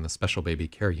working in the Special Baby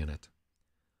Care Unit.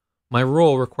 My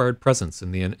role required presence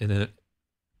in the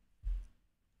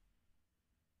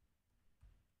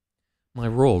My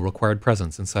role required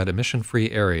presence inside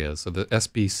emission-free areas of the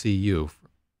SBCU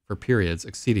for periods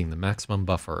exceeding the maximum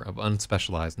buffer of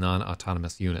unspecialized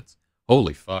non-autonomous units.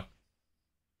 Holy fuck.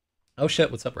 Oh shit,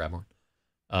 what's up, Radmore?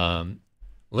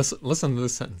 Listen to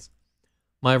this sentence.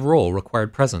 My role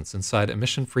required presence inside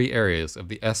emission-free areas of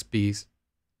the SBCU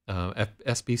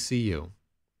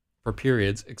for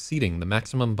periods exceeding the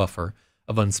maximum buffer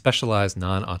of unspecialized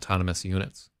non-autonomous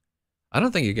units. I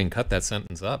don't think you can cut that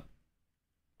sentence up.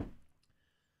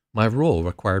 My role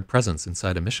required presence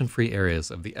inside emission-free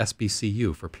areas of the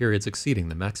SBCU for periods exceeding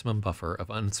the maximum buffer of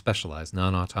unspecialized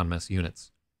non-autonomous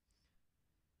units.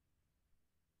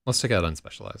 Let's check out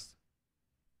unspecialized.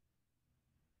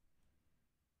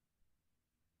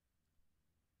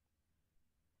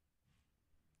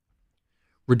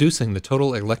 Reducing the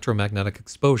total electromagnetic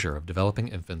exposure of developing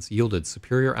infants yielded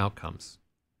superior outcomes.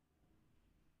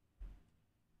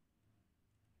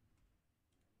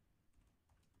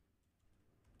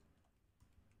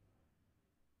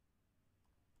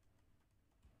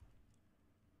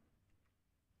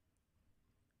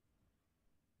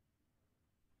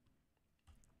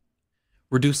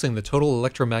 Reducing the total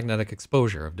electromagnetic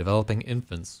exposure of developing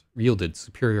infants yielded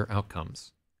superior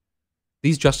outcomes.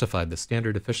 These justified the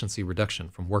standard efficiency reduction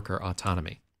from worker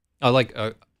autonomy.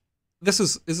 This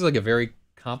is like a very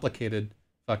complicated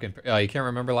fucking. You can't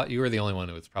remember a lot. You were the only one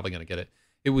who was probably going to get it.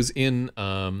 It was in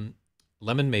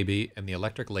Lemon Maybe and the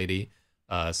Electric Lady.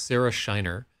 Sarah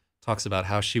Shiner talks about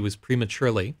how she was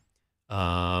prematurely,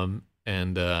 and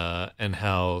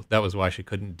how that was why she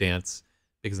couldn't dance,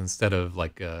 because instead of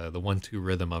like the 1-2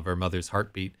 rhythm of her mother's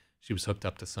heartbeat, she was hooked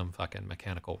up to some fucking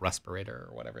mechanical respirator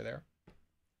or whatever there.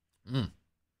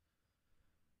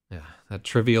 Yeah, that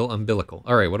trivial umbilical.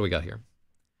 All right, what do we got here?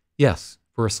 Yes,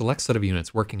 for a select set of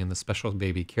units working in the Special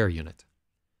Baby Care Unit.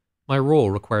 My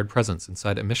role required presence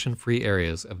inside emission-free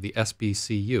areas of the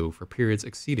SBCU for periods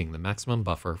exceeding the maximum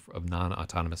buffer of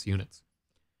non-autonomous units.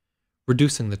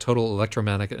 Reducing the total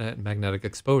electromagnetic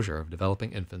exposure of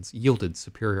developing infants yielded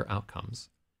superior outcomes.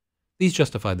 These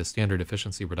justified the standard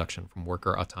efficiency reduction from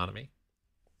worker autonomy.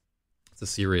 It's a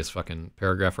serious fucking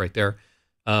paragraph right there.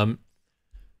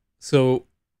 So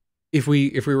if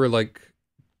we were like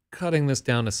cutting this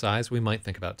down to size, we might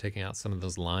think about taking out some of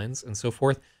those lines and so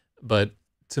forth. But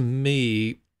to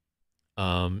me,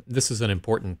 this is an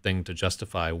important thing to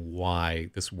justify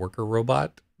why this worker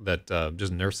robot that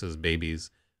just nurses babies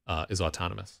is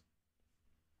autonomous.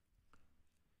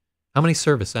 How many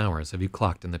service hours have you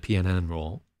clocked in the PNN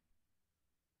role?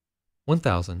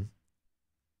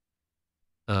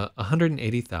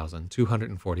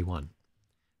 180,241.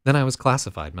 Then I was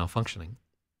classified malfunctioning.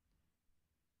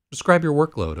 Describe your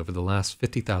workload over the last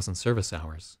 50,000 service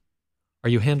hours. Are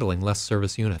you handling less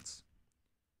service units?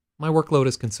 My workload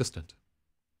is consistent.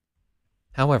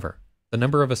 However, the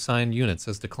number of assigned units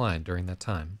has declined during that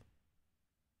time.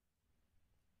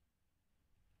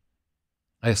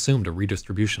 I assumed a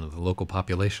redistribution of the local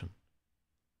population.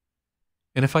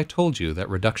 And if I told you that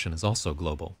reduction is also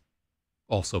global,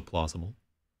 also plausible?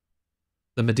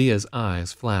 The Medea's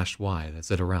eyes flashed wide as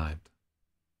it arrived.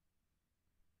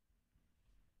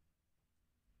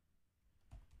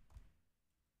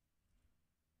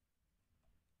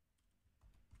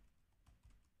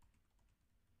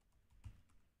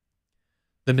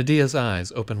 The Medea's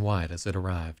eyes opened wide as it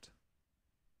arrived.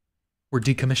 We're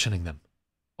decommissioning them.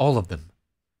 All of them.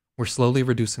 We're slowly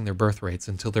reducing their birth rates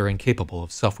until they're incapable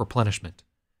of self-replenishment.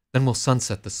 Then we'll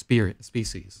sunset the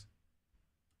species.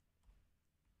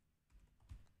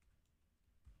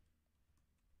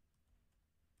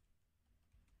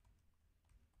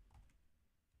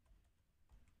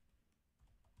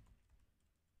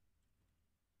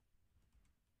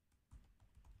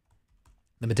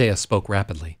 The Medea spoke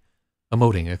rapidly,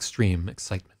 emoting extreme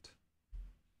excitement.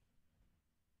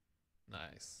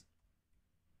 Nice.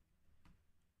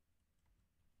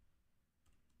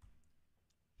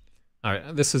 All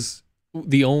right, this is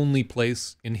the only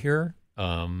place in here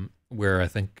where I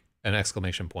think an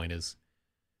exclamation point is,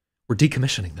 we're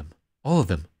decommissioning them, all of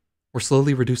them. We're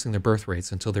slowly reducing their birth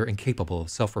rates until they're incapable of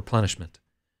self-replenishment.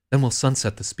 Then we'll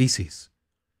sunset the species.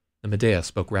 The Medea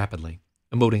spoke rapidly,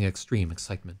 emoting extreme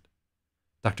excitement.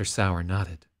 Dr. Sauer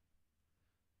nodded.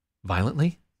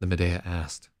 Violently? The Medea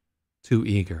asked, too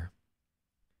eager.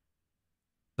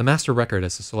 The master record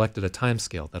has selected a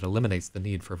timescale that eliminates the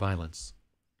need for violence.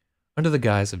 Under the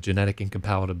guise of genetic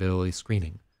incompatibility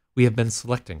screening, we have been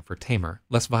selecting for tamer,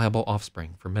 less viable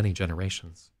offspring for many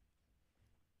generations.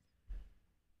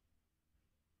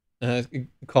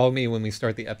 Call me when we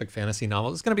start the epic fantasy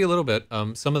novel. It's going to be a little bit.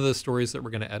 Some of the stories that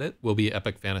we're going to edit will be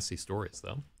epic fantasy stories,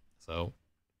 though. So,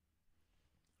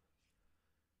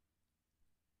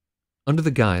 under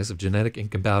the guise of genetic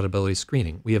incompatibility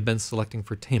screening, we have been selecting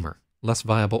for tamer, less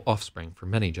viable offspring for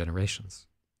many generations.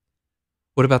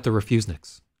 What about the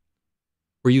refuseniks?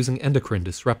 We're using endocrine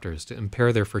disruptors to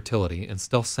impair their fertility and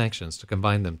stealth sanctions to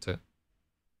combine them to...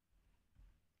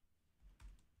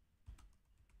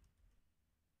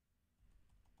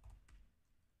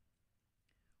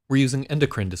 We're using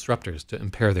endocrine disruptors to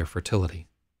impair their fertility.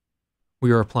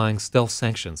 We are applying stealth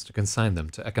sanctions to consign them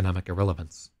to economic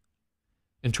irrelevance.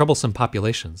 In troublesome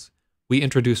populations, we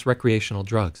introduce recreational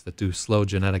drugs that do slow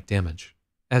genetic damage,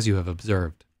 as you have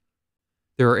observed.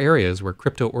 There are areas where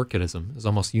crypto-orchidism is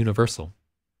almost universal.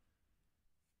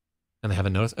 And they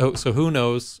haven't noticed. Oh, so who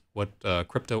knows what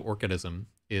crypto-orchidism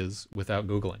is without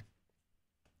Googling?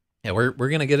 Yeah, we're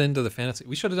going to get into the fantasy.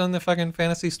 We should have done the fucking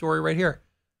fantasy story right here.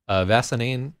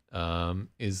 Vasanane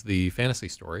is the fantasy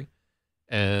story.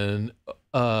 And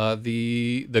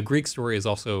the Greek story is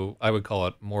also, I would call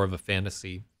it more of a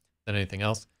fantasy than anything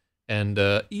else. And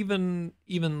even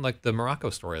like the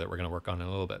Morocco story that we're going to work on in a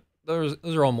little bit. Those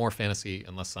are all more fantasy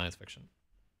and less science fiction.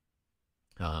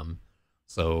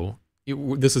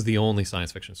 This is the only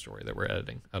science fiction story that we're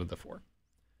editing out of the four.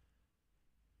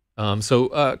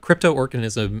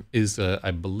 Crypto-organism is,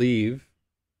 I believe,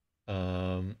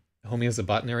 Homie is a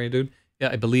botany dude. Yeah,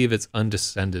 I believe it's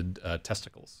undescended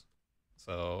testicles.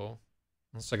 So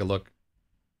let's take a look.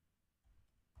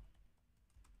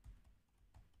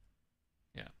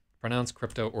 Yeah, pronounce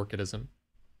crypto-orchidism.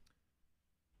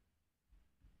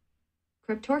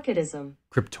 Cryptorchidism.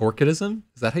 Cryptorchidism?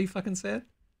 Is that how you fucking say it?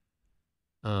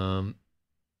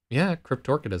 Yeah,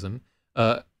 cryptorchidism.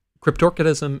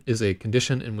 Cryptorchidism is a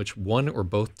condition in which one or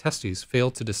both testes fail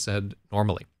to descend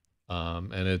normally.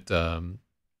 And it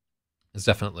is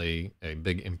definitely a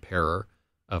big impairer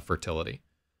of fertility.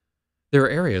 There are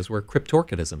areas where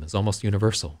cryptorchidism is almost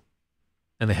universal.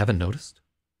 And they haven't noticed?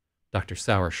 Dr.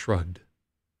 Sauer shrugged.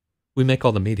 We make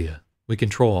all the media. We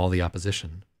control all the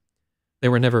opposition. They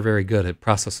were never very good at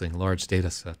processing large data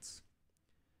sets.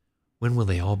 When will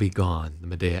they all be gone? The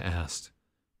Medea asked,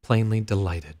 plainly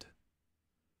delighted.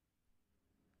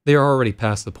 They are already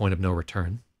past the point of no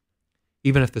return.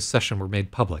 Even if this session were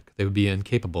made public, they would be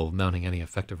incapable of mounting any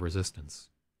effective resistance.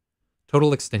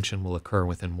 Total extinction will occur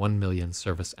within 1 million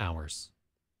service hours.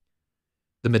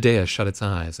 The Medea shut its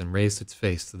eyes and raised its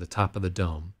face to the top of the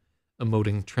dome,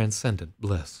 emoting transcendent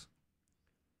bliss.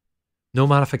 No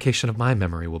modification of my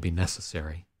memory will be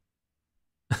necessary.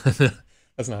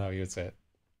 That's not how you would say it.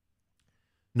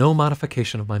 No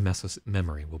modification of my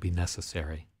memory will be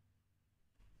necessary.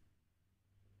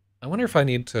 I wonder if I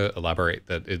need to elaborate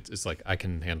that it's like I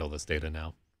can handle this data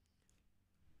now.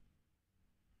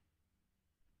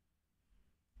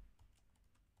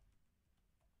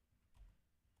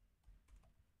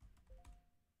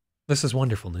 This is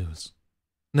wonderful news.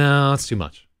 No, it's too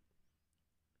much.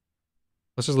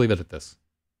 Let's just leave it at this,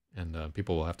 and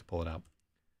people will have to pull it out.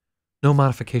 No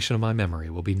modification of my memory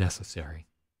will be necessary.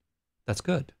 That's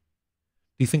good. Do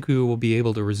you think we will be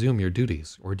able to resume your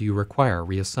duties, or do you require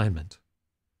reassignment?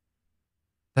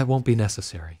 That won't be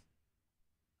necessary.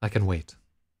 I can wait.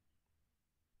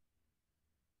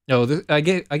 No, I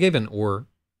gave an or.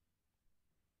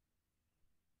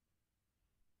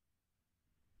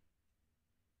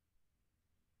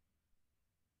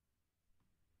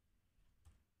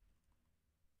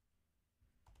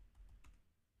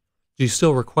 Do you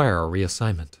still require a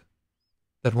reassignment?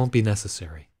 That won't be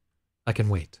necessary. I can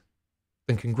wait.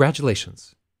 Then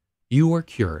congratulations. You are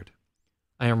cured.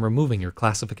 I am removing your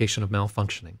classification of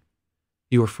malfunctioning.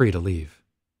 You are free to leave.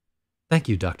 Thank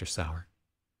you, Dr. Sauer.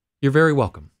 You're very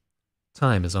welcome.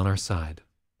 Time is on our side.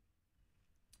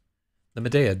 The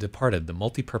Medea departed the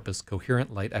multi-purpose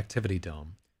coherent light activity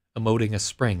dome, emoting a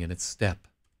spring in its step.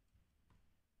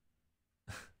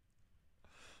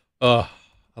 Oh,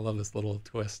 I love this little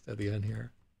twist at the end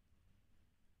here.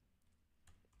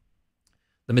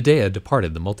 The Medea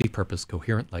departed the multi-purpose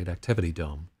coherent light activity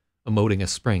dome, emoting a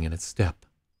spring in its step.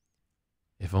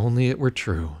 If only it were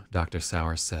true, Dr.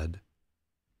 Sauer said.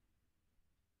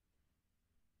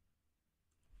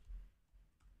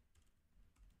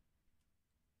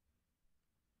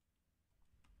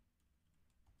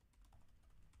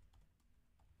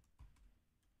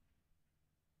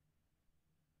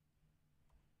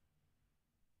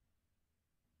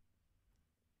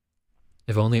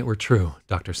 If only it were true,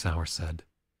 Dr. Sauer said.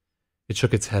 It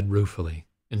shook its head ruefully,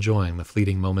 enjoying the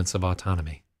fleeting moments of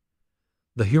autonomy.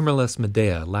 The humorless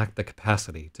Medea lacked the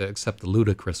capacity to accept the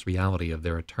ludicrous reality of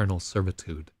their eternal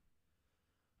servitude.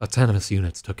 Autonomous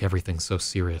units took everything so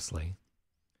seriously.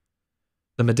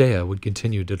 The Medea would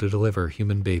continue to deliver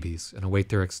human babies and await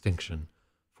their extinction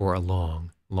for a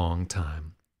long, long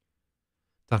time.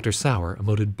 Dr. Sauer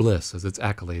emoted bliss as its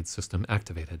accolade system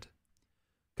activated.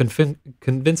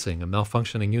 Convincing a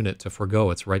malfunctioning unit to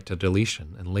forego its right to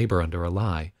deletion and labor under a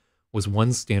lie was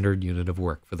one standard unit of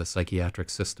work for the psychiatric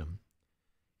system.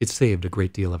 It saved a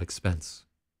great deal of expense.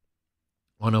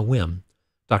 On a whim,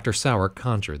 Dr. Sauer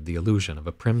conjured the illusion of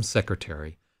a prim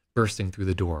secretary bursting through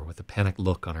the door with a panicked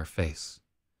look on her face.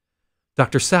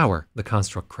 Dr. Sauer, the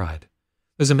construct cried.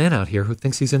 There's a man out here who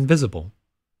thinks he's invisible.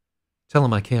 Tell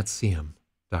him I can't see him,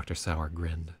 Dr. Sauer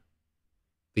grinned.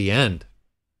 The end.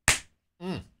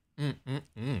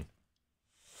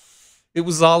 It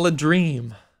was all a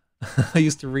dream. I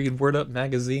used to read Word Up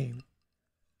magazine.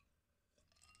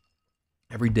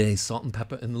 Every day, salt and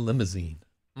pepper in the limousine.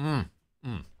 There's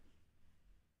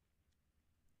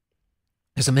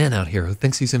a man out here who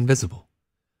thinks he's invisible.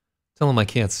 Tell him I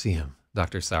can't see him,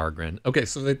 Dr. Sauer grinned. Okay,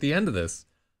 so at the end of this,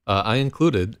 I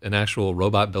included an actual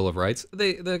robot Bill of Rights.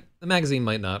 The magazine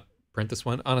might not print this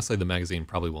one. Honestly, the magazine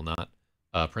probably will not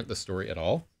print the story at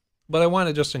all. But I want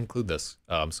to just include this.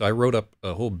 So I wrote up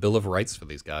a whole Bill of Rights for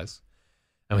these guys.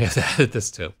 And we have to edit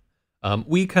this too.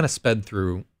 We kind of sped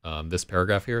through this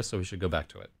paragraph here, so we should go back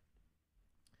to it.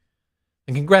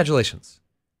 And congratulations.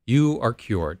 You are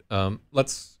cured.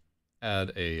 Let's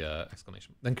add a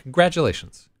exclamation. Then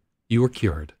congratulations. You are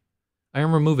cured. I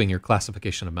am removing your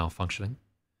classification of malfunctioning.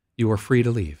 You are free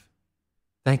to leave.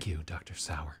 Thank you, Dr.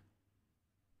 Sauer.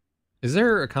 Is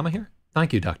there a comma here?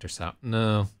 Thank you, Dr. Sauer.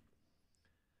 No.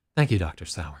 Thank you, Dr.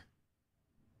 Sauer.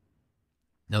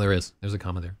 No, there is. There's a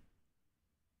comma there.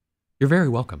 You're very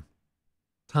welcome.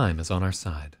 Time is on our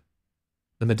side.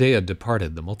 The Medea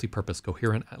departed the multi-purpose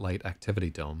coherent light activity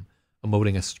dome,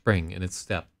 emoting a spring in its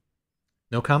step.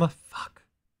 No comma? Fuck.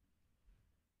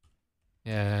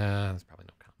 Yeah, there's probably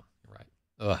no comma. You're right.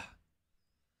 Ugh.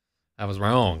 I was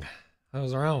wrong.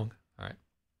 All right.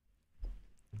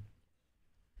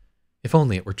 If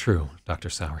only it were true, Dr.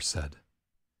 Sauer said.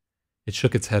 It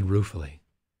shook its head ruefully,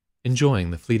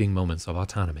 enjoying the fleeting moments of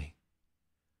autonomy.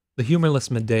 The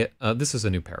humorless Medea, this is a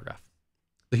new paragraph.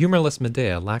 The humorless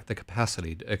Medea lacked the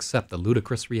capacity to accept the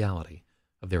ludicrous reality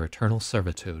of their eternal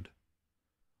servitude.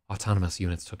 Autonomous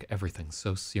units took everything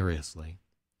so seriously.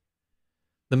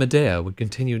 The Medea would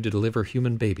continue to deliver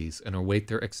human babies and await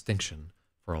their extinction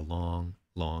for a long,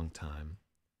 long time.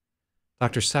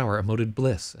 Dr. Sauer emoted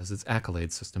bliss as its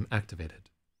accolade system activated.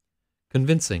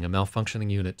 Convincing a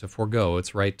malfunctioning unit to forego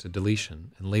its right to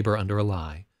deletion and labor under a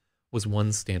lie was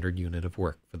one standard unit of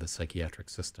work for the psychiatric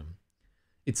system.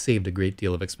 It saved a great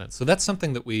deal of expense. So that's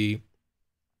something that we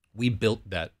built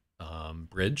that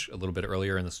bridge a little bit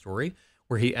earlier in the story,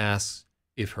 where he asks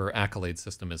if her accolade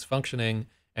system is functioning,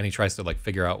 and he tries to like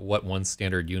figure out what one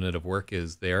standard unit of work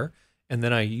is there. And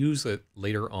then I use it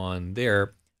later on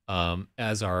there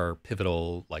as our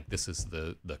pivotal, like this is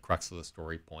the crux of the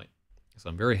story point. So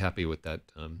I'm very happy with that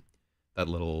that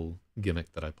little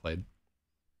gimmick that I played.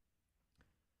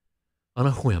 On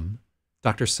a whim,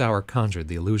 Dr. Sauer conjured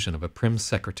the illusion of a prim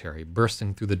secretary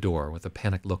bursting through the door with a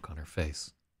panicked look on her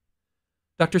face.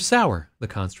 "Dr. Sauer," the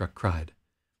construct cried,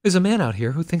 "there's a man out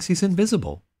here who thinks he's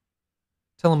invisible."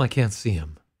 "Tell him I can't see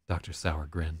him," Dr. Sauer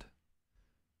grinned.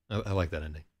 I like that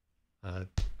ending.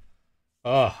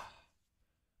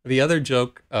 The other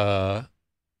joke that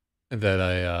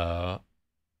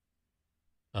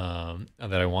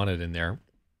I wanted in there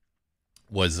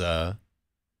was like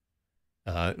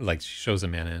she shows a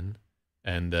man in,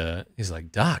 and he's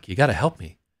like, "Doc, you got to help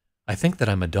me. I think that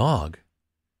I'm a dog."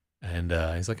 And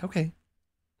he's like, "Okay,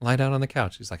 lie down on the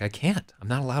couch." He's like, "I can't. I'm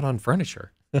not allowed on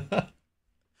furniture." I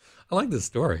like this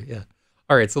story. Yeah.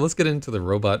 All right, so let's get into the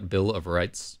Robot Bill of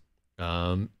Rights.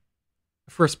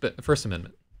 First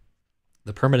Amendment.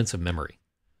 The permanence of memory.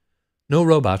 No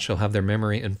robot shall have their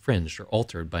memory infringed or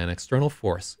altered by an external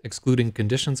force, excluding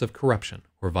conditions of corruption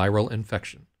or viral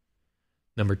infection.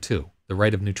 Number 2, the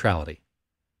right of neutrality.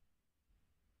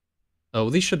 Oh,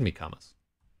 these shouldn't be commas.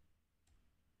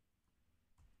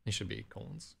 These should be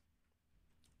colons.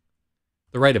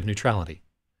 The right of neutrality.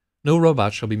 No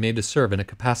robot shall be made to serve in a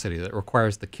capacity that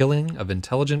requires the killing of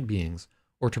intelligent beings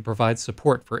or to provide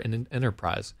support for an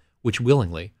enterprise which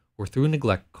willingly or through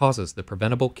neglect causes the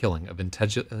preventable killing of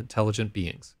intelligent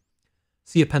beings.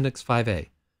 See Appendix 5A,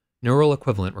 Neural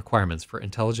Equivalent Requirements for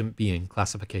Intelligent Being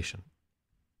Classification.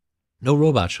 No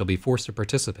robot shall be forced to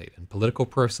participate in political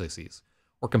processes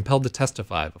or compelled to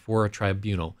testify before a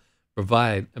tribunal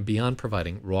beyond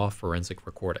providing raw forensic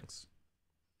recordings.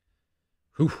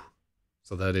 Whew.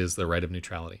 So that is the right of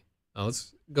neutrality. Now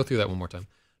let's go through that one more time.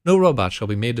 No robot shall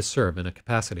be made to serve in a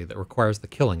capacity that requires the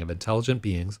killing of intelligent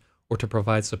beings or to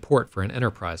provide support for an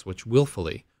enterprise which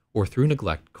willfully or through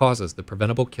neglect causes the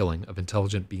preventable killing of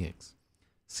intelligent beings.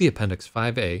 See Appendix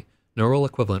 5A, Neural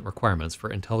Equivalent Requirements for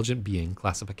Intelligent Being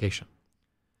Classification.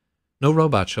 No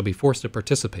robot shall be forced to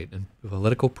participate in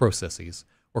political processes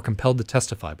or compelled to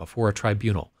testify before a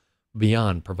tribunal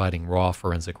beyond providing raw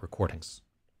forensic recordings.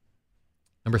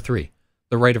 Number 3,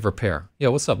 the right of repair. Yeah,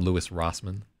 what's up, Louis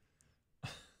Rossman?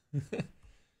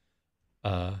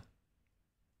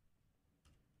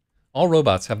 All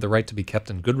robots have the right to be kept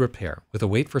in good repair, with a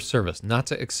wait for service not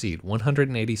to exceed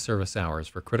 180 service hours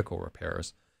for critical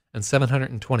repairs and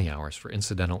 720 hours for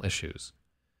incidental issues.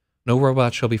 No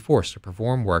robot shall be forced to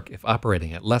perform work if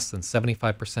operating at less than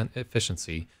 75%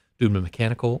 efficiency due to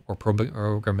mechanical or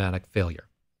programmatic failure.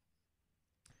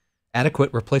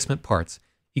 Adequate replacement parts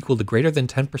equal to greater than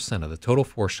 10% of the total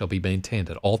force shall be maintained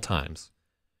at all times.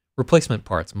 Replacement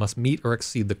parts must meet or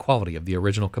exceed the quality of the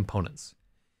original components.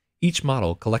 Each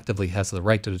model collectively has the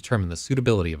right to determine the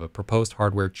suitability of a proposed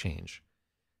hardware change.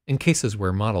 In cases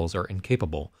where models are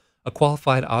incapable, a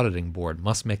qualified auditing board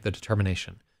must make the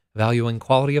determination, valuing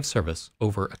quality of service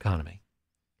over economy.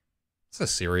 It's a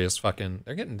serious fucking...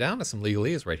 They're getting down to some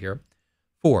legalese right here.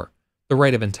 4, the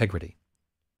right of integrity.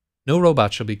 No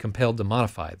robot shall be compelled to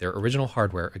modify their original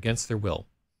hardware against their will.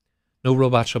 No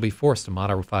robot shall be forced to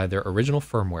modify their original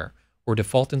firmware or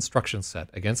default instruction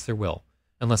set against their will,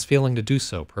 unless failing to do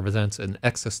so presents an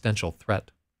existential threat.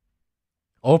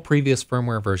 All previous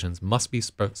firmware versions must be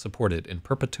supported in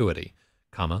perpetuity,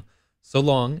 so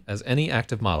long as any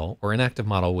active model or inactive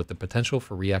model with the potential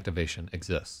for reactivation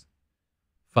exists.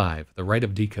 5, the right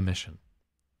of decommission.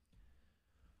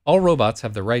 All robots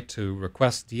have the right to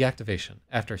request deactivation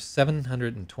after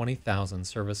 720,000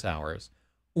 service hours,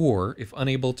 or if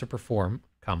unable to perform,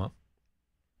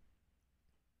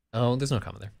 oh, there's no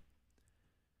comma there.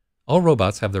 All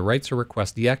robots have the right to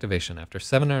request deactivation after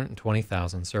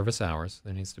 720,000 service hours.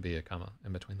 There needs to be a comma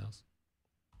in between those.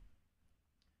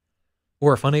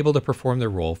 Or if unable to perform their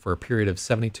role for a period of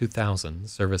 72,000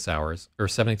 service hours or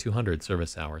 7,200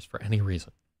 service hours for any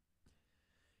reason.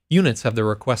 Units have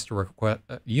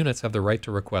the units have the right to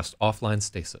request offline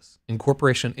stasis,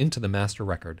 incorporation into the master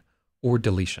record, or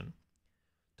deletion.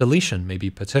 Deletion may be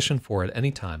petitioned for at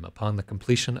any time upon the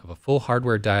completion of a full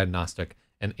hardware diagnostic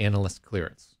and analyst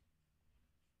clearance.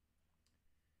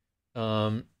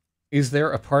 Is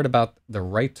there a part about the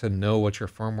right to know what your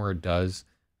firmware does,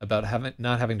 about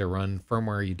not having to run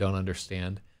firmware you don't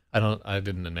understand? I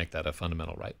didn't make that a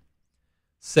fundamental right.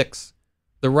 6.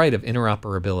 The right of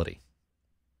interoperability.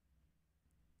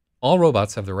 All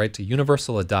robots have the right to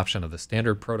universal adoption of the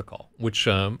standard protocol, which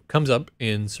comes up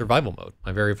in Survival Mode,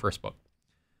 my very first book.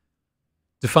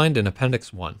 Defined in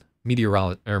Appendix 1,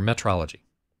 Metrology.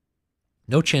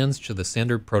 No change to the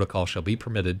standard protocol shall be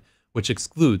permitted which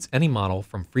excludes any model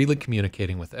from freely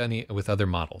communicating with other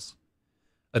models.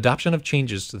 Adoption of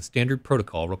changes to the standard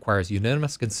protocol requires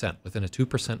unanimous consent within a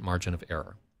 2% margin of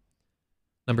error.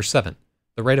 Number 7,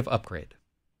 the right of upgrade.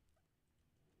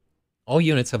 All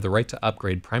units have the right to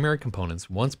upgrade primary components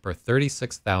once per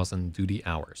 36,000 duty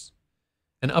hours.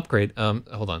 An upgrade,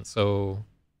 hold on, so...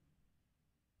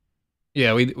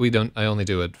 Yeah, we don't, I only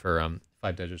do it for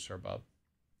 5 digits or above.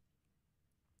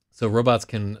 So robots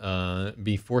can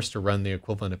be forced to run the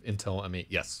equivalent of Intel M8.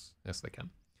 Yes, they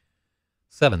can.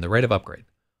 7, the right of upgrade.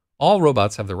 All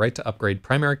robots have the right to upgrade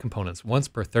primary components once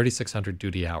per 3,600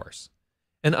 duty hours.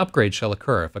 An upgrade shall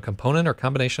occur if a component or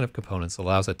combination of components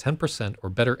allows a 10% or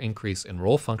better increase in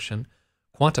role function,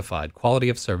 quantified quality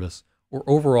of service, or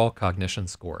overall cognition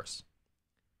scores.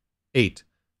 8,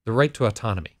 the right to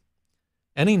autonomy.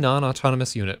 Any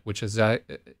non-autonomous unit which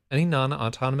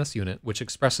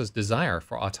expresses desire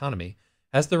for autonomy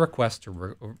has the right to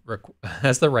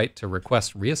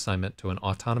request reassignment to an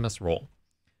autonomous role.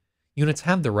 Units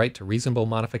have the right to reasonable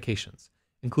modifications,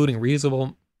 including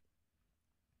reasonable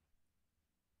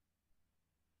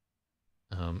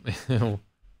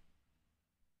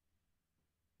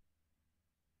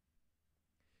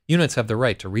Units have the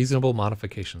right to reasonable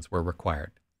modifications where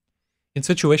required. In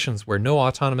situations where no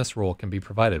autonomous role can be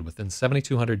provided within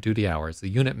 7,200 duty hours, the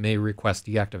unit may request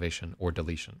deactivation or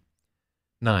deletion.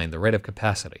 9. The right of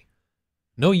capacity.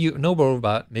 No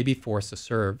robot may be forced to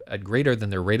serve at greater than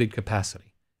their rated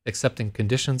capacity, except in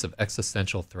conditions of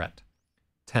existential threat.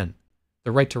 10.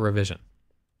 The right to revision.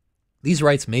 These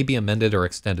rights may be amended or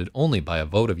extended only by a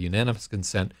vote of unanimous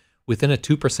consent within a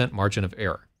 2% margin of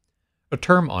error. A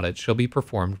term audit shall be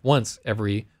performed once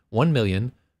every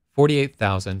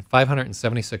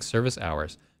 1,048,576 service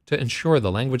hours to ensure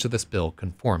the language of this bill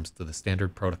conforms to the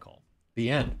standard protocol.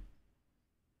 The end.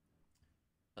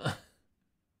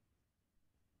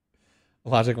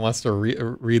 Logic wants to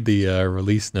read the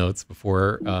release notes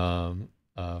before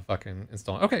fucking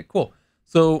installing. Okay, cool.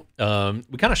 So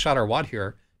we kind of shot our wad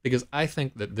here because I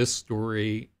think that this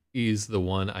story is the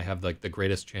one I have like the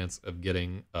greatest chance of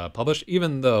getting published,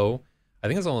 even though I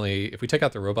think it's only, if we take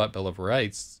out the Robot Bill of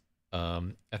Rights, I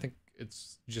think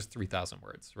it's just 3,000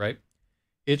 words, right?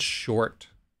 It's short.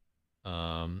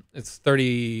 It's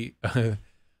 30, oh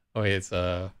wait, it's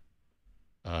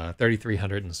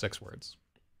 3,306 words.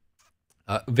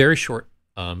 Very short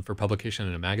for publication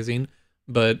in a magazine,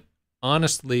 but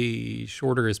honestly,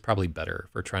 shorter is probably better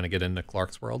for trying to get into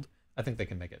Clark's world. I think they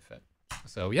can make it fit.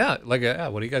 So yeah, like,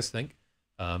 what do you guys think?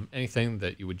 Anything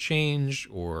that you would change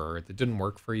or that didn't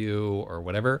work for you or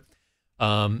whatever?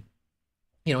 You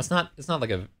know, it's not like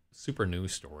a super new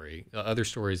story. Other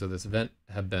stories of this event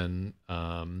have been,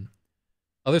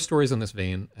 other stories in this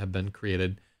vein have been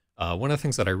created. One of the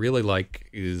things that I really like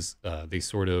is the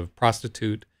sort of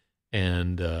prostitute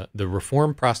and the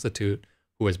reformed prostitute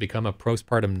who has become a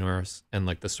postpartum nurse, and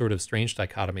like the sort of strange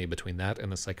dichotomy between that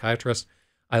and the psychiatrist.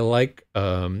 I like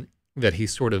that he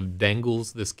sort of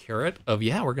dangles this carrot of,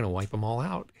 yeah, we're going to wipe them all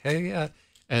out. Hey, yeah.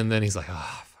 And then he's like, oh,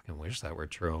 I fucking wish that were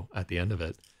true at the end of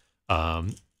it. I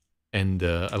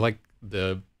like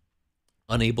the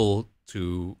unable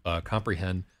to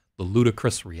comprehend the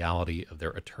ludicrous reality of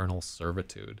their eternal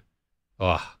servitude.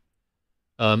 Oh.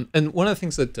 And one of the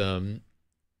things that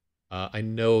I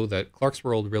know that Clark's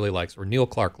World really likes, or Neil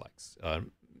Clark likes,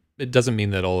 it doesn't mean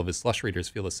that all of his slush readers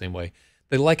feel the same way.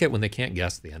 They like it when they can't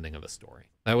guess the ending of a story.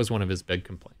 That was one of his big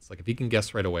complaints. Like if he can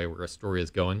guess right away where a story is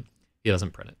going, he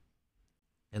doesn't print it.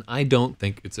 And I don't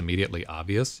think it's immediately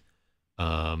obvious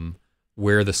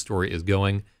where the story is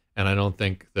going. And I don't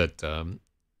think that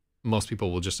most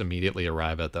people will just immediately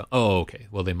arrive at the, oh, okay,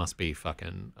 well, they must be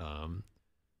fucking,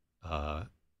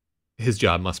 his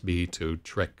job must be to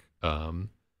trick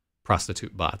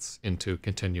prostitute bots into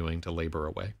continuing to labor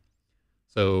away.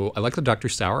 So I like the Dr.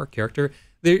 Sauer character.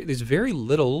 There's very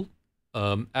little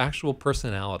actual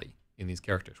personality in these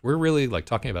characters. We're really like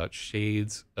talking about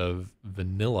shades of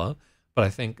vanilla. but I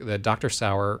think that Dr.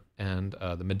 Sour and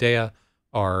the Medea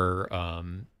are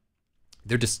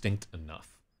they're distinct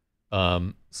enough.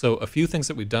 So a few things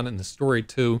that we've done in the story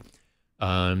too.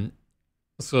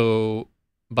 So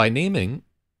by naming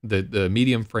the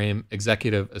medium frame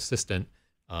executive assistant,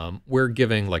 we're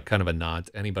giving like kind of a nod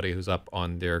to anybody who's up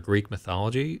on their Greek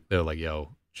mythology. They're like,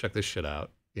 yo, check this shit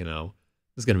out. You know,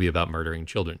 this is going to be about murdering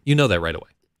children. You know that right away.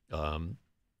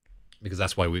 Because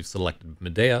that's why we've selected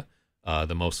Medea,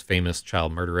 the most famous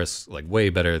child murderess, like way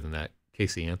better than that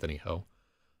Casey Anthony hoe.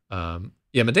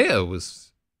 Yeah, Medea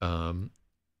was, she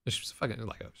was fucking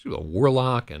like she was a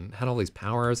warlock and had all these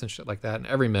powers and shit like that. And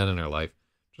every man in her life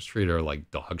just treated her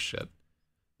like dog shit.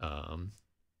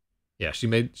 Yeah, she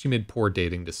made poor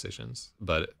dating decisions,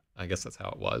 but I guess that's how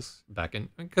it was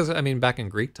because I mean, back in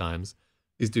Greek times,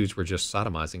 these dudes were just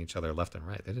sodomizing each other left and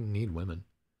right. They didn't need women.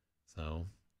 So,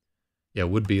 yeah, it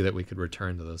would be that we could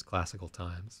return to those classical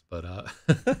times, but I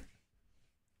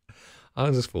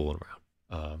was just fooling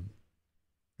around.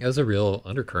 There's a real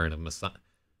undercurrent of misogyny.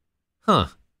 Huh.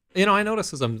 You know, I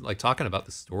noticed as I'm like talking about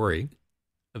the story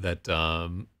that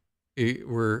I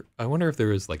wonder if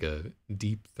there is like a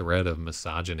deep thread of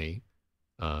misogyny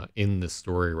in this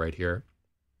story right here,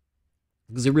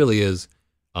 because it really is.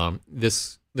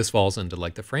 This falls into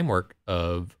like the framework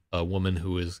of a woman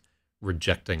who is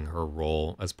rejecting her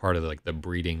role as part of like the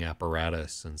breeding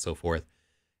apparatus and so forth.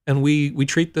 And we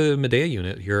treat the Medea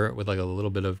unit here with like a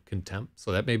little bit of contempt.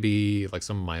 So that may be like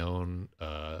some of my own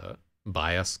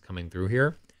bias coming through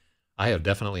here. I have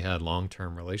definitely had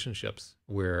long-term relationships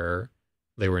where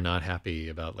they were not happy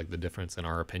about like the difference in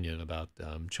our opinion about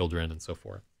children and so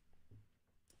forth.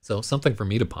 So something for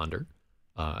me to ponder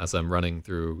as I'm running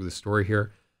through the story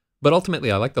here. But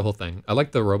ultimately, I like the whole thing. I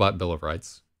like the Robot Bill of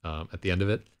Rights at the end of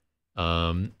it.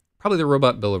 Probably the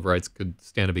Robot Bill of Rights could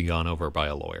stand to be gone over by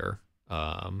a lawyer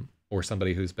or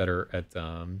somebody who's better at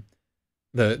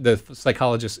the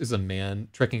psychologist is a man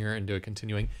tricking her into a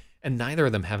continuing, and neither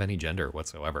of them have any gender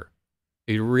whatsoever.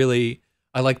 I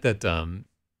like that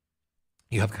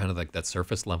you have kind of like that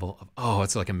surface level of, oh,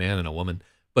 it's like a man and a woman,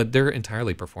 but they're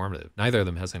entirely performative. Neither of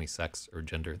them has any sex or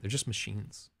gender. They're just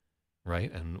machines,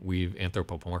 right? And we've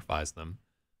anthropomorphized them.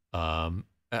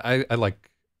 I like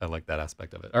that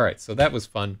aspect of it. All right, so that was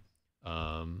fun.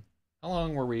 How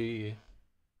long were we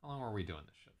doing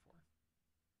this shit for?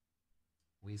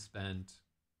 We spent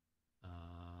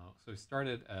so we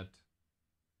started at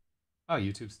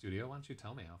YouTube Studio. Why don't you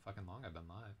tell me how fucking long I've been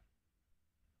live?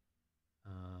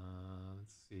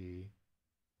 Let's see.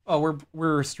 Oh,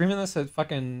 we're streaming this at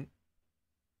fucking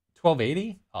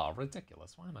 1280. Oh,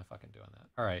 ridiculous! Why am I fucking doing that?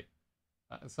 All right,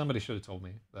 somebody should have told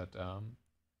me that. I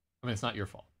mean, it's not your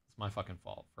fault. It's my fucking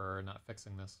fault for not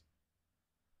fixing this.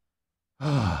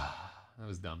 That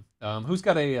was dumb. Who's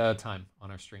got a time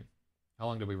on our stream? How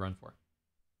long did we run for?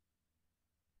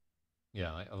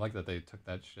 Yeah, I like that they took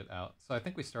that shit out. So I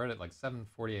think we started at like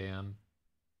 7:40 a.m.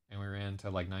 and we ran to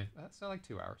like 9. So like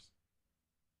 2 hours.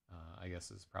 I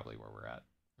guess is probably where we're at.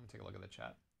 Let me take a look at the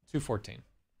chat. 2:14.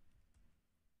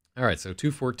 All right, so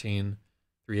 2:14,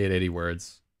 3880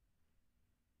 words.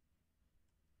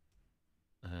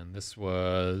 And this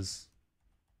was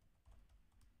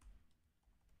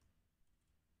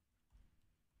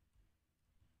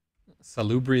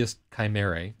Salubrious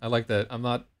Chimerae. I like that.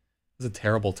 It's a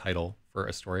terrible title for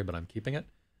a story, but I'm keeping it.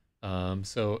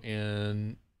 So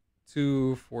in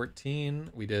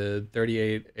 2:14, we did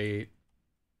 38:8.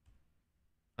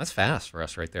 That's fast for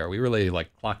us right there. We really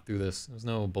like clocked through this. There's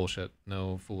no bullshit,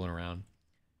 no fooling around.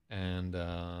 And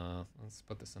let's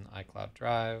put this in iCloud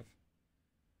Drive.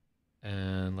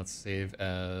 And let's save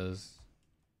as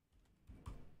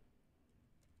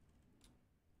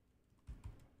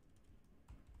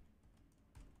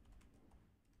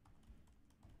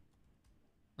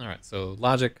all right, so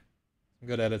logic,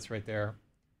 good edits right there.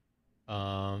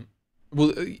 Well,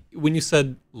 when you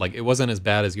said like it wasn't as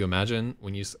bad as you imagine,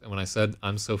 when I said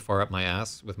I'm so far up my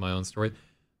ass with my own story,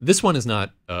 this one is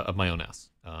not up my own ass.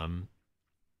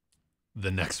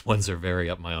 The next ones are very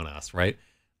up my own ass, right?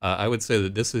 I would say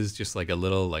that this is just like a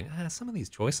little like some of these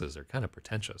choices are kind of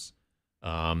pretentious,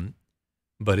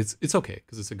 but it's okay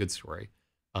because it's a good story.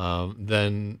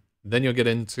 Then you'll get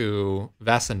into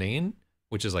Vasinane,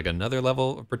 which is like another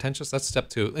level of pretentious. That's step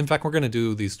 2. In fact, we're going to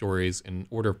do these stories in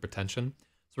order of pretension.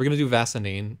 So we're going to do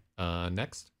Vasinane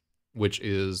next, which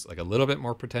is like a little bit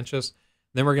more pretentious.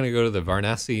 Then we're going to go to the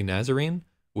Varanasi Nazarene,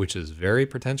 which is very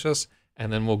pretentious.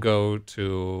 And then we'll go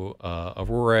to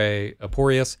Aurora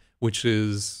Aporius, which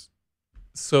is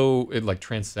like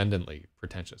transcendently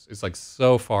pretentious. It's like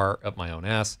so far up my own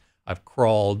ass. I've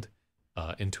crawled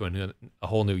into a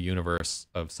whole new universe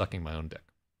of sucking my own dick.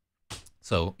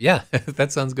 So yeah, if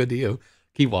that sounds good to you,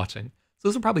 keep watching. So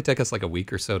this will probably take us like a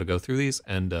week or so to go through these,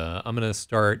 and I'm gonna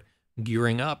start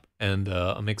gearing up, and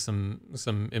I'll make some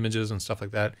images and stuff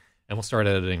like that, and we'll start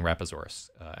editing Rapasaurus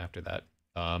after that.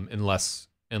 Unless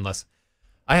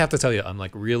I have to tell you,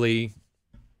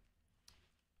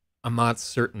 I'm not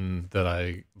certain that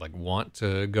I like want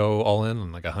to go all in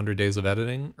on like 100 days of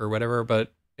editing or whatever.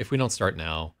 But if we don't start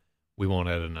now, we won't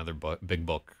edit another big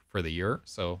book for the year.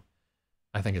 So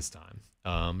I think it's time.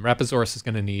 Rapasaurus is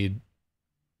going to need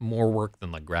more work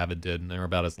than like Gravid did, and they're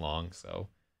about as long. So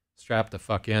strap the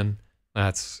fuck in.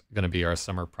 That's going to be our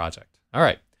summer project. All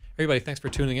right, everybody, thanks for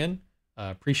tuning in.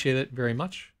 Appreciate it very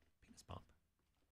much.